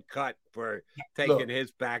 2.3% cut for taking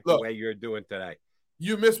his back the way you're doing today.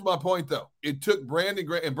 You missed my point, though. It took Brandon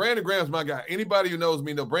Graham, and Brandon Graham's my guy. Anybody who knows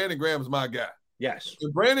me know Brandon Graham's my guy. Yes.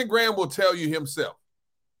 And Brandon Graham will tell you himself.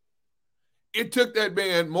 It took that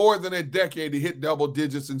man more than a decade to hit double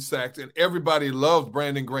digits in sacks, and everybody loved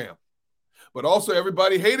Brandon Graham. But also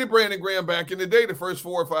everybody hated Brandon Graham back in the day, the first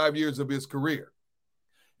 4 or 5 years of his career.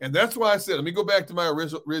 And that's why I said, let me go back to my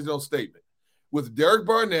original statement. With Derrick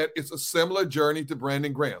Barnett, it's a similar journey to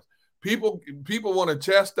Brandon Graham. People want to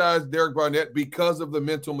chastise Derrick Barnett because of the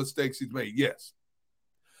mental mistakes he's made, yes.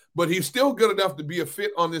 But he's still good enough to be a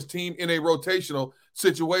fit on this team in a rotational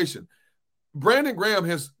situation. Brandon Graham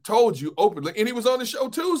has told you openly, and he was on the show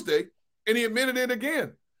Tuesday, and he admitted it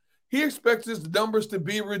again. He expects his numbers to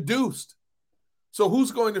be reduced. So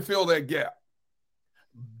who's going to fill that gap?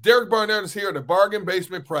 Derrick Barnett is here at a bargain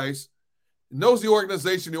basement price, knows the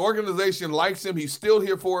organization. The organization likes him. He's still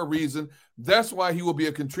here for a reason. That's why he will be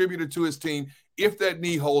a contributor to his team if that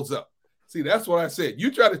knee holds up. See, that's what I said.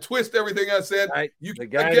 You try to twist everything I said. The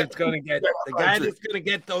guy that's going to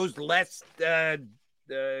get those less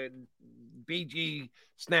BG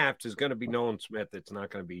snaps is going to be Nolan Smith. It's not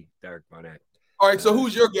going to be Derrick Barnett. All right, so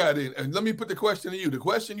who's your guy then? And let me put the question to you. The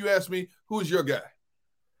question you asked me, who's your guy?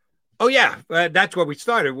 Oh, yeah. That's where we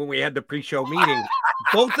started when we had the pre-show meeting.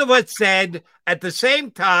 Both of us said at the same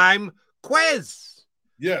time, Quez.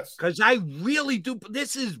 Yes. Because I really do.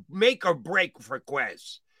 This is make or break for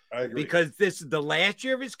Quez. I agree. Because this is the last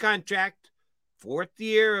year of his contract, 4th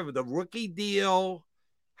year of the rookie deal,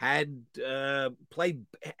 had played.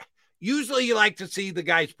 Usually you like to see the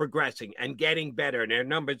guys progressing and getting better and their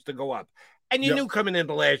numbers to go up. And you knew coming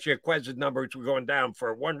into last year, Quez's numbers were going down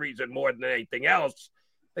for one reason more than anything else.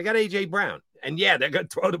 They got A.J. Brown. And, yeah, they're going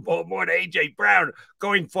to throw the ball more to A.J. Brown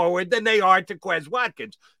going forward than they are to Quez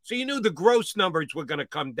Watkins. So you knew the gross numbers were going to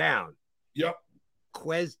come down. Yep.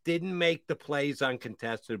 Quez didn't make the plays on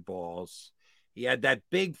contested balls. He had that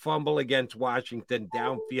big fumble against Washington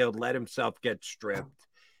downfield, let himself get stripped.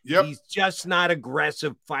 Yep. He's just not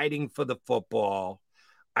aggressive fighting for the football.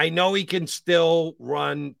 I know he can still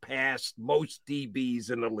run past most DBs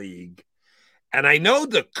in the league. And I know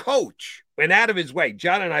the coach went out of his way.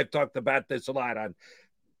 John and I have talked about this a lot on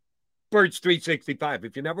Birds 365.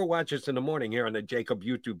 If you never watch us in the morning here on the Jacob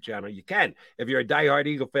YouTube channel, you can. If you're a diehard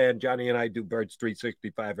Eagle fan, Johnny and I do Birds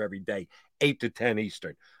 365 every day, 8 to 10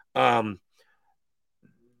 Eastern. The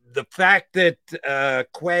fact that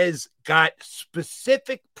Quez got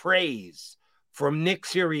specific praise from Nick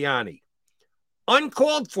Sirianni,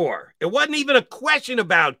 uncalled for. It wasn't even a question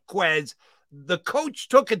about Quez. The coach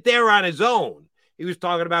took it there on his own. He was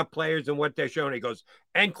talking about players and what they're showing. He goes,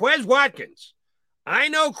 and Quez Watkins. I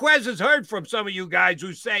know Quez has heard from some of you guys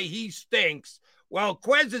who say he stinks. Well,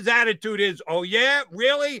 Quez's attitude is, oh, yeah,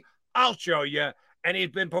 really? I'll show you. And he's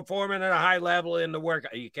been performing at a high level in the work.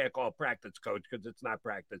 You can't call it practice, coach, because it's not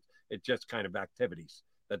practice. It's just kind of activities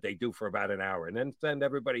that they do for about an hour and then send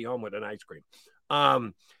everybody home with an ice cream.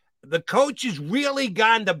 The coach has really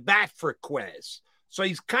gone to bat for Quez. So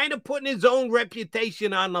he's kind of putting his own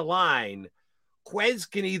reputation on the line. Quez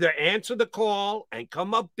can either answer the call and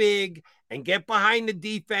come up big and get behind the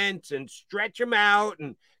defense and stretch him out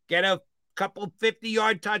and get a couple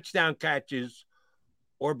 50-yard touchdown catches,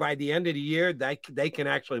 or by the end of the year, they can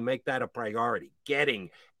actually make that a priority, getting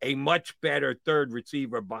a much better third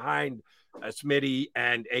receiver behind Smitty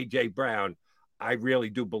and A.J. Brown. I really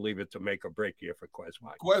do believe it's a make or break year for Quez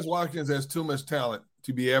Watkins. Quez Watkins has too much talent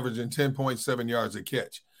to be averaging 10.7 yards a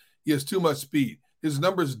catch. He has too much speed. His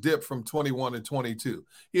numbers dipped from 21 to 22.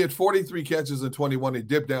 He had 43 catches in 21. He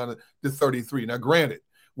dipped down to 33. Now, granted,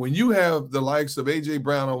 when you have the likes of A.J.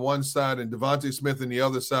 Brown on one side and Devontae Smith on the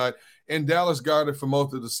other side, and Dallas guarded for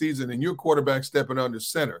most of the season, and your quarterback stepping under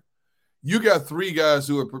center, you got three guys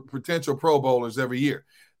who are potential Pro Bowlers every year.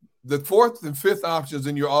 The fourth and fifth options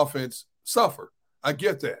in your offense suffer. I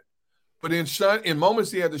get that. But in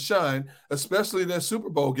moments he had to shine, especially in that Super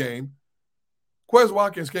Bowl game, Quez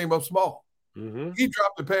Watkins came up small. Mm-hmm. He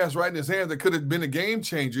dropped the pass right in his hand that could have been a game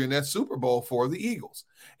changer in that Super Bowl for the Eagles.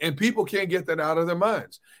 And people can't get that out of their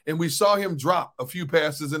minds. And we saw him drop a few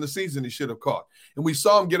passes in the season he should have caught. And we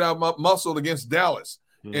saw him get out muscled against Dallas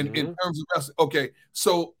in terms of – okay,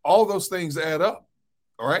 so all those things add up,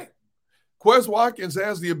 all right? Quez Watkins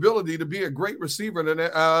has the ability to be a great receiver.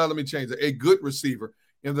 A good receiver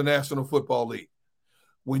in the National Football League.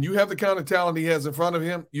 When you have the kind of talent he has in front of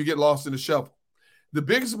him, you get lost in the shuffle. The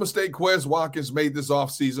biggest mistake Quez Watkins made this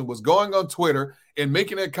offseason was going on Twitter and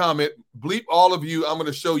making that comment, bleep all of you, I'm going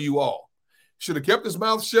to show you all. Should have kept his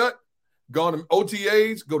mouth shut, gone to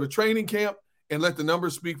OTAs, go to training camp, and let the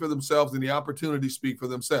numbers speak for themselves and the opportunities speak for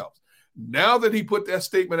themselves. Now that he put that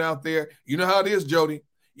statement out there, you know how it is, Jody.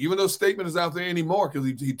 Even though statement is out there anymore because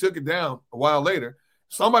he took it down a while later,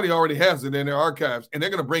 somebody already has it in their archives, and they're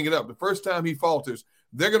going to bring it up. The first time he falters,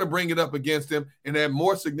 they're going to bring it up against him and add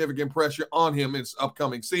more significant pressure on him in this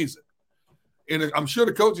upcoming season. And I'm sure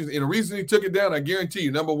the coaches, and the reason he took it down, I guarantee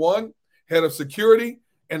you, number one, head of security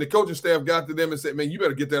and the coaching staff got to them and said, man, you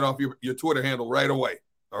better get that off your Twitter handle right away,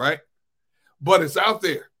 all right? But it's out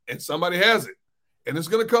there, and somebody has it, and it's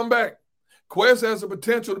going to come back. Quez has the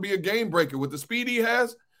potential to be a game breaker. With the speed he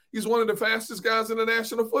has, he's one of the fastest guys in the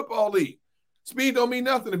National Football League. Speed don't mean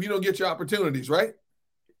nothing if you don't get your opportunities, right?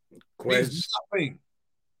 Quez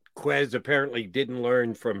apparently didn't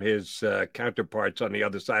learn from his counterparts on the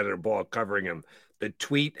other side of the ball covering him. The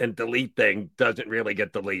tweet and delete thing doesn't really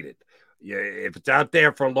get deleted. If it's out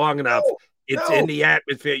there for long enough, it's in the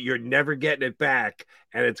atmosphere. You're never getting it back,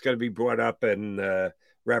 and it's going to be brought up in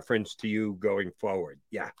reference to you going forward.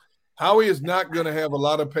 Yeah. Howie is not going to have a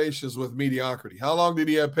lot of patience with mediocrity. How long did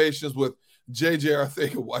he have patience with J.J.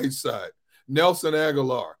 Arcega-Whiteside, Nelson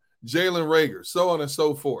Aguilar, Jalen Reagor, so on and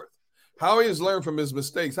so forth? Howie has learned from his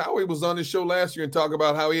mistakes. Howie was on his show last year and talked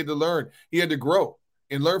about how he had to learn. He had to grow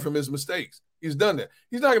and learn from his mistakes. He's done that.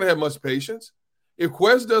 He's not going to have much patience. If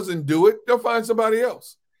Quez doesn't do it, they'll find somebody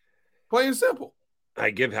else. Plain and simple. I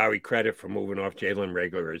give Howie credit for moving off Jalen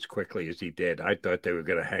Reagor as quickly as he did. I thought they were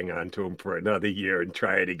going to hang on to him for another year and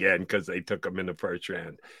try it again because they took him in the first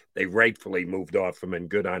round. They rightfully moved off him, and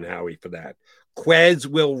good on Howie for that. Quez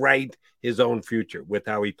will write his own future with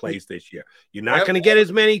how he plays this year. You're not going to get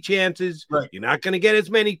as many chances. Right. You're not going to get as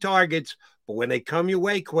many targets. But when they come your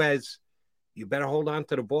way, Quez, you better hold on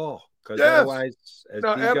to the ball because otherwise, as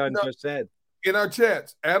D-Gunn just said. In our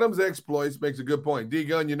chats, Adam's exploits makes a good point.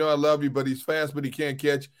 D-Gunn, you know I love you, but he's fast, but he can't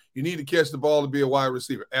catch. You need to catch the ball to be a wide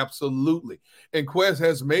receiver. Absolutely. And Quez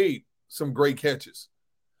has made some great catches.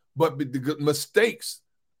 But the mistakes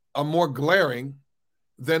are more glaring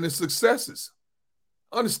than the successes.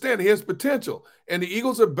 Understand, he has potential. And the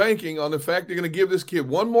Eagles are banking on the fact they're going to give this kid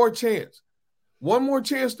one more chance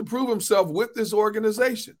to prove himself with this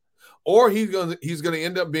organization. Or he's going to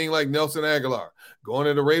end up being like Nelson Aguilar, going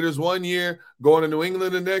to the Raiders one year, going to New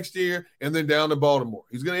England the next year, and then down to Baltimore.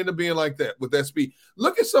 He's going to end up being like that with that speed.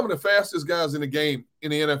 Look at some of the fastest guys in the game in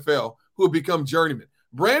the NFL who have become journeymen.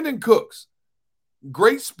 Brandon Cooks,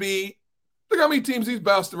 great speed. Look how many teams he's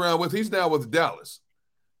bounced around with. He's now with Dallas.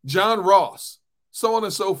 John Ross, so on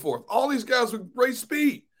and so forth. All these guys with great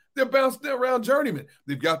speed. They're bouncing around journeymen.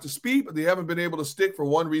 They've got the speed, but they haven't been able to stick for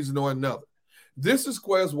one reason or another. This is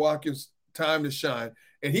Quez Watkins' time to shine,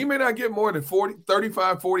 and he may not get more than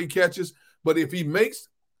 35, 40 catches, but if he makes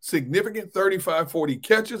significant 35, 40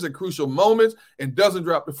 catches at crucial moments and doesn't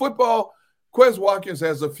drop the football, Quez Watkins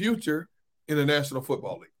has a future in the National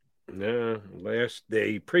Football League. No,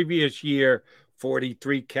 the previous year,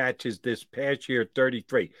 43 catches. This past year,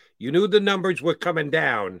 33. You knew the numbers were coming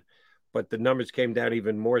down, but the numbers came down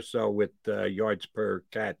even more so with yards per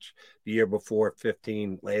catch. The year before,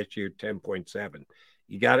 15. Last year, 10.7.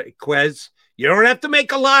 You got it, Quez. You don't have to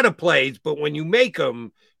make a lot of plays, but when you make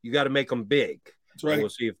them, you got to make them big. That's right. And we'll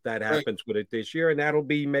see if that happens with it this year, and that'll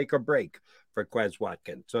be make or break for Quez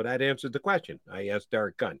Watkins. So that answers the question. I asked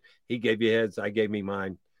Derrick Gunn. He gave you his. I gave me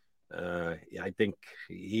mine. I think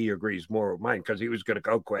he agrees more with mine because he was going to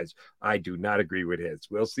go Quez. I do not agree with his.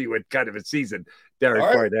 We'll see what kind of a season Derek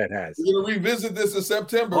Barnett has. We're going to revisit this in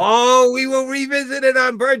September. Oh, we will revisit it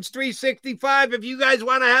on Birds 365. If you guys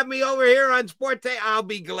want to have me over here on Sport Day, I'll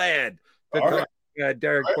be glad to talk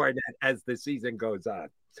Derek Barnett as the season goes on.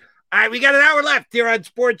 All right, we got an hour left here on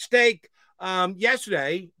Sports Take.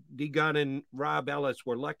 Yesterday, D. Gunn and Rob Ellis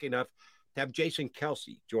were lucky enough to have Jason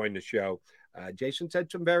Kelsey join the show. Jason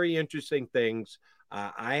said some very interesting things.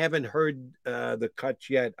 I haven't heard the cuts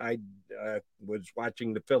yet. I was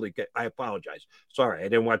watching the Philly game. I apologize. Sorry, I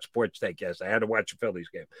didn't watch Sports Take yesterday. I had to watch the Phillies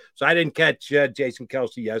game. So I didn't catch Jason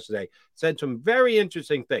Kelsey yesterday. Said some very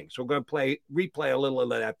interesting things. So we're going to replay a little of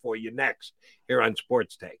that for you next here on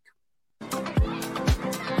Sports Take.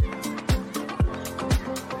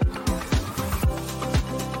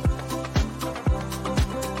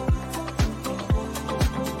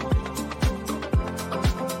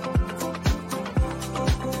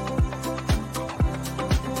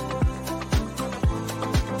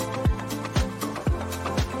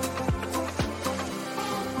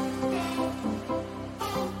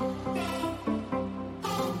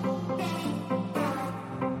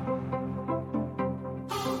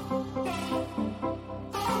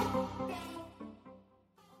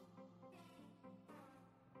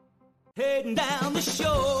 Heading down the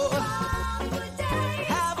shore,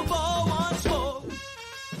 have a ball once more.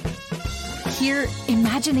 Here,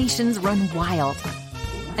 imaginations run wild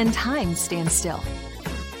and time stands still.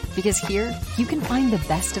 Because here, you can find the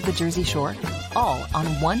best of the Jersey Shore, all on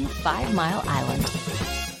one 5-mile island.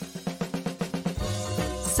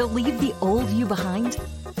 So leave the old you behind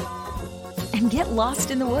and get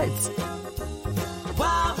lost in the woods.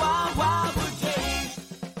 Wild, wild, wildwood days.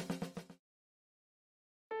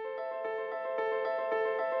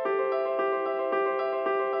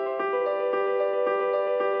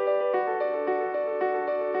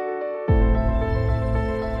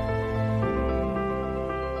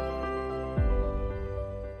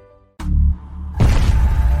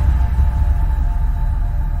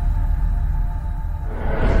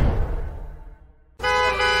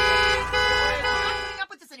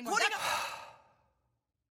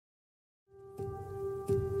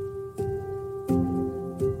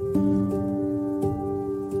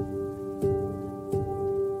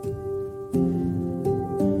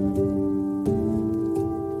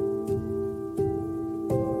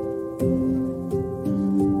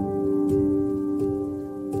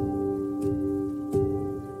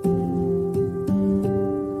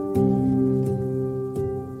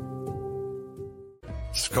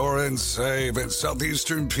 Score and save at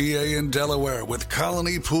Southeastern PA and Delaware with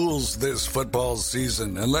Colony Pools this football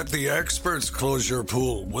season, and let the experts close your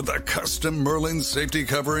pool with a custom Merlin safety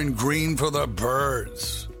cover in green for the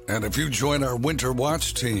birds. And if you join our Winter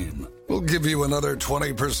Watch team, we'll give you another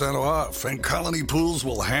 20% off, and Colony Pools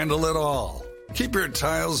will handle it all. Keep your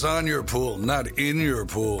tiles on your pool, not in your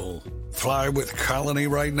pool. Fly with Colony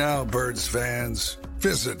right now, birds fans.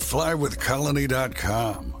 Visit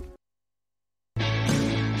flywithcolony.com.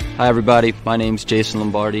 Hi everybody, my name's Jason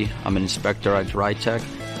Lombardi. I'm an inspector at DryTech.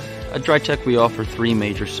 At DryTech we offer 3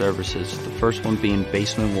 major services, the first one being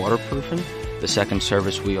basement waterproofing, the second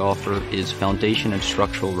service we offer is foundation and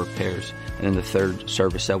structural repairs, and then the third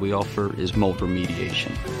service that we offer is mold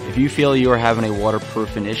remediation. If you feel you are having a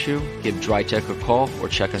waterproofing issue, give DryTech a call or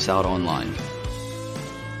check us out online.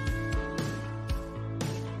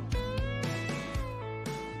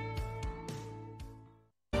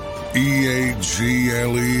 EAGLES,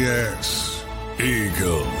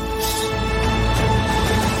 Eagles.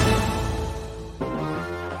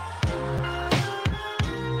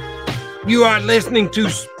 You are listening to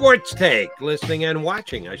Sports Take, listening and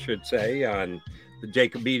watching, I should say, on the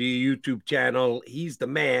Jacob Media YouTube channel. He's the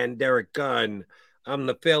man, Derrick Gunn. I'm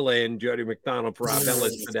the fill-in, Jody McDonald for Rob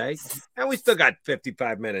Ellis today. And we still got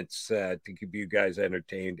 55 minutes to keep you guys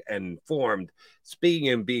entertained and informed.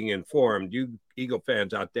 Speaking of being informed, you Eagle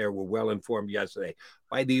fans out there were well informed yesterday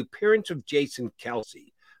by the appearance of Jason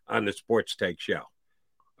Kelsey on the Sports Take show.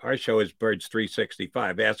 Our show is Birds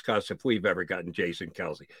 365. Ask us if we've ever gotten Jason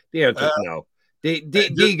Kelsey. The answer is no.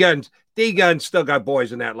 D-Gun's still got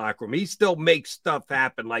boys in that locker room. He still makes stuff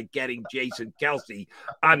happen, like getting Jason Kelsey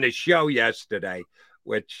on the show yesterday,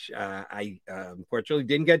 which I unfortunately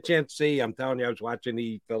didn't get a chance to see. I'm telling you, I was watching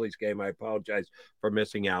the Phillies game. I apologize for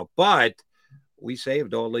missing out. But we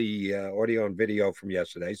saved all the audio and video from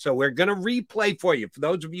yesterday. So we're going to replay for you. For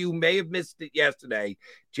those of you who may have missed it yesterday,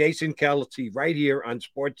 Jason Kelce right here on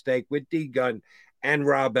Sports Take with D Gunn and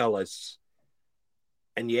Rob Ellis.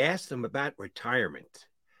 And you asked him about retirement.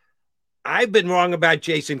 I've been wrong about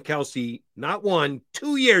Jason Kelce, not 1,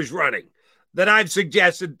 2 years running, that I've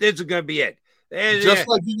suggested this is going to be it. Just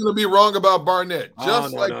like you're going to be wrong about Barnett.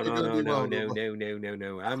 Just No.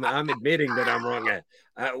 I'm admitting that I'm wrong.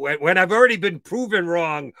 When I've already been proven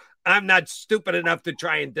wrong, I'm not stupid enough to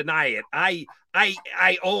try and deny it.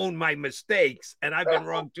 I own my mistakes, and I've been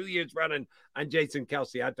wrong 2 years running on Jason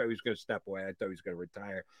Kelce. I thought he was going to step away. I thought he was going to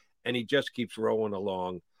retire, and he just keeps rolling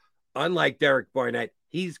along. Unlike Derrick Barnett,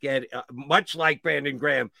 he's getting much like Brandon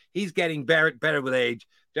Graham. He's getting better with age.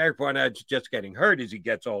 Derrick Barnett's just getting hurt as he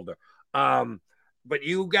gets older. But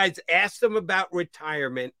you guys asked him about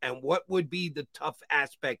retirement and what would be the tough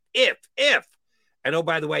aspect if. And oh,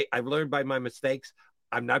 by the way, I've learned by my mistakes.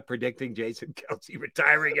 I'm not predicting Jason Kelce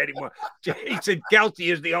retiring anymore. Jason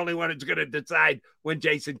Kelce is the only one who's going to decide when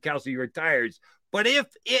Jason Kelce retires. But if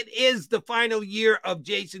it is the final year of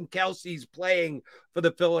Jason Kelce's playing for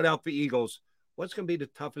the Philadelphia Eagles, what's going to be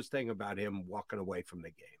the toughest thing about him walking away from the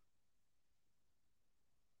game?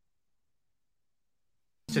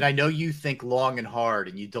 And I know you think long and hard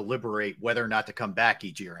and you deliberate whether or not to come back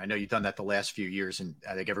each year. I know you've done that the last few years, and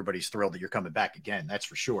I think everybody's thrilled that you're coming back again. That's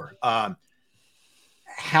for sure.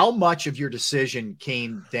 How much of your decision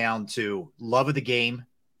came down to love of the game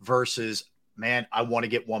versus, man, I want to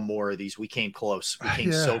get one more of these. We came close. We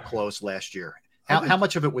came so close last year. How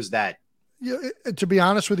much of it was that? Yeah, to be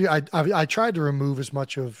honest with you, I tried to remove as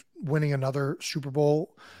much of winning another Super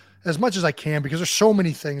Bowl as much as I can, because there's so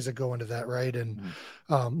many things that go into that, right? And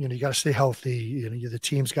you got to stay healthy. The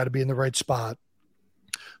team's got to be in the right spot.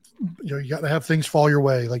 You got to have things fall your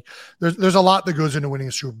way. Like there's a lot that goes into winning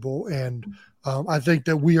a Super Bowl, and I think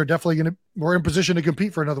that we are definitely we're in position to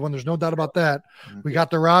compete for another one. There's no doubt about that. We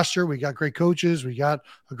got the roster, we got great coaches, we got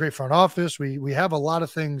a great front office. We have a lot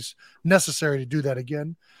of things necessary to do that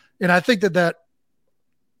again, and I think that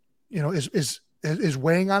is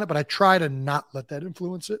weighing on it, but I try to not let that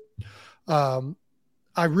influence it.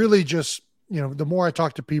 I really just, the more I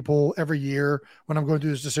talk to people every year when I'm going through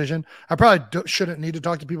this decision, I probably shouldn't need to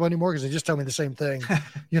talk to people anymore because they just tell me the same thing.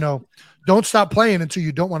 Don't stop playing until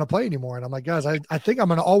you don't want to play anymore. And I'm like, guys, I think I'm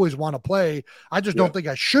going to always want to play. I just don't think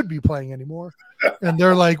I should be playing anymore. And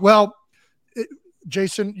they're like, well,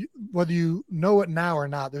 Jason, whether you know it now or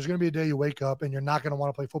not, there's going to be a day you wake up and you're not going to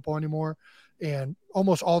want to play football anymore. And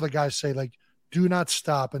almost all the guys say, like, do not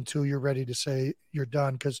stop until you're ready to say you're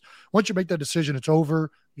done. Because once you make that decision, it's over.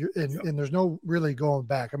 And there's no really going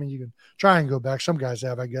back. I mean, you can try and go back. Some guys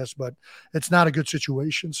have, I guess, but it's not a good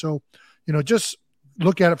situation. So, just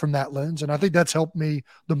look at it from that lens. And I think that's helped me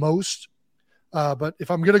the most. But if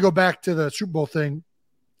I'm going to go back to the Super Bowl thing,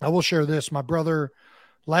 I will share this. My brother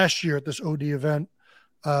last year at this OD event,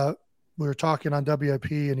 we were talking on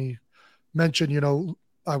WIP, and he mentioned,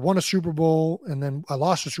 I won a Super Bowl and then I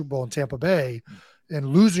lost a Super Bowl in Tampa Bay, and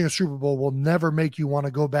losing a Super Bowl will never make you want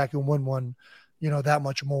to go back and win one, that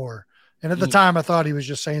much more. And at the time I thought he was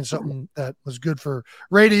just saying something that was good for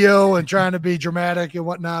radio and trying to be dramatic and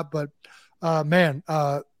whatnot. But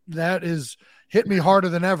that is hit me harder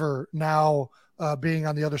than ever now, being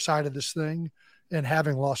on the other side of this thing and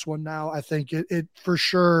having lost one now. I think it for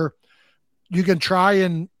sure, you can try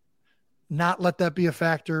and not let that be a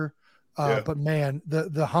factor. But man,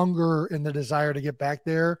 the hunger and the desire to get back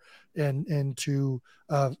there and to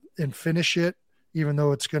finish it, even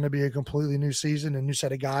though it's going to be a completely new season, a new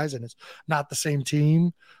set of guys, and it's not the same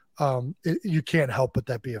team, you can't help but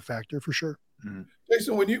that be a factor for sure.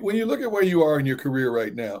 Jason, when you look at where you are in your career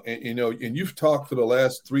right now, and you've talked for the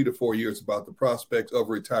last 3 to 4 years about the prospect of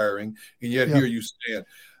retiring, and yet here you stand.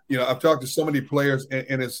 I've talked to so many players,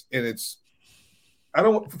 and it's. I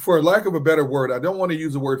don't, for lack of a better word, I don't want to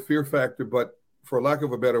use the word fear factor, but for lack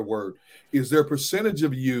of a better word, is there a percentage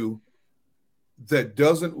of you that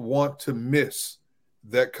doesn't want to miss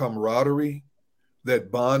that camaraderie, that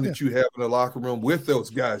bond that you have in the locker room with those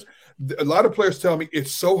guys? A lot of players tell me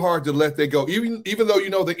it's so hard to let that go. Even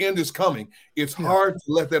though the end is coming, it's hard to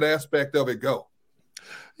let that aspect of it go.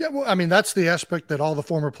 Yeah, well, I mean, that's the aspect that all the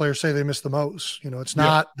former players say they miss the most. It's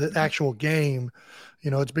not the actual game.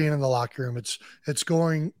 It's being in the locker room. It's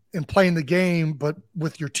going and playing the game, but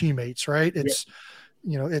with your teammates, right? It's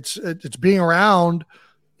being around,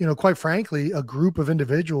 quite frankly, a group of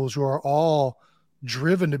individuals who are all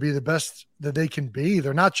driven to be the best that they can be.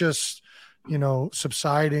 They're not just,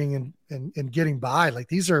 subsiding and getting by.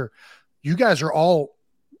 Like, you guys are all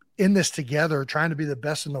in this together, trying to be the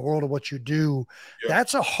best in the world of what you do.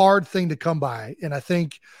 That's a hard thing to come by. And I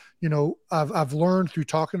think, I've learned through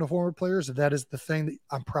talking to former players that is the thing that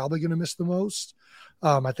I'm probably going to miss the most.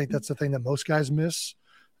 I think that's the thing that most guys miss.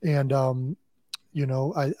 And, I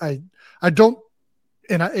don't,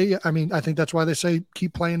 and I think that's why they say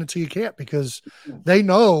keep playing until you can't, because they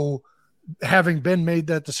know, having been made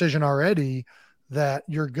that decision already, that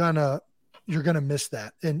you're gonna miss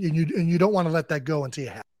that. And you don't want to let that go until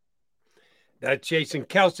you have. That's Jason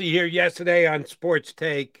Kelsey here yesterday on Sports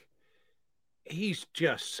Take. He's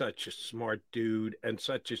just such a smart dude and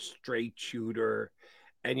such a straight shooter.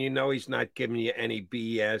 And he's not giving you any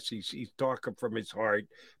BS. He's talking from his heart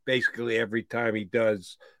basically every time he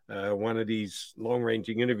does one of these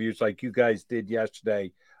long-ranging interviews like you guys did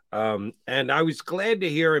yesterday. And I was glad to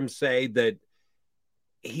hear him say that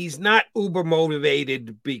he's not uber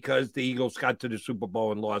motivated because the Eagles got to the Super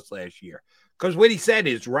Bowl and lost last year. Because what he said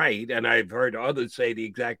is right, and I've heard others say the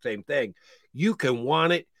exact same thing. You can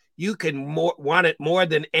want it. You can want it more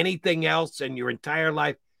than anything else in your entire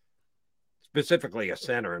life, specifically a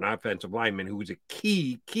center, an offensive lineman who is a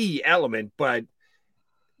key element, but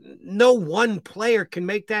no one player can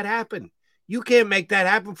make that happen. You can't make that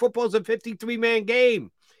happen. Football's a 53-man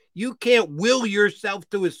game. You can't will yourself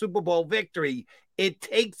to a Super Bowl victory. It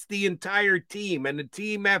takes the entire team and the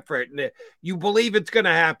team effort, and you believe it's going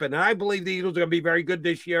to happen. And I believe the Eagles are going to be very good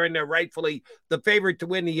this year, and they're rightfully the favorite to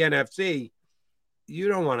win the NFC. You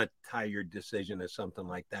don't want to tie your decision to something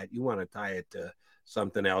like that. You want to tie it to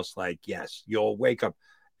something else like, yes, you'll wake up.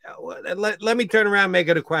 Let me turn around and make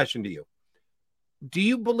it a question to you. Do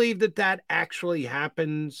you believe that actually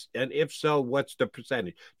happens? And if so, what's the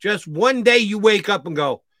percentage? Just one day you wake up and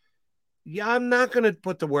go, yeah, I'm not going to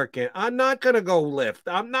put the work in. I'm not going to go lift.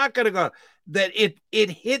 I'm not going to go. That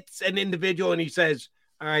it hits an individual and he says,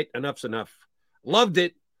 all right, enough's enough. Loved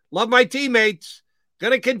it. Love my teammates.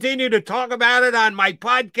 Going to continue to talk about it on my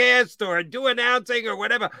podcast or do announcing or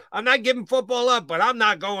whatever. I'm not giving football up, but I'm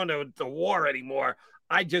not going to war anymore.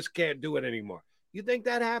 I just can't do it anymore. You think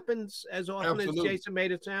that happens as often as Jason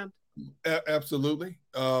made it sound? Absolutely.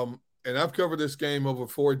 And I've covered this game over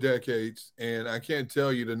 4 decades, and I can't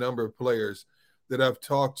tell you the number of players that I've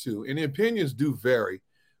talked to. And the opinions do vary,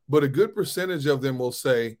 but a good percentage of them will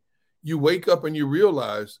say, you wake up and you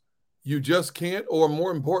realize you just can't, or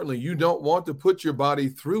more importantly, you don't want to put your body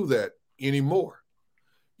through that anymore.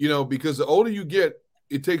 Because the older you get,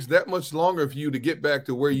 it takes that much longer for you to get back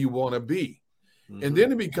to where you want to be. Mm-hmm. And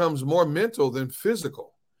then it becomes more mental than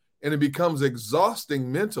physical. And it becomes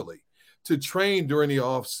exhausting mentally to train during the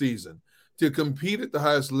off season, to compete at the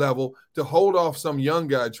highest level, to hold off some young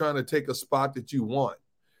guy trying to take a spot that you want.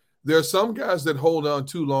 There are some guys that hold on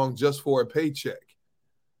too long just for a paycheck.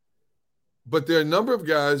 But there are a number of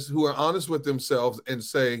guys who are honest with themselves and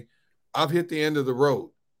say, I've hit the end of the road.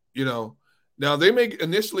 Now they may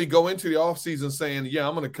initially go into the offseason saying, yeah,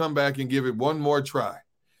 I'm going to come back and give it one more try.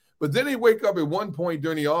 But then they wake up at one point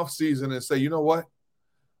during the offseason and say, you know what?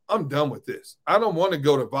 I'm done with this. I don't want to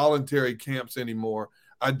go to voluntary camps anymore.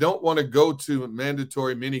 I don't want to go to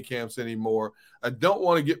mandatory mini camps anymore. I don't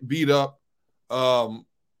want to get beat up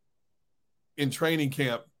in training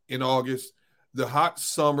camp in August. The hot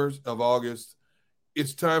summers of August,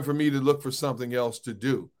 it's time for me to look for something else to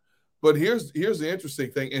do. But here's the interesting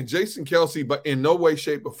thing, and Jason Kelsey, but in no way,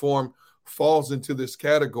 shape, or form falls into this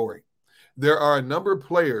category. There are a number of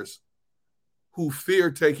players who fear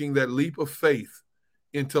taking that leap of faith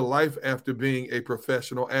into life after being a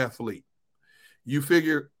professional athlete. You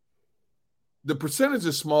figure the percentage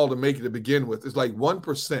is small to make it to begin with. It's like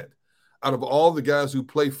 1% out of all the guys who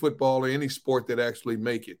play football or any sport that actually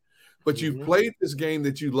make it. But you've played this game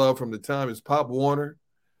that you love from the time it's Pop Warner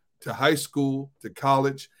to high school to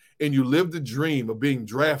college, and you live the dream of being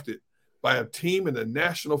drafted by a team in the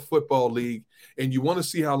National Football League, and you want to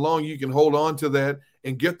see how long you can hold on to that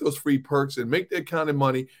and get those free perks and make that kind of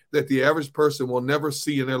money that the average person will never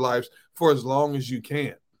see in their lives for as long as you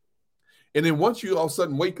can. And then once you all of a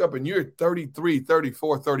sudden wake up and you're 33,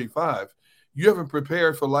 34, 35, you haven't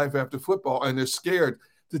prepared for life after football, and they're scared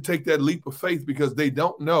to take that leap of faith because they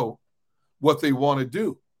don't know what they want to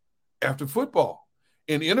do after football.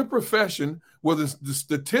 And in a profession where the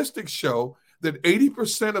statistics show that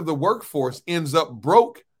 80% of the workforce ends up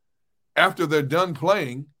broke after they're done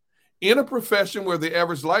playing, in a profession where the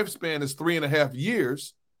average lifespan is 3.5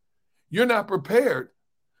 years, you're not prepared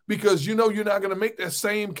because you're not going to make that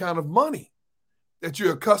same kind of money that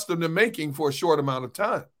you're accustomed to making for a short amount of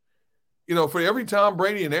time. For every Tom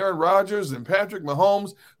Brady and Aaron Rodgers and Patrick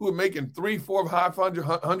Mahomes who are making $300,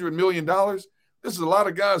 $400, $500 million, this is a lot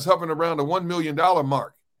of guys hovering around the $1 million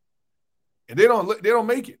mark. and they don't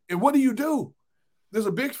make it. And what do? There's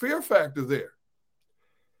a big fear factor there.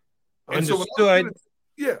 And Understood.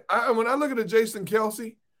 So when I look at a Jason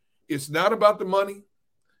Kelce, it's not about the money.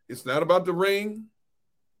 It's not about the ring.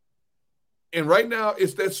 And right now,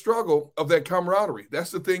 it's that struggle of that camaraderie.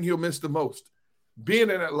 That's the thing he'll miss the most. Being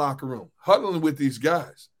in that locker room, huddling with these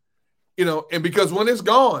guys. And because when it's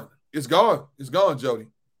gone, it's gone. It's gone, Jody.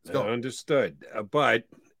 It's gone. Understood.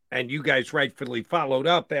 And you guys rightfully followed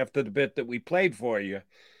up after the bit that we played for you.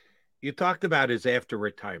 You talked about his after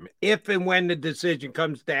retirement. If and when the decision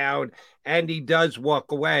comes down and he does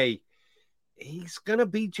walk away, he's going to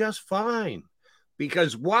be just fine.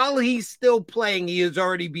 Because while he's still playing, he has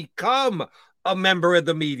already become a member of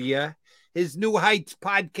the media. His New Heights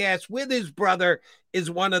podcast with his brother is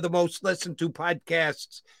one of the most listened to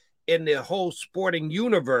podcasts in the whole sporting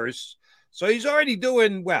universe. So he's already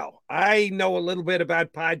doing well. I know a little bit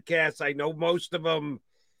about podcasts. I know most of them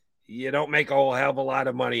you don't make a whole hell of a lot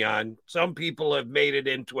of money on. Some people have made it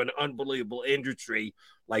into an unbelievable industry,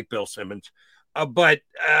 like Bill Simmons. But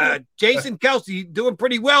Jason Kelce doing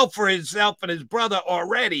pretty well for himself and his brother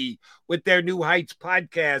already with their New Heights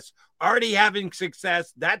podcast, already having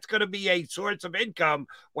success. That's going to be a source of income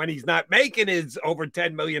when he's not making his over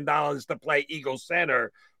 $10 million to play Eagles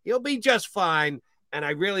center. He'll be just fine. And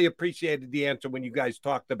I really appreciated the answer when you guys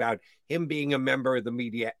talked about him being a member of the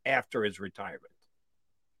media after his retirement.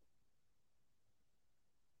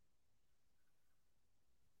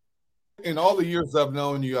 In all the years I've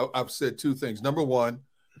known you, I've said two things. Number one,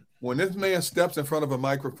 when this man steps in front of a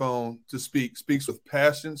microphone to speaks with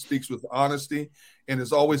passion, speaks with honesty, and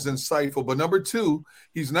is always insightful. But number two,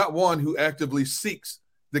 he's not one who actively seeks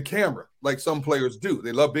the camera like some players do.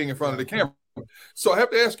 They love being in front of the camera. So I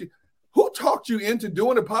have to ask you, who talked you into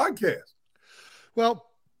doing a podcast?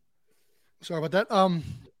 Well, sorry about that.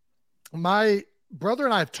 My brother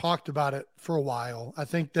and I have talked about it for a while. I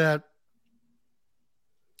think that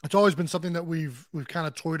it's always been something that we've kind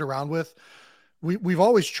of toyed around with. We've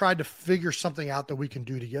always tried to figure something out that we can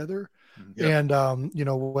do together. Yep. And,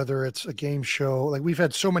 whether it's a game show, like we've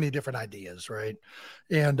had so many different ideas. Right.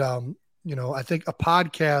 And, I think a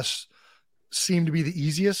podcast seemed to be the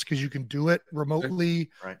easiest because you can do it remotely.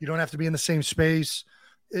 Right. You don't have to be in the same space.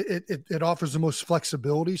 It offers the most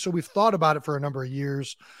flexibility. So we've thought about it for a number of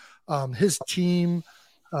years. His team,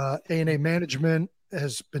 A&A management,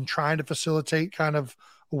 has been trying to facilitate kind of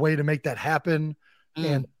a way to make that happen,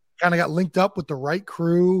 and kind of got linked up with the right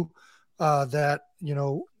crew that,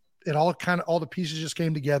 it all the pieces just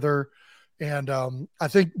came together. And I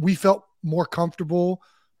think we felt more comfortable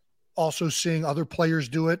also seeing other players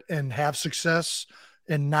do it and have success,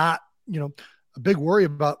 and not, a big worry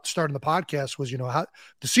about starting the podcast was, how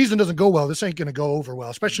the season doesn't go well. This ain't going to go over well,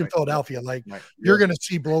 especially in Philadelphia. Like you're going to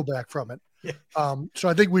see blowback from it. Yeah. So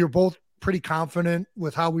I think we were both pretty confident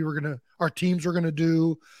with how our teams were going to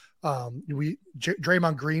do.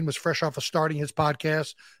 Draymond Green was fresh off of starting his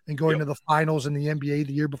podcast and going to the finals in the NBA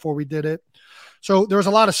the year before we did it. So there was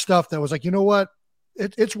a lot of stuff that was like, you know what,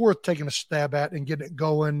 it's worth taking a stab at and getting it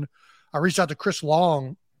going. I reached out to Chris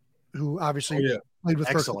Long, who obviously played with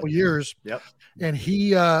for a couple of years. Yep. And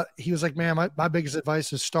he was like, man, my biggest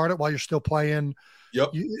advice is start it while you're still playing. Yep.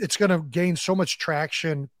 It's going to gain so much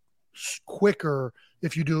traction quicker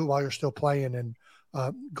if you do it while you're still playing. And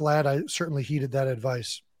glad I certainly heeded that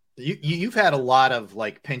advice. You've had a lot of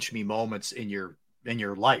like pinch me moments in your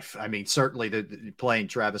life. I mean, certainly the playing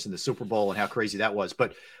Travis in the Super Bowl and how crazy that was.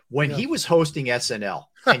 But when he was hosting SNL,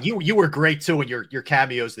 and you were great too in your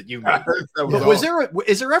cameos that you made.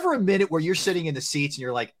 Is there ever a minute where you're sitting in the seats and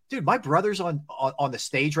you're like, dude, my brother's on the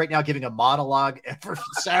stage right now giving a monologue for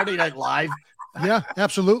Saturday Night Live? Yeah,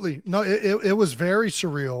 absolutely. No, it was very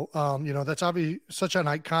surreal. That's obviously such an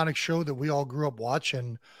iconic show that we all grew up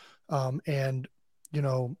watching. And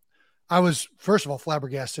I was, first of all,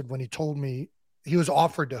 flabbergasted when he told me he was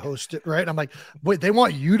offered to host it. Right. I'm like, wait, they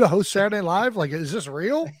want you to host Saturday Night Live? Like, is this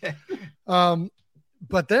real?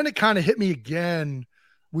 But then it kind of hit me again.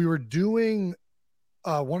 We were doing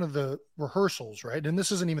one of the rehearsals, right? And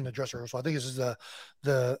this isn't even the dress rehearsal. I think this is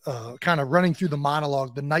the kind of running through the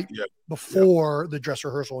monologue the night before the dress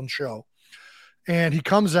rehearsal and show. And he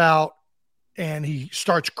comes out and he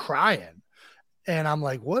starts crying. And I'm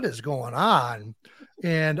like, what is going on?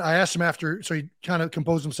 And I asked him after, so he kind of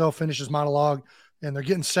composed himself, finished his monologue, and they're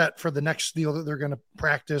getting set for the next deal that they're going to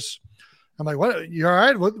practice. I'm like, what? You all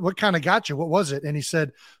right? What kind of got you? What was it? And he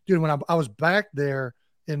said, dude, when I was back there,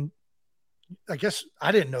 and I guess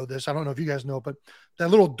I didn't know this, I don't know if you guys know, but that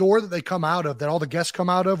little door that they come out of, that all the guests come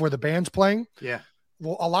out of where the band's playing. Yeah.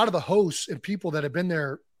 Well, a lot of the hosts and people that have been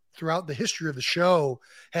there throughout the history of the show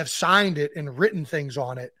have signed it and written things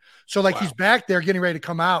on it. So like he's back there getting ready to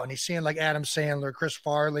come out, and he's seeing like Adam Sandler, Chris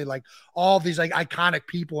Farley, like all these like iconic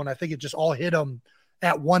people, and I think it just all hit him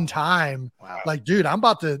at one time. Wow. Like, dude, I'm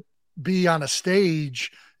about to be on a stage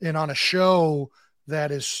and on a show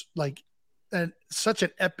that is like such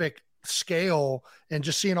an epic scale, and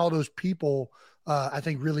just seeing all those people, I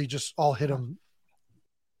think really just all hit him.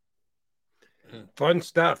 Fun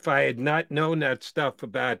stuff. I had not known that stuff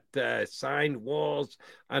about signed walls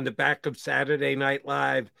on the back of Saturday Night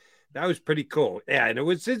Live. That was pretty cool. Yeah, and it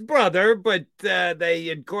was his brother, but they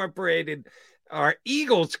incorporated our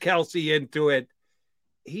Eagles Kelsey into it.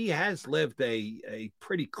 He has lived a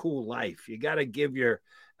pretty cool life. You got to give the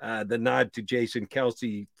nod to Jason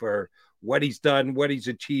Kelsey for what he's done, what he's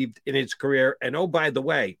achieved in his career. And oh, by the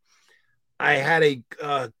way, I had a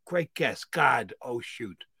great guest. God, oh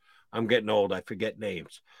shoot, I'm getting old. I forget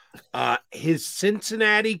names. His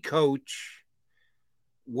Cincinnati coach,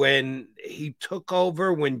 when he took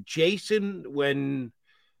over, I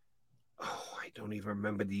don't even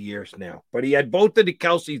remember the years now, but he had both of the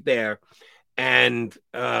Kelseys there, and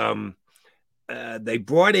they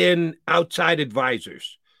brought in outside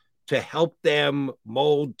advisors to help them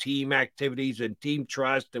mold team activities and team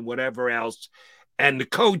trust and whatever else. And the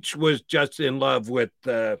coach was just in love with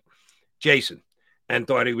Jason and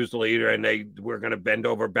thought he was the leader, and they were going to bend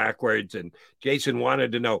over backwards. And Jason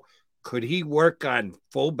wanted to know, could he work on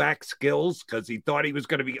fullback skills? Because he thought he was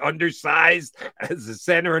going to be undersized as a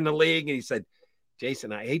center in the league. And he said,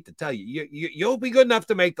 Jason, I hate to tell you, you'll be good enough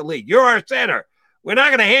to make the league. You're our center. We're not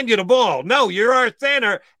going to hand you the ball. No, you're our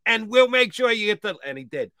center, and we'll make sure you get and he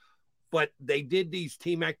did. But they did these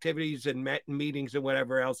team activities and met meetings and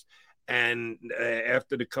whatever else. And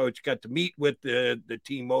after the coach got to meet with the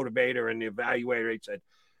team motivator and the evaluator, he said,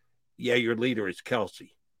 yeah, your leader is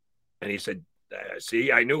Kelsey. And he said,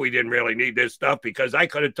 see, I knew we didn't really need this stuff, because I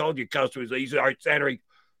could have told you Kelsey he's our center.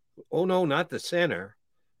 Oh, no, not the center.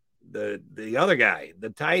 The other guy,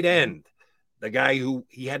 the tight end, the guy who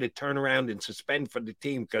he had to turn around and suspend for the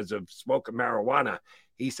team because of smoking marijuana.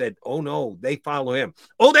 He said, oh, no, they follow him.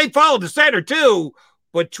 Oh, they follow the center too.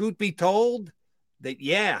 But truth be told, that,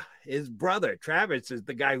 yeah, his brother, Travis, is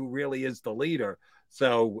the guy who really is the leader.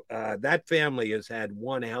 So that family has had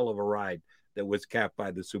one hell of a ride that was capped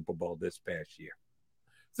by the Super Bowl this past year.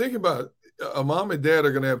 Think about it. A mom and dad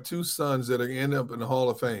are going to have two sons that are going to end up in the Hall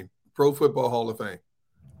of Fame, Pro Football Hall of Fame.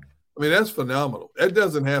 I mean, that's phenomenal. That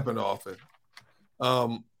doesn't happen often.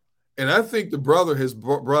 And I think the brother has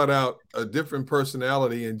brought out a different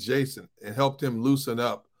personality in Jason and helped him loosen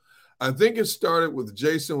up. I think it started with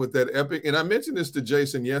Jason with that epic, and I mentioned this to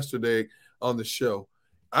Jason yesterday on the show.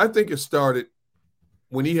 I think it started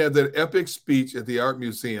when he had that epic speech at the Art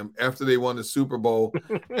Museum after they won the Super Bowl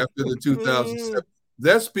after the 2007.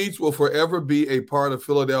 That speech will forever be a part of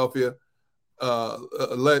Philadelphia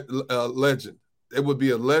legend. It would be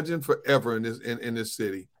a legend forever in this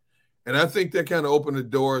city. And I think that kind of opened the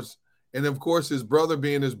doors. And of course, his brother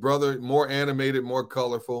being his brother, more animated, more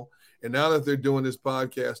colorful. And now that they're doing this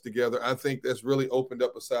podcast together, I think that's really opened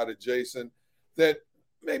up a side of Jason that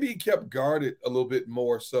maybe he kept guarded a little bit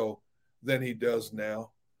more so than he does now.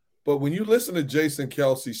 But when you listen to Jason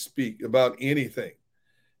Kelsey speak about anything,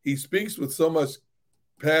 he speaks with so much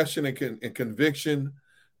passion and conviction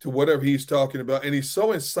to whatever he's talking about. And he's so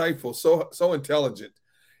insightful, so intelligent,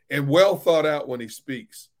 and well thought out when he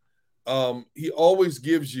speaks. He always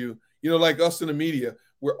gives you, like us in the media,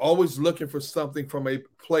 we're always looking for something from a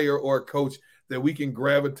player or a coach that we can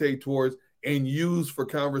gravitate towards and use for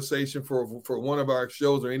conversation for one of our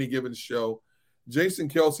shows or any given show. Jason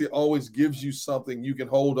Kelsey always gives you something you can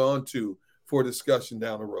hold on to for discussion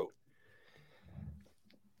down the road.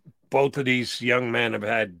 Both of these young men have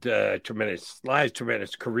had tremendous lives,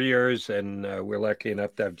 tremendous careers, and we're lucky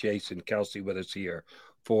enough to have Jason Kelsey with us here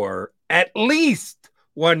for at least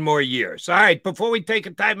one more year. So, all right, before we take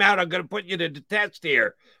a timeout, I'm going to put you to the test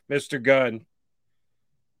here, Mr. Gunn.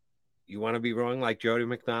 You want to be wrong like Jody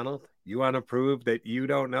McDonald? You want to prove that you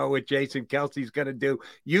don't know what Jason Kelsey's going to do?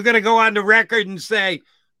 You're going to go on the record and say,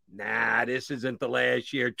 nah, this isn't the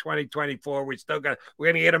last year, 2024. We're going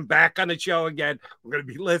to get him back on the show again. We're going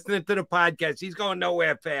to be listening to the podcast. He's going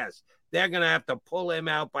nowhere fast. They're going to have to pull him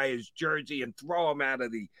out by his jersey and throw him out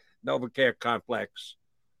of the NovaCare complex.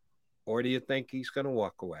 Or do you think he's going to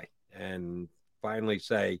walk away and finally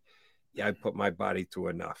say, yeah, I put my body through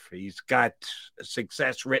enough? He's got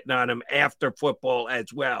success written on him after football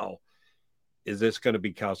as well. Is this going to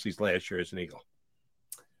be Kelsey's last year as an Eagle?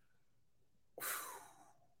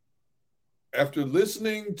 After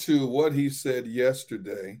listening to what he said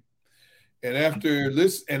yesterday, and after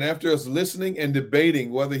us listening and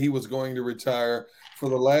debating whether he was going to retire for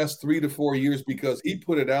the last 3 to 4 years because he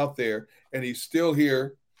put it out there and he's still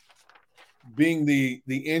here being the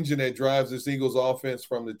engine that drives this Eagles offense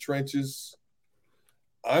from the trenches.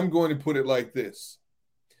 I'm going to put it like this.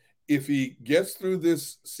 If he gets through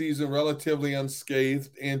this season relatively unscathed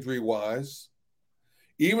injury-wise,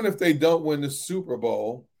 even if they don't win the Super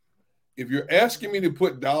Bowl, if you're asking me to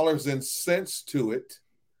put dollars and cents to it,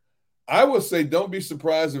 I would say don't be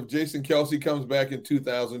surprised if Jason Kelce comes back in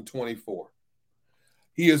 2024.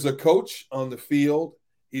 He is a coach on the field.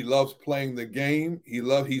 He loves playing the game.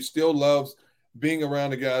 He still loves being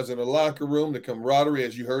around the guys in the locker room, the camaraderie,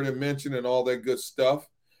 as you heard him mention, and all that good stuff.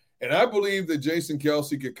 And I believe that Jason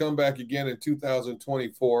Kelce could come back again in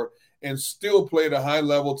 2024 and still play at a high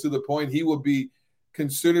level to the point he would be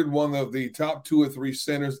considered one of the top 2 or 3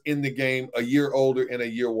 centers in the game, a year older and a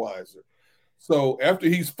year wiser. So after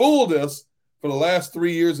he's fooled us for the last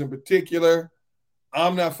 3 years in particular,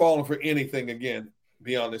 I'm not falling for anything again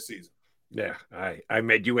beyond this season. Yeah, I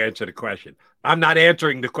made you answer the question. I'm not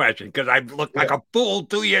answering the question because I've looked like a fool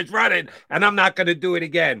 2 years running, and I'm not going to do it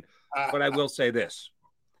again. But I will say this.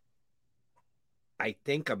 I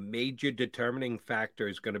think a major determining factor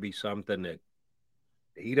is going to be something that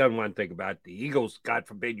he doesn't want to think about. The Eagles, God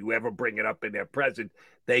forbid you ever bring it up in their presence,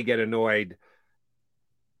 they get annoyed.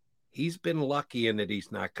 He's been lucky in that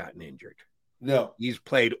he's not gotten injured. No. He's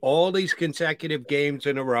played all these consecutive games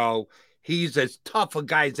in a row. He's as tough a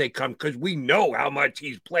guy as they come because we know how much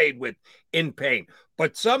he's played with in pain.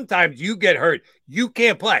 But sometimes you get hurt. You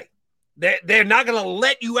can't play. They're not going to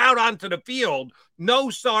let you out onto the field.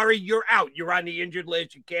 No, sorry, you're out. You're on the injured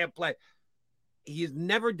list. You can't play. He's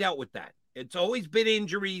never dealt with that. It's always been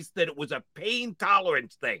injuries that it was a pain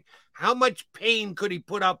tolerance thing. How much pain could he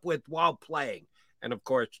put up with while playing? And, of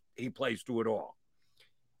course, he plays through it all.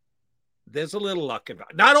 There's a little luck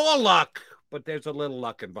involved. Not all luck, but there's a little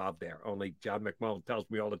luck involved there. Only John McMullen tells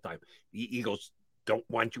me all the time, the Eagles don't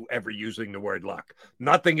want you ever using the word luck.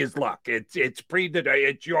 Nothing is luck. It's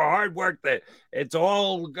it's your hard work. It's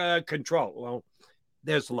all control. Well,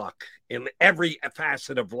 there's luck in every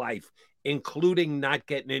facet of life, including not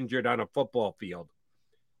getting injured on a football field.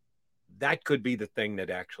 That could be the thing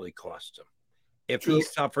that actually costs him. If he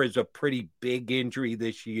suffers a pretty big injury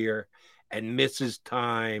this year and misses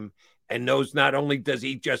time and knows not only does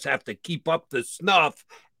he just have to keep up the snuff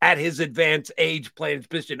at his advanced age playing his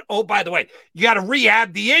position, oh, by the way, you got to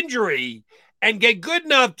rehab the injury and get good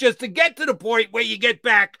enough just to get to the point where you get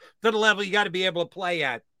back to the level you got to be able to play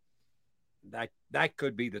at. That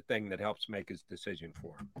could be the thing that helps make his decision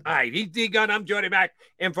for him. All right, he's D Gunn. I'm Jody Mack,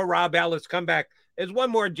 and for Rob Ellis. Come back. There's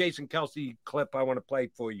one more Jason Kelce clip I want to play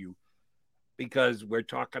for you because we're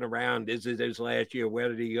talking around. Is it his last year? Where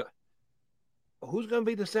did he? Who's going to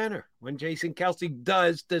be the center when Jason Kelce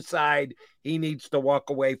does decide he needs to walk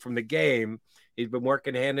away from the game? He's been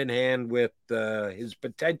working hand in hand with his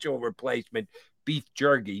potential replacement, Beef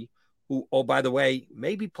Jerky, who, oh, by the way,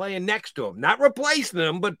 may be playing next to him. Not replacing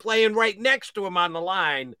him, but playing right next to him on the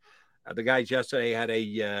line. The guys yesterday had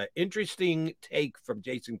a interesting take from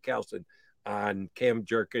Jason Kelce on Cam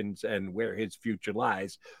Jerkins and where his future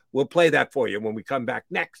lies. We'll play that for you when we come back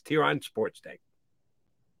next here on Sports Day.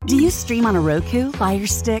 Do you stream on a Roku, Fire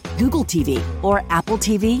Stick, Google TV, or Apple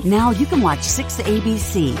TV? Now you can watch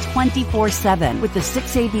 6ABC 24/7 with the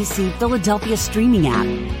 6ABC Philadelphia streaming app.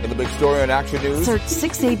 And the big story on Action News? Search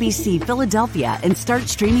 6ABC Philadelphia and start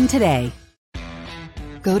streaming today.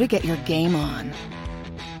 Go to get your game on.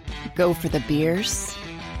 Go for the beers.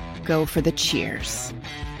 Go for the cheers.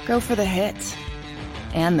 Go for the hit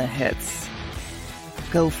and the hits.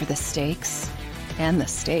 Go for the stakes and the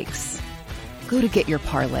stakes. Go to get your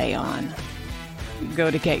parlay on. Go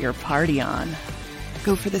to get your party on.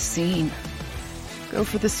 Go for the scene. Go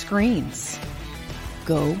for the screens.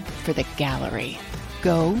 Go for the gallery.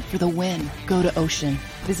 Go for the win. Go to Ocean.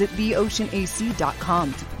 Visit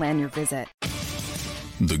theoceanac.com to plan your visit.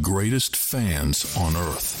 The greatest fans on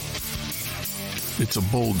earth. It's a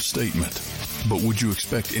bold statement, but would you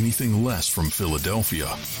expect anything less from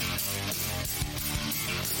Philadelphia?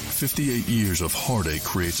 58 years of heartache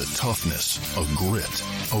creates a toughness, a grit,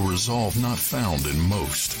 a resolve not found in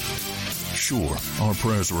most. Sure, our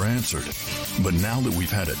prayers were answered, but now that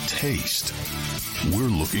we've had a taste, we're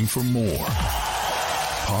looking for more.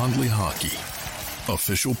 Pondley Hockey,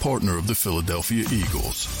 official partner of the Philadelphia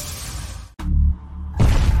Eagles.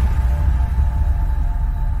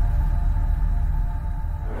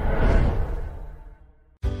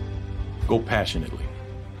 Go passionately.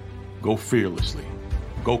 Go fearlessly.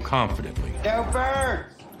 Go confidently. Go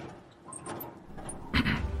first!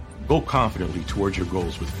 Go confidently towards your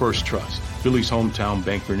goals with First Trust, Philly's hometown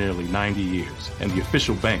bank for nearly 90 years, and the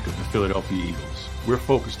official bank of the Philadelphia Eagles. We're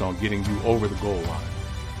focused on getting you over the goal line.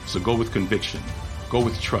 So go with conviction, go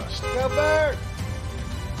with trust, Go Birds!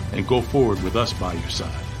 and go forward with us by your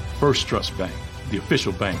side. First Trust Bank, the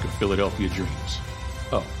official bank of Philadelphia Dreams.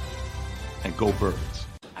 Oh, and go Birds.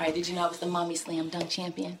 All right, did you know I was the mommy slam dunk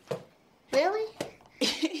champion? Really?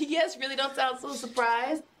 Yes, really don't sound so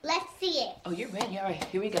surprised. Let's see it. Oh, you're ready. All right,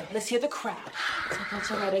 here we go. Let's hear the crowd. So go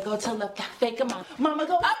to right, I go to left, got fake 'em out. Mama,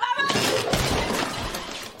 go up, mama!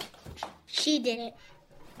 She did it.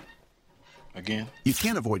 Again? You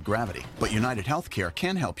can't avoid gravity, but United Healthcare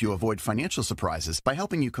can help you avoid financial surprises by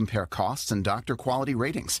helping you compare costs and doctor quality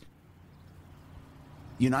ratings.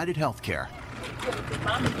 United Healthcare.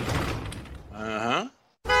 Uh-huh.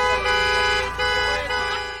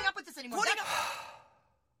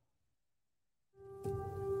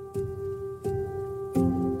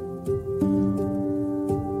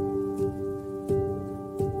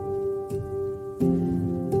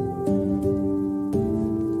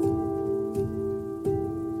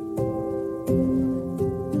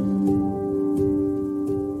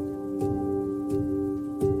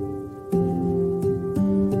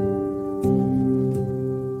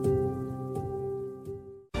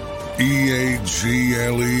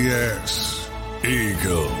 Eagles.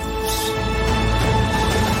 Eagles.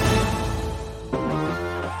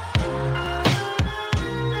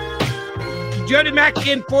 Jody Mack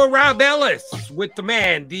in for Rob Ellis with the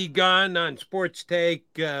man, D Gunn on Sports Take.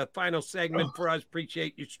 Final segment for us.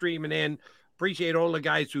 Appreciate you streaming in. Appreciate all the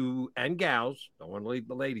guys and gals, don't want to leave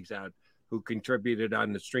the ladies out, who contributed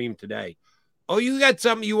on the stream today. Oh, you got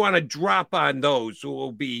something you want to drop on those who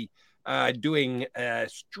will be doing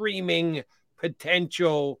streaming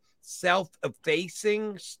potential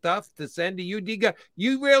self-effacing stuff to send to you, D Gunn?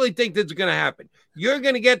 You really think this is going to happen? You're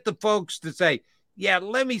going to get the folks to say, yeah,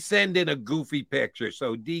 let me send in a goofy picture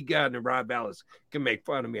so D Gunn and Rob Ellis can make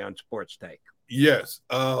fun of me on Sports Take. Yes.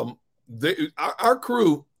 Our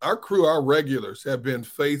crew, our regulars have been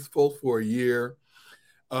faithful for a year.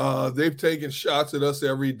 They've taken shots at us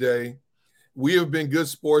every day. We have been good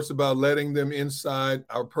sports about letting them inside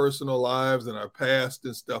our personal lives and our past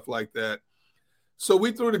and stuff like that. So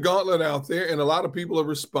we threw the gauntlet out there, and a lot of people have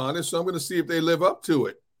responded. So I'm going to see if they live up to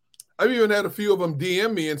it. I've even had a few of them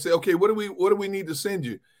DM me and say, okay, what do we need to send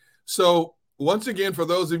you? So once again, for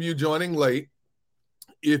those of you joining late,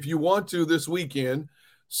 if you want to this weekend,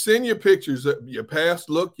 send your pictures, your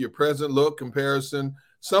past look, your present look comparison,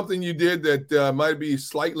 something you did that might be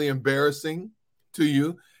slightly embarrassing to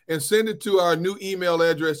you, and send it to our new email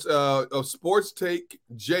address of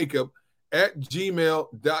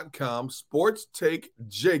sportstakejacob@gmail.com.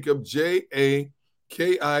 Sportstakejacob,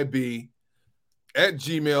 JAKIB,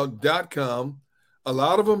 @gmail.com. A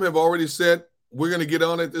lot of them have already said we're going to get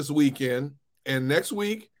on it this weekend. And next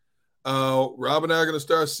week, Rob and I are going to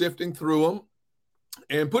start sifting through them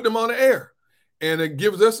and put them on the air. And it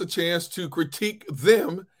gives us a chance to critique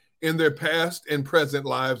them in their past and present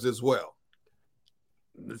lives as well.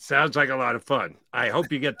 It sounds like a lot of fun. I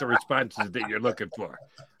hope you get the responses that you're looking for.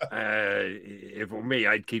 If it were me,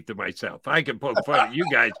 I'd keep to myself. I can poke fun at you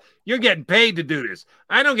guys. You're getting paid to do this.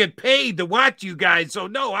 I don't get paid to watch you guys. So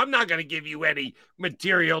no, I'm not going to give you any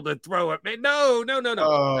material to throw at me. No.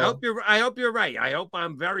 I hope you're right. I hope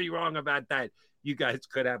I'm very wrong about that. You guys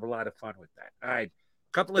could have a lot of fun with that. All right.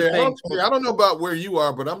 Couple of things. I don't know about where you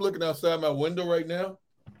are, but I'm looking outside my window right now.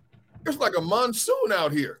 It's like a monsoon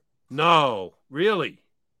out here. No, really?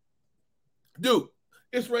 Dude,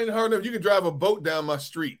 it's raining hard enough. You can drive a boat down my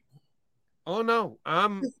street. Oh, no.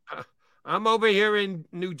 I'm over here in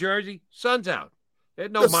New Jersey. Sun's out.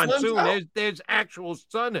 There's no monsoon. There's actual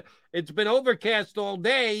sun. It's been overcast all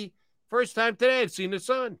day. First time today I've seen the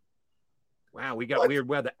sun. Wow, we got weird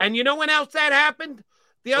weather. And you know when else that happened?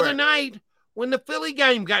 The other night when the Philly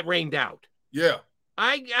game got rained out. Yeah.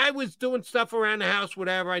 I was doing stuff around the house,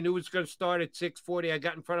 whatever. I knew it was going to start at 6:40. I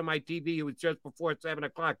got in front of my TV. It was just before 7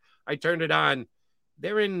 o'clock. I turned it on.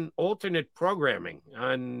 They're in alternate programming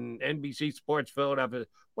on NBC Sports Philadelphia.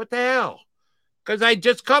 What the hell? Because I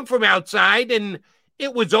just come from outside, and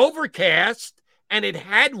it was overcast, and it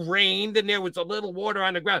had rained, and there was a little water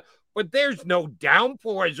on the ground. But there's no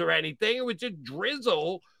downpours or anything. It was just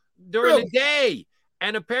drizzle during the day.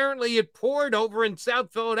 And apparently it poured over in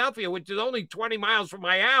South Philadelphia, which is only 20 miles from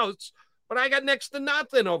my house. But I got next to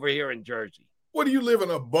nothing over here in Jersey. What, do you live in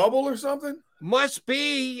a bubble or something? Must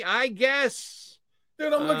be, I guess.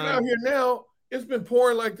 Dude, I'm looking out here now. It's been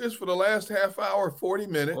pouring like this for the last half hour, 40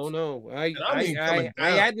 minutes. Oh, no. I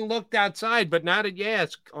hadn't looked outside, but now that you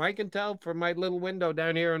ask, I can tell from my little window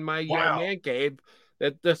down here in my man cave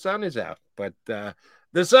that the sun is out. But the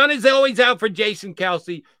sun is always out for Jason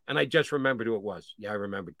Kelce, and I just remembered who it was. Yeah, I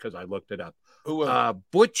remembered because I looked it up. Who was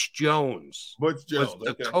Butch Jones. Butch Jones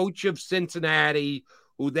was the coach of Cincinnati,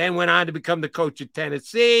 who then went on to become the coach of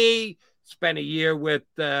Tennessee, spent a year with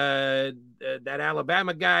that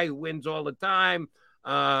Alabama guy who wins all the time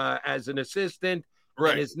as an assistant,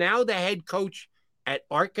 and is now the head coach at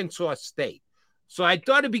Arkansas State. So I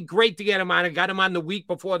thought it'd be great to get him on. I got him on the week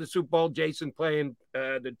before the Super Bowl. Jason playing,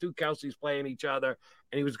 the two Kelceys playing each other,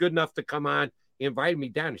 and he was good enough to come on. He invited me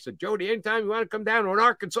down. He said, Jody, anytime you want to come down to an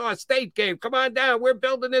Arkansas State game, come on down. We're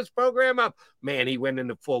building this program up. Man, he went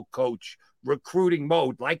into full coach recruiting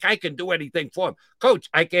mode. Like I can do anything for him. Coach,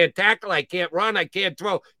 I can't tackle. I can't run. I can't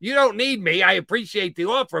throw. You don't need me. I appreciate the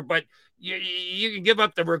offer, but you can give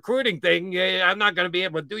up the recruiting thing. I'm not going to be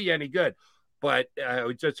able to do you any good. But it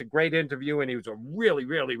was just a great interview, and he was a really,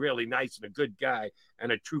 really, really nice and a good guy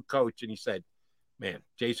and a true coach. And he said, man,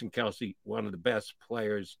 Jason Kelce, one of the best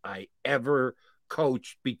players I ever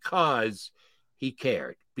coached because he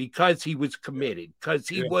cared, because he was committed, because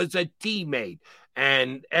he was a teammate,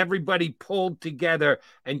 and everybody pulled together.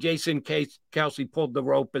 And Jason Kelce pulled the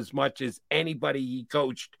rope as much as anybody he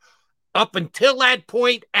coached up until that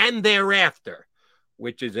point and thereafter,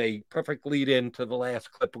 which is a perfect lead in to the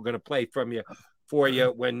last clip we're going to play for you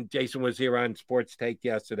when Jason was here on Sports Take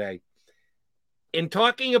yesterday. In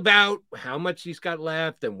talking about how much he's got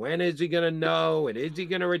left and when is he going to know, and is he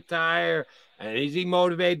going to retire, and is he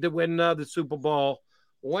motivated to win another Super Bowl?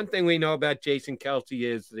 One thing we know about Jason Kelce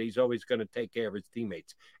is that he's always going to take care of his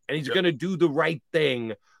teammates, and he's going to do the right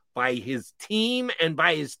thing by his team and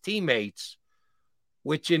by his teammates,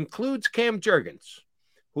 which includes Cam Jurgens,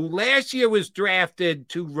 who last year was drafted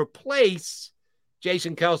to replace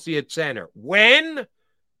Jason Kelce at center. When?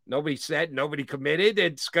 Nobody said, nobody committed.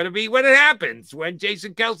 It's going to be when it happens, when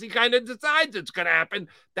Jason Kelce kind of decides it's going to happen.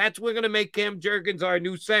 That's we're going to make Cam Jurgens our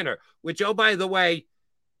new center, which, oh, by the way,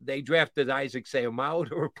 they drafted Isaac Seumalo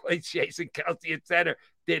to replace Jason Kelce at center.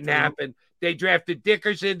 Didn't happen. They drafted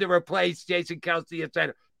Dickerson to replace Jason Kelce at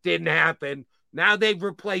center. Didn't happen. Now they've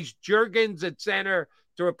replaced Jurgens at center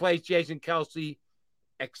to replace Jason Kelce,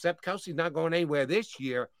 except Kelce's not going anywhere this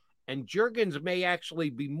year. And Jurgens may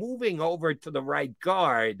actually be moving over to the right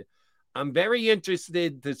guard. I'm very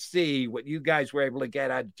interested to see what you guys were able to get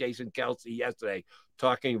out of Jason Kelce yesterday,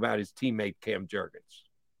 talking about his teammate Cam Jurgens.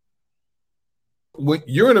 When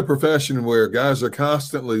you're in a profession where guys are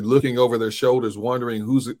constantly looking over their shoulders, wondering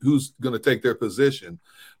who's going to take their position,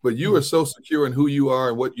 but you are so secure in who you are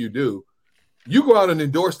and what you do, you go out and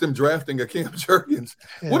endorse them drafting a Cam Jurgens.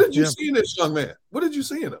 What did you see in this young man? What did you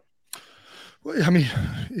see in him? Well, I mean,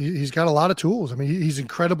 he's got a lot of tools. I mean, he's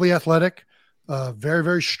incredibly athletic, very,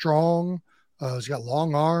 very strong. He's got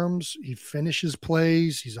long arms. He finishes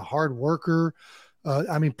plays. He's a hard worker.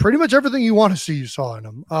 I mean, pretty much everything you want to see, you saw in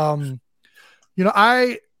him.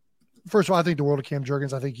 First of all, I think the world of Cam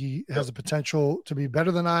Jurgens. I think he has the potential to be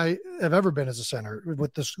better than I have ever been as a center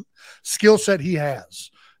with the skill set he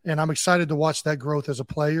has. And I'm excited to watch that growth as a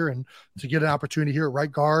player and to get an opportunity here at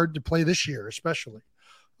right guard to play this year, especially.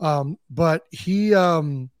 But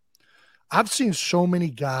I've seen so many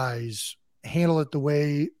guys handle it the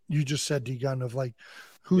way you just said, D Gunn, of like,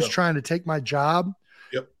 who's trying to take my job,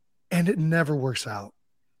 and it never works out.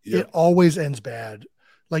 It always ends bad.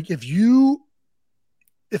 Like if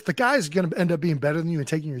the guy is going to end up being better than you and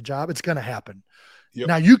taking your job, it's going to happen.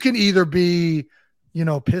 Now you can either be,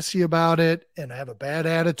 pissy about it and have a bad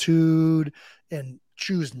attitude and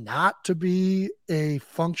choose not to be a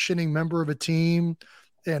functioning member of a team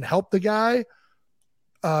and help the guy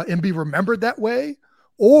and be remembered that way.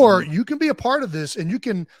 Or you can be a part of this and you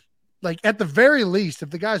can, like, at the very least, if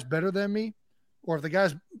the guy's better than me or if the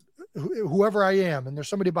guy's whoever I am and there's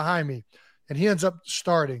somebody behind me and he ends up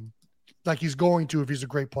starting like he's going to if he's a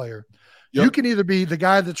great player, you can either be the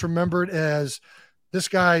guy that's remembered as this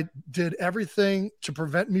guy did everything to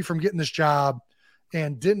prevent me from getting this job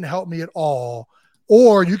and didn't help me at all,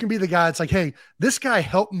 or you can be the guy that's like, hey, this guy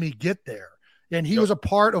helped me get there. And he was a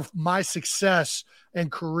part of my success and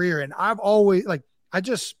career. And I've always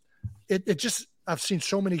I've seen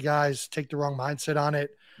so many guys take the wrong mindset on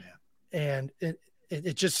it. And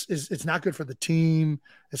it just is, it's not good for the team.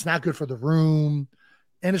 It's not good for the room.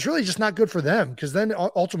 And it's really just not good for them, because then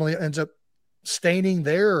ultimately it ends up staining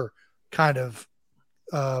their kind of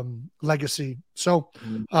legacy. So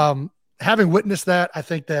having witnessed that, I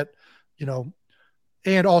think that,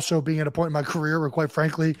 and also being at a point in my career where, quite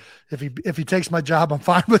frankly, if he takes my job, I'm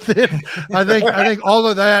fine with it. I think all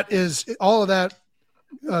of that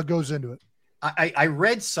goes into it. I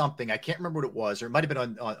read something. I can't remember what it was, or it might have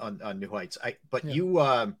been on New Heights.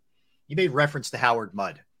 You made reference to Howard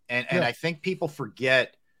Mudd, and I think people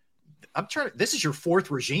forget. This is your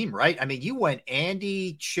fourth regime, right? I mean, you went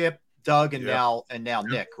Andy, Chip, Doug, and now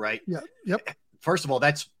Nick, right? Yeah. Yep. First of all,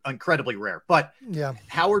 that's incredibly rare. But yeah,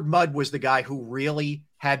 Howard Mudd was the guy who really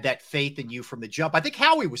had that faith in you from the jump. I think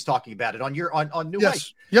Howie was talking about it on New Yes.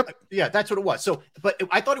 Heights. Yep. Yeah, that's what it was. So, but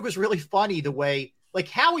I thought it was really funny the way, like,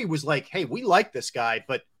 Howie was like, "Hey, we like this guy,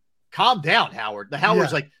 but calm down, Howard." The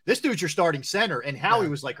Howard's like, "This dude's your starting center," and Howie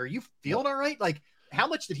was like, "Are you feeling all right?" Like, how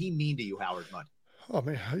much did he mean to you, Howard Mudd? Oh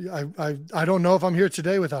man, I don't know if I'm here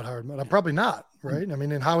today without Howard Mudd. I'm probably not, right? I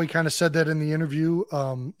mean, and Howie kind of said that in the interview.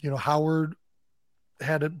 Howard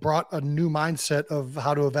had brought a new mindset of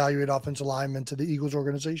how to evaluate offensive linemen to the Eagles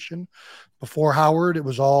organization. Before Howard, it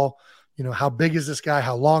was all, how big is this guy?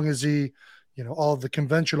 How long is he? All of the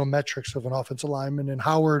conventional metrics of an offensive lineman. And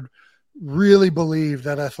Howard really believed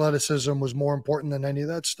that athleticism was more important than any of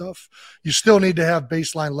that stuff. You still need to have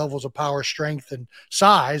baseline levels of power, strength, and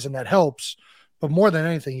size, and that helps. But more than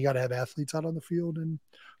anything, you got to have athletes out on the field. And,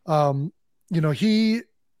 I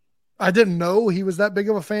didn't know he was that big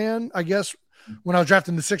of a fan, I guess. When I was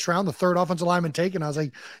drafted in the 6th round, the 3rd offensive lineman taken, I was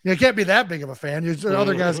like, you can't be that big of a fan. There's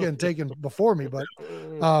other guys getting taken before me. But,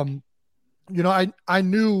 I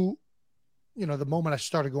knew, the moment I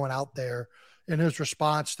started going out there and his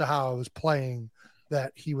response to how I was playing,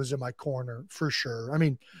 that he was in my corner for sure. I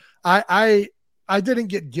mean, I didn't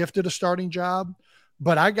get gifted a starting job,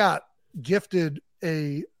 but I got gifted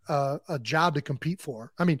a job to compete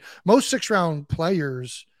for. I mean, most 6th round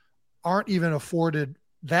players aren't even afforded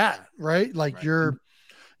that, right? Like you're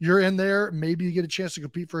in there, maybe you get a chance to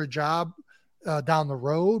compete for a job down the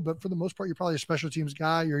road, but for the most part, you're probably a special teams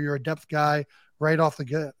guy or you're a depth guy right from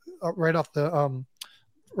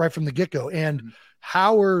the get-go. And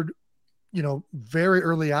Howard, very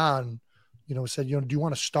early on, said, do you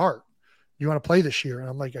want to start? You want to play this year? And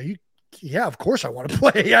I'm like, yeah, of course I want to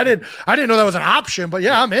play. I didn't know that was an option, but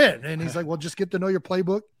yeah, I'm in. And he's like, well, just get to know your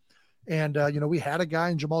playbook. And, we had a guy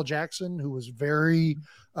in Jamal Jackson who was very,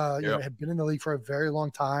 had been in the league for a very long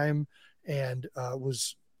time and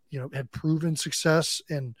was, had proven success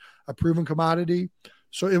and a proven commodity.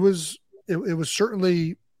 So it was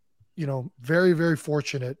certainly, very, very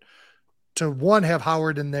fortunate to, one, have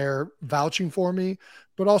Howard in there vouching for me,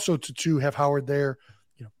 but also to two, have Howard there,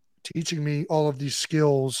 teaching me all of these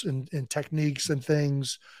skills and techniques and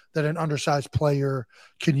things that an undersized player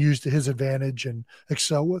can use to his advantage and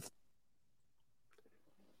excel with.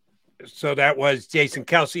 So that was Jason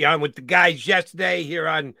Kelce on with the guys yesterday here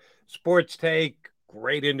on Sports Take.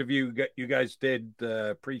 Great interview you guys did.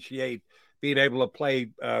 Appreciate being able to play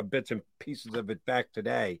bits and pieces of it back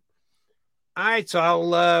today. All right, so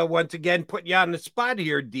I'll once again put you on the spot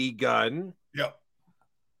here, D Gunn. Yep.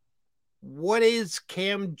 What is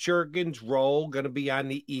Cam Jurgens' role going to be on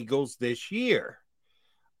the Eagles this year?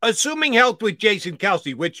 Assuming health with Jason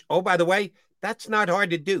Kelce, which, oh, by the way, that's not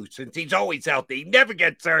hard to do since he's always healthy. He never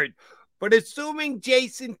gets hurt. But assuming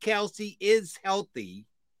Jason Kelce is healthy,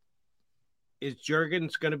 is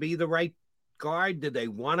Jurgens going to be the right guard? Do they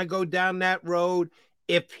want to go down that road?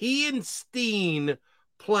 If he and Steen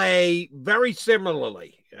play very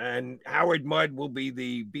similarly, and Howard Mudd will be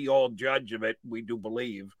the be-all judge of it, we do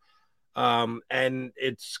believe, and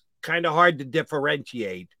it's kind of hard to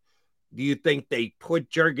differentiate. Do you think they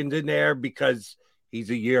put Jurgens in there because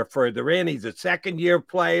he's a year further in? He's a second-year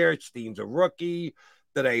player. Steen's a rookie.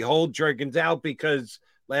 Do they hold Jurgens out because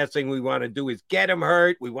last thing we want to do is get him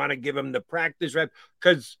hurt? We want to give him the practice rep.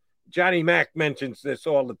 Because Johnny Mack mentions this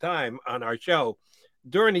all the time on our show.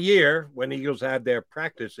 During the year, when the Eagles have their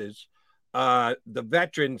practices, the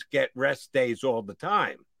veterans get rest days all the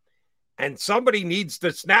time. And somebody needs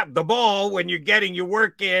to snap the ball when you're getting your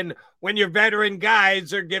work in, when your veteran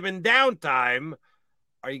guys are given downtime.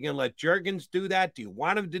 Are you going to let Jurgens do that? Do you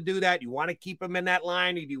want him to do that? You want to keep him in that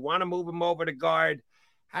line? Or do you want to move him over to guard?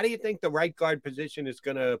 How do you think the right guard position is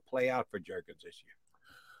going to play out for Jurgens this year?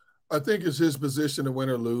 I think it's his position to win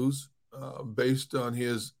or lose based on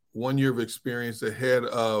his 1 year of experience ahead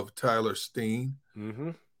of Tyler Steen.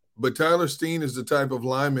 Mm-hmm. But Tyler Steen is the type of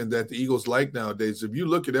lineman that the Eagles like nowadays. If you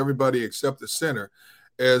look at everybody except the center,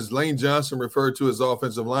 as Lane Johnson referred to as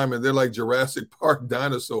offensive linemen, they're like Jurassic Park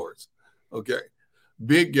dinosaurs. Okay.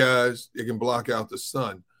 Big guys, they can block out the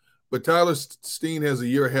sun. But Tyler Steen has a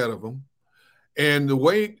year ahead of him. And the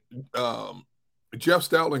way Jeff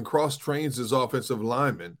Stoutland cross-trains his offensive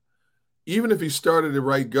linemen, even if he started at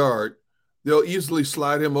right guard, they'll easily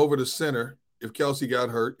slide him over to center if Kelce got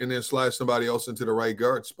hurt and then slide somebody else into the right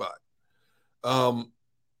guard spot.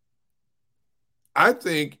 I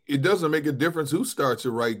think it doesn't make a difference who starts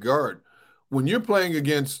at right guard. When you're playing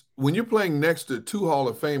next to two Hall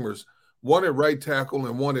of Famers, one at right tackle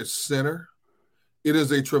and one at center, it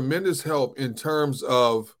is a tremendous help in terms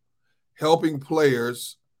of helping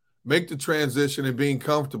players make the transition and being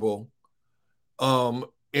comfortable and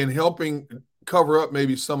helping cover up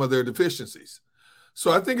maybe some of their deficiencies.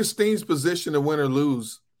 So I think it's Steen's position to win or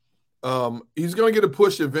lose. He's going to get a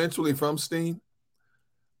push eventually from Steen.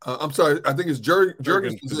 I'm sorry, I think it's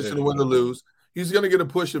Jurgen's position to win or lose. He's going to get a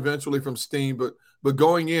push eventually from Steen, but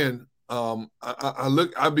going in,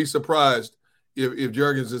 I'd be surprised if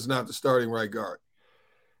Jurgens is not the starting right guard.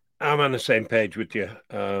 I'm on the same page with you.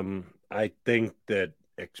 I think that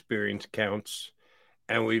experience counts,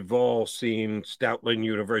 and we've all seen Stoutland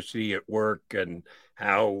University at work and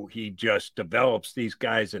how he just develops these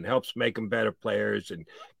guys and helps make them better players and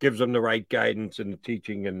gives them the right guidance and the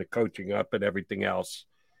teaching and the coaching up and everything else.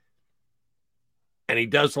 And he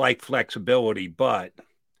does like flexibility, but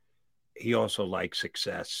he also likes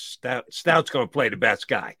success. Stout's going to play the best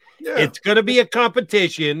guy. Yeah. It's going to be a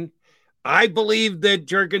competition. I believe that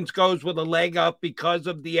Jurgens goes with a leg up because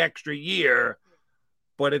of the extra year.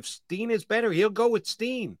 But if Steen is better, he'll go with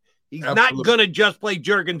Steen. He's not going to just play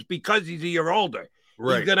Jurgens because he's a year older.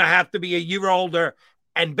 Right. He's going to have to be a year older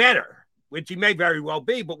and better, which he may very well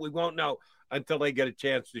be, but we won't know until they get a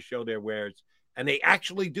chance to show their wares. And they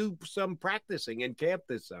actually do some practicing in camp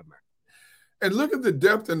this summer. And look at the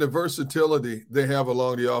depth and the versatility they have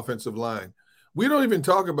along the offensive line. We don't even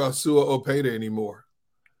talk about Sua Opeta anymore.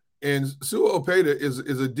 And Sua Opeta is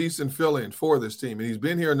a decent fill-in for this team. And he's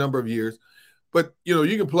been here a number of years. But,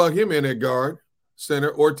 you can plug him in at guard, center,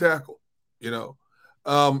 or tackle,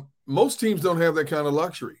 Most teams don't have that kind of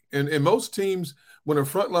luxury. And most teams, when a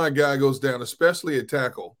frontline guy goes down, especially at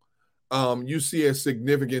tackle, you see a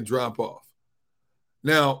significant drop-off.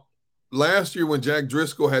 Now, last year when Jack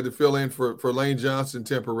Driscoll had to fill in for Lane Johnson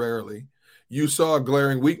temporarily, you saw a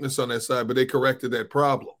glaring weakness on that side, but they corrected that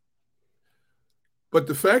problem. But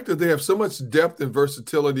the fact that they have so much depth and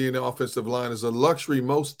versatility in the offensive line is a luxury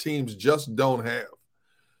most teams just don't have.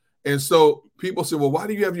 And so people say, well, why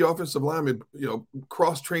do you have your offensive linemen,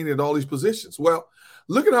 cross-training at all these positions? Well,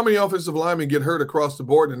 look at how many offensive linemen get hurt across the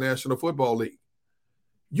board in the National Football League.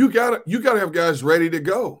 You gotta have guys ready to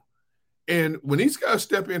go. And when these guys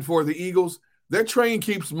step in for the Eagles, that train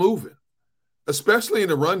keeps moving, especially in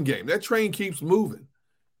the run game. That train keeps moving.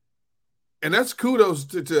 And that's kudos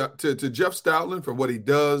to Jeff Stoutland for what he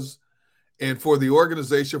does and for the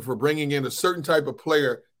organization for bringing in a certain type of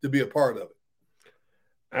player to be a part of it.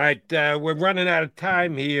 All right, we're running out of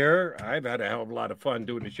time here. I've had a hell of a lot of fun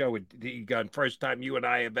doing the show with D. Gunn. First time you and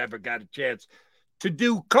I have ever got a chance to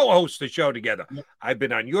do co-host the show together. Yep. I've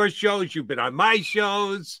been on your shows, you've been on my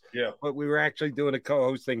shows. Yeah. But we were actually doing a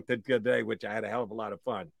co-hosting today, which I had a hell of a lot of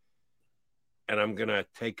fun. And I'm going to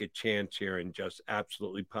take a chance here and just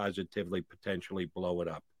absolutely positively potentially blow it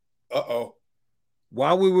up. Uh-oh.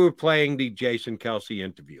 While we were playing the Jason Kelce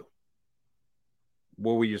interview,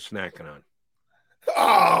 what were you snacking on?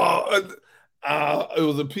 It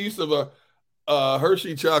was a piece of a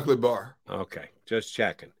Hershey chocolate bar. Okay, just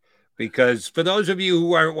checking. Because for those of you who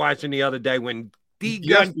weren't watching the other day when D.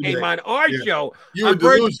 Gunn came on our show on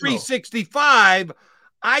Bird 365,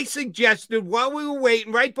 I suggested while we were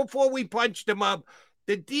waiting, right before we punched him up,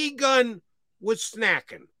 that D. Gunn was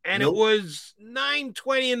snacking. And it was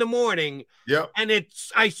 9:20 in the morning. Yep. And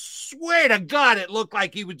I swear to God, it looked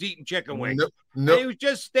like he was eating chicken wings. Nope. He was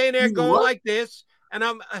just standing there going like this. And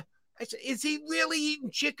I said, is he really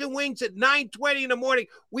eating chicken wings at 9:20 in the morning?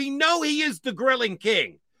 We know he is the grilling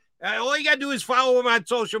king. All you got to do is follow him on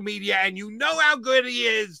social media, and you know how good he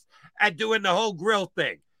is at doing the whole grill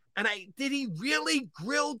thing. And did he really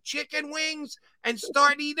grill chicken wings and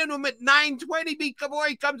start eating them at 9:20 before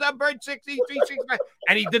he comes on Bird 6365?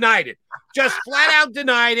 And he denied it. Just flat out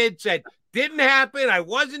denied it. Said, didn't happen. I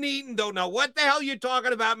wasn't eating. Don't know what the hell you're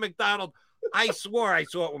talking about, McDonald. I swore I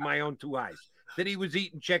saw it with my own two eyes that he was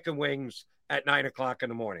eating chicken wings at 9 o'clock in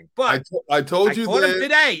the morning. But I told you him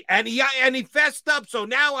today, and he fessed up. So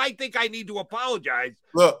now I think I need to apologize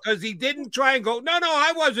because he didn't try and go, no,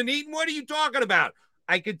 I wasn't eating. What are you talking about?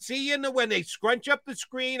 I could see when they scrunch up the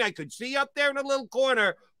screen, I could see up there in a little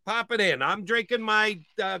corner, pop it in. I'm drinking my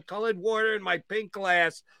colored water in my pink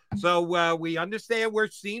glass. So we understand we're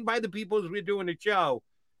seen by the people as we're doing the show.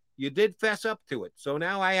 You did fess up to it. So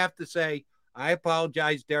now I have to say, I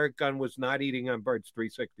apologize. Derrick Gunn was not eating on Birds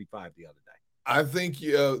 365 the other day. I think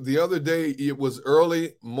the other day it was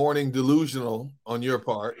early morning delusional on your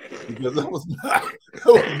part because I was not.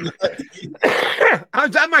 I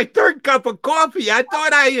was on my third cup of coffee. I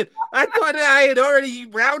thought I had already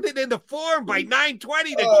rounded into form by 9:20.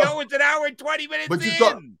 The show was an hour and 20 minutes but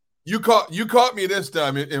in. You caught me this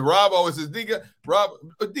time. And Rob always says, D-Gun, what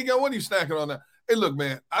are you snacking on now? Hey, look,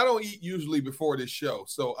 man, I don't eat usually before this show.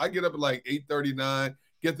 So I get up at like 8:39,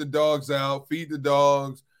 get the dogs out, feed the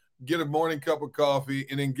dogs, get a morning cup of coffee,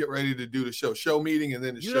 and then get ready to do the show meeting, and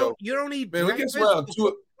then the show. You don't eat Man, when it breakfast gets around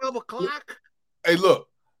before 12 o'clock? Hey, look,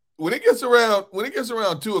 when it gets around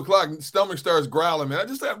 2:00, stomach starts growling, man. I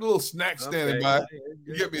just have a little snack standing by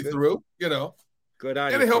to get me through, Good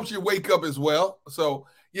on and you. it helps you wake up as well. So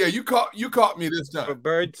yeah, you caught me this time. For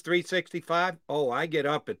Birds 365, I get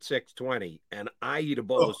up at 6:20 and I eat a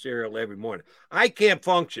bowl of cereal every morning. I can't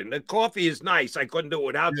function. The coffee is nice. I couldn't do it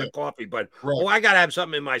without the coffee, but I got to have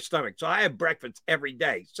something in my stomach. So I have breakfast every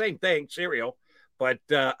day. Same thing, cereal, but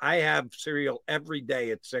I have cereal every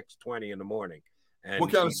day at 6:20 in the morning. And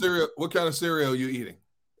what kind of cereal are you eating?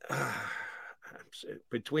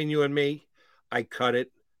 Between you and me, I cut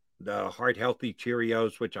it. The Heart Healthy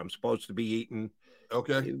Cheerios, which I'm supposed to be eating.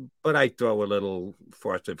 Okay. But I throw a little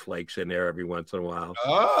Frosted Flakes in there every once in a while.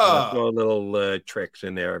 I throw a little tricks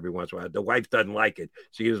in there every once in a while. The wife doesn't like it.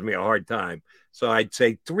 She gives me a hard time. So I'd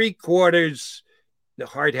say 3/4 the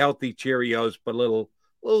Heart Healthy Cheerios, but a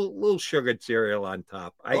little sugared cereal on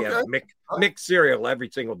top. I have mixed cereal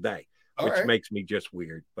every single day, which makes me just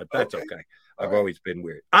weird, but that's okay. I've always been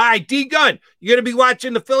weird. All right, D Gunn, you going to be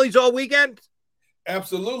watching the Phillies all weekend?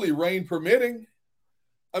 Absolutely, rain permitting.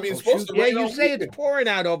 I mean, it's supposed to rain. You say it's pouring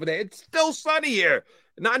out over there. It's still sunny here.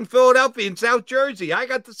 Not in Philadelphia, in South Jersey. I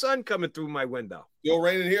got the sun coming through my window. Still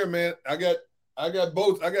raining here, man. I got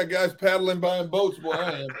boats. I got guys paddling by in boats. Boy,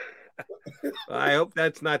 I am. I hope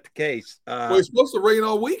that's not the case. It's supposed to rain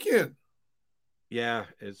all weekend. Yeah,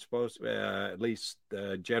 it's supposed to. At least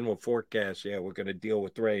general forecast. Yeah, we're going to deal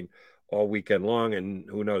with rain all weekend long, and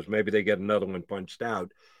who knows? Maybe they get another one punched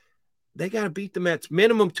out. They got to beat the Mets.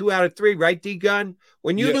 Minimum 2 out of 3, right, D-Gun?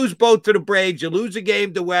 When you lose both to the Braves, you lose a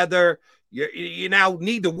game to weather. You now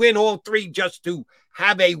need to win all 3 just to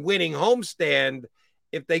have a winning homestand.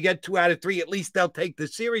 If they get 2 out of 3, at least they'll take the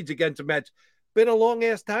series against the Mets. Been a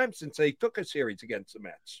long-ass time since they took a series against the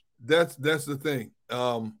Mets. That's the thing.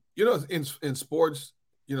 In sports,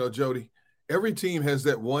 Jody, every team has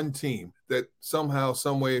that one team that somehow,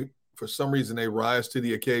 some way, for some reason, they rise to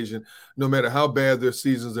the occasion, no matter how bad their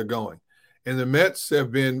seasons are going. And the Mets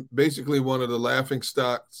have been basically one of the laughing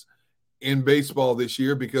stocks in baseball this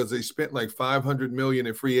year because they spent like $500 million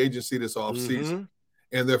in free agency this offseason,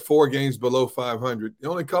 and they're 4 games below 500.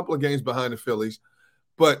 Only a couple of games behind the Phillies,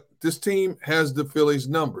 but this team has the Phillies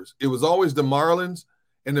numbers. It was always the Marlins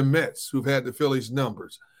and the Mets who've had the Phillies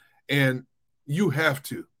numbers, and you have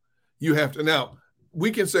to. Now, we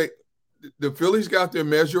can say the Phillies got their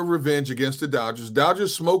measure of revenge against the Dodgers.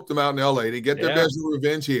 Dodgers smoked them out in L.A. They get their measure of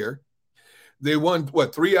revenge here. They won,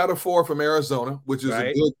 3 out of 4 from Arizona, which is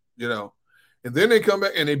a good, And then they come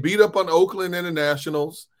back and they beat up on Oakland and the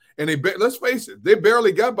Nationals. And let's face it, they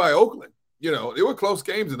barely got by Oakland. They were close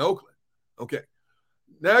games in Oakland. Okay.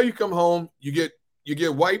 Now you come home, you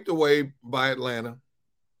get wiped away by Atlanta.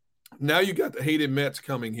 Now you got the hated Mets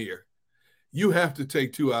coming here. You have to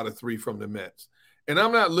take 2 out of 3 from the Mets. And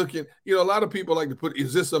I'm not looking, a lot of people like to put,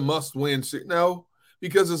 is this a must-win? No,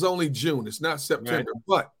 because it's only June. It's not September. Right.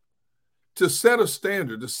 But to set a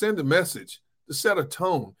standard, to send a message, to set a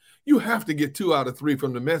tone, you have to get 2 out of 3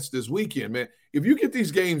 from the Mets this weekend, man. If you get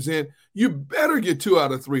these games in, you better get 2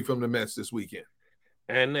 out of 3 from the Mets this weekend.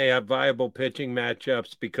 And they have viable pitching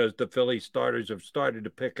matchups because the Philly starters have started to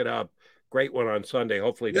pick it up. Great one on Sunday.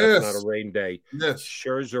 Hopefully that's not a rain day. Yes.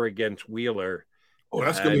 Scherzer against Wheeler. Oh,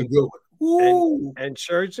 that's going to be a good one. And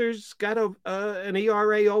Scherzer's got an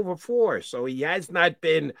ERA over 4, so he has not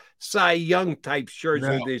been Cy Young type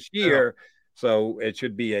Scherzer this year. So it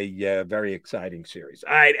should be a very exciting series.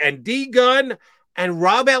 All right, and D Gunn and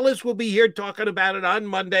Rob Ellis will be here talking about it on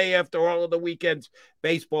Monday after all of the weekend's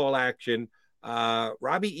baseball action.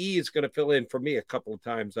 Robbie E is going to fill in for me a couple of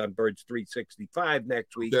times on Birds 365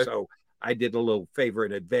 next week. Okay. So I did a little favor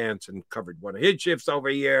in advance and covered one of his shifts over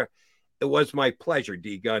here. It was my pleasure,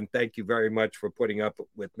 D Gunn. Thank you very much for putting up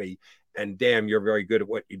with me. And damn, you're very good at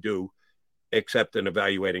what you do, except in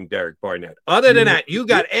evaluating Derrick Barnett. Other than that, you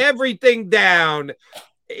got everything down.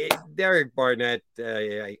 Derrick Barnett,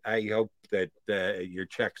 I hope that your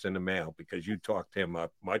check's in the mail because you talked him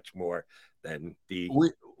up much more than the.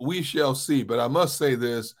 We shall see. But I must say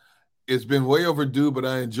this. It's been way overdue, but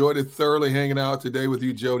I enjoyed it thoroughly hanging out today with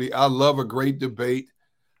you, Jody. I love a great debate.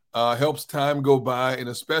 Helps time go by, and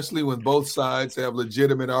especially when both sides have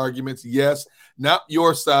legitimate arguments. Yes, not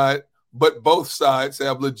your side, but both sides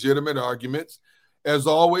have legitimate arguments. As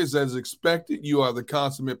always, as expected, you are the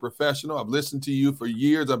consummate professional. I've listened to you for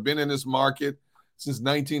years. I've been in this market since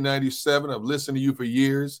 1997. I've listened to you for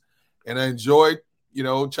years, and I enjoyed,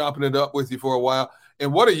 chopping it up with you for a while.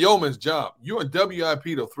 And what a yeoman's job. You're in WIP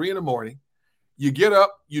till 3 in the morning. You get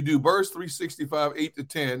up, you do Birds 365, 8 to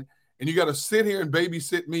 10, and you got to sit here and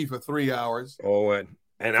babysit me for 3 hours. Oh, and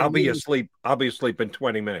I'll be asleep. I'll be asleep in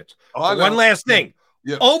 20 minutes. Oh, one last thing.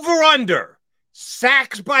 Yeah. Over under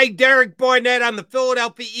sacks by Derrick Barnett on the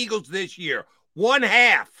Philadelphia Eagles this year.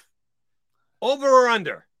 1/2. Over or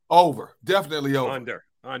under? Over. Definitely over.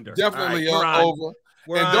 Under. Definitely right, over.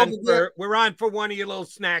 We're on for one of your little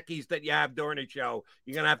snackies that you have during the show.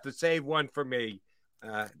 You're going to have to save one for me.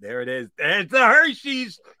 There it is. There's the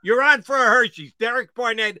Hershey's. You're on for a Hershey's. Derrick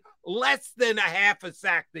Barnett, less than 1/2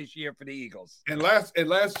 sack this year for the Eagles. And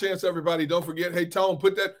last chance, everybody. Don't forget. Hey, Tone,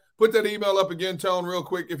 put that email up again, Tone, real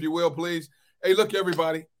quick, if you will, please. Hey, look,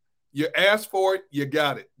 everybody. You asked for it. You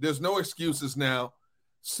got it. There's no excuses now.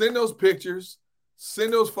 Send those pictures.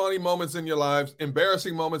 Send those funny moments in your lives,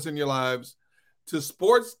 embarrassing moments in your lives to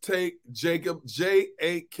sportstakejacob,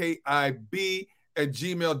 JAKIB,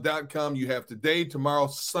 @gmail.com. You have today, tomorrow,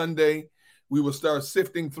 Sunday. We will start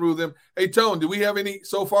sifting through them. Hey, Tone, do we have any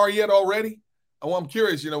so far yet already? I'm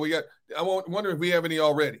curious. I wonder if we have any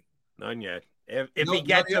already. None yet. If he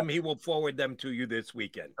gets them, he will forward them to you this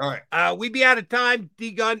weekend. All right. We be out of time.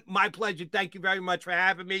 D Gunn, my pleasure. Thank you very much for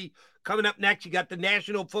having me. Coming up next, you got the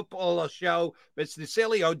National Football Show. Mr.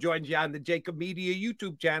 Cilio joins you on the Jacob Media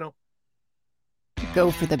YouTube channel. Go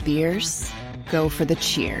for the beers. Go for the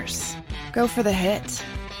cheers. Go for the hit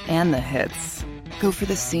and the hits. Go for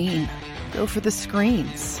the scene. Go for the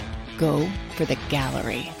screens. Go for the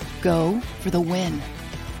gallery. Go for the win.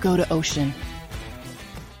 Go to Ocean.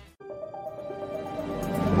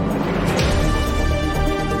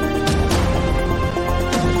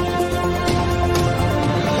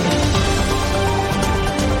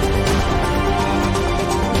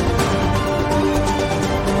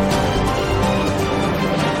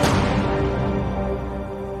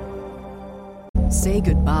 Say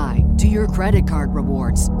goodbye to your credit card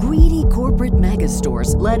rewards. Greedy corporate mega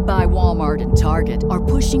stores, led by Walmart and Target, are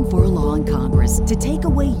pushing for a law in Congress to take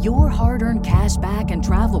away your hard-earned cash back and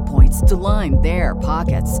travel points to line their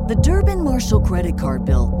pockets. The Durbin-Marshall credit card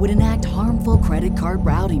bill would enact harmful credit card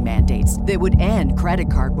routing mandates that would end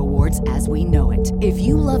credit card rewards as we know it. If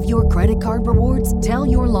you love your credit card rewards, tell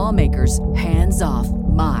your lawmakers, hands off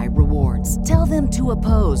my rewards. Tell them to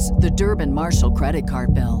oppose the Durbin-Marshall credit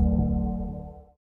card bill.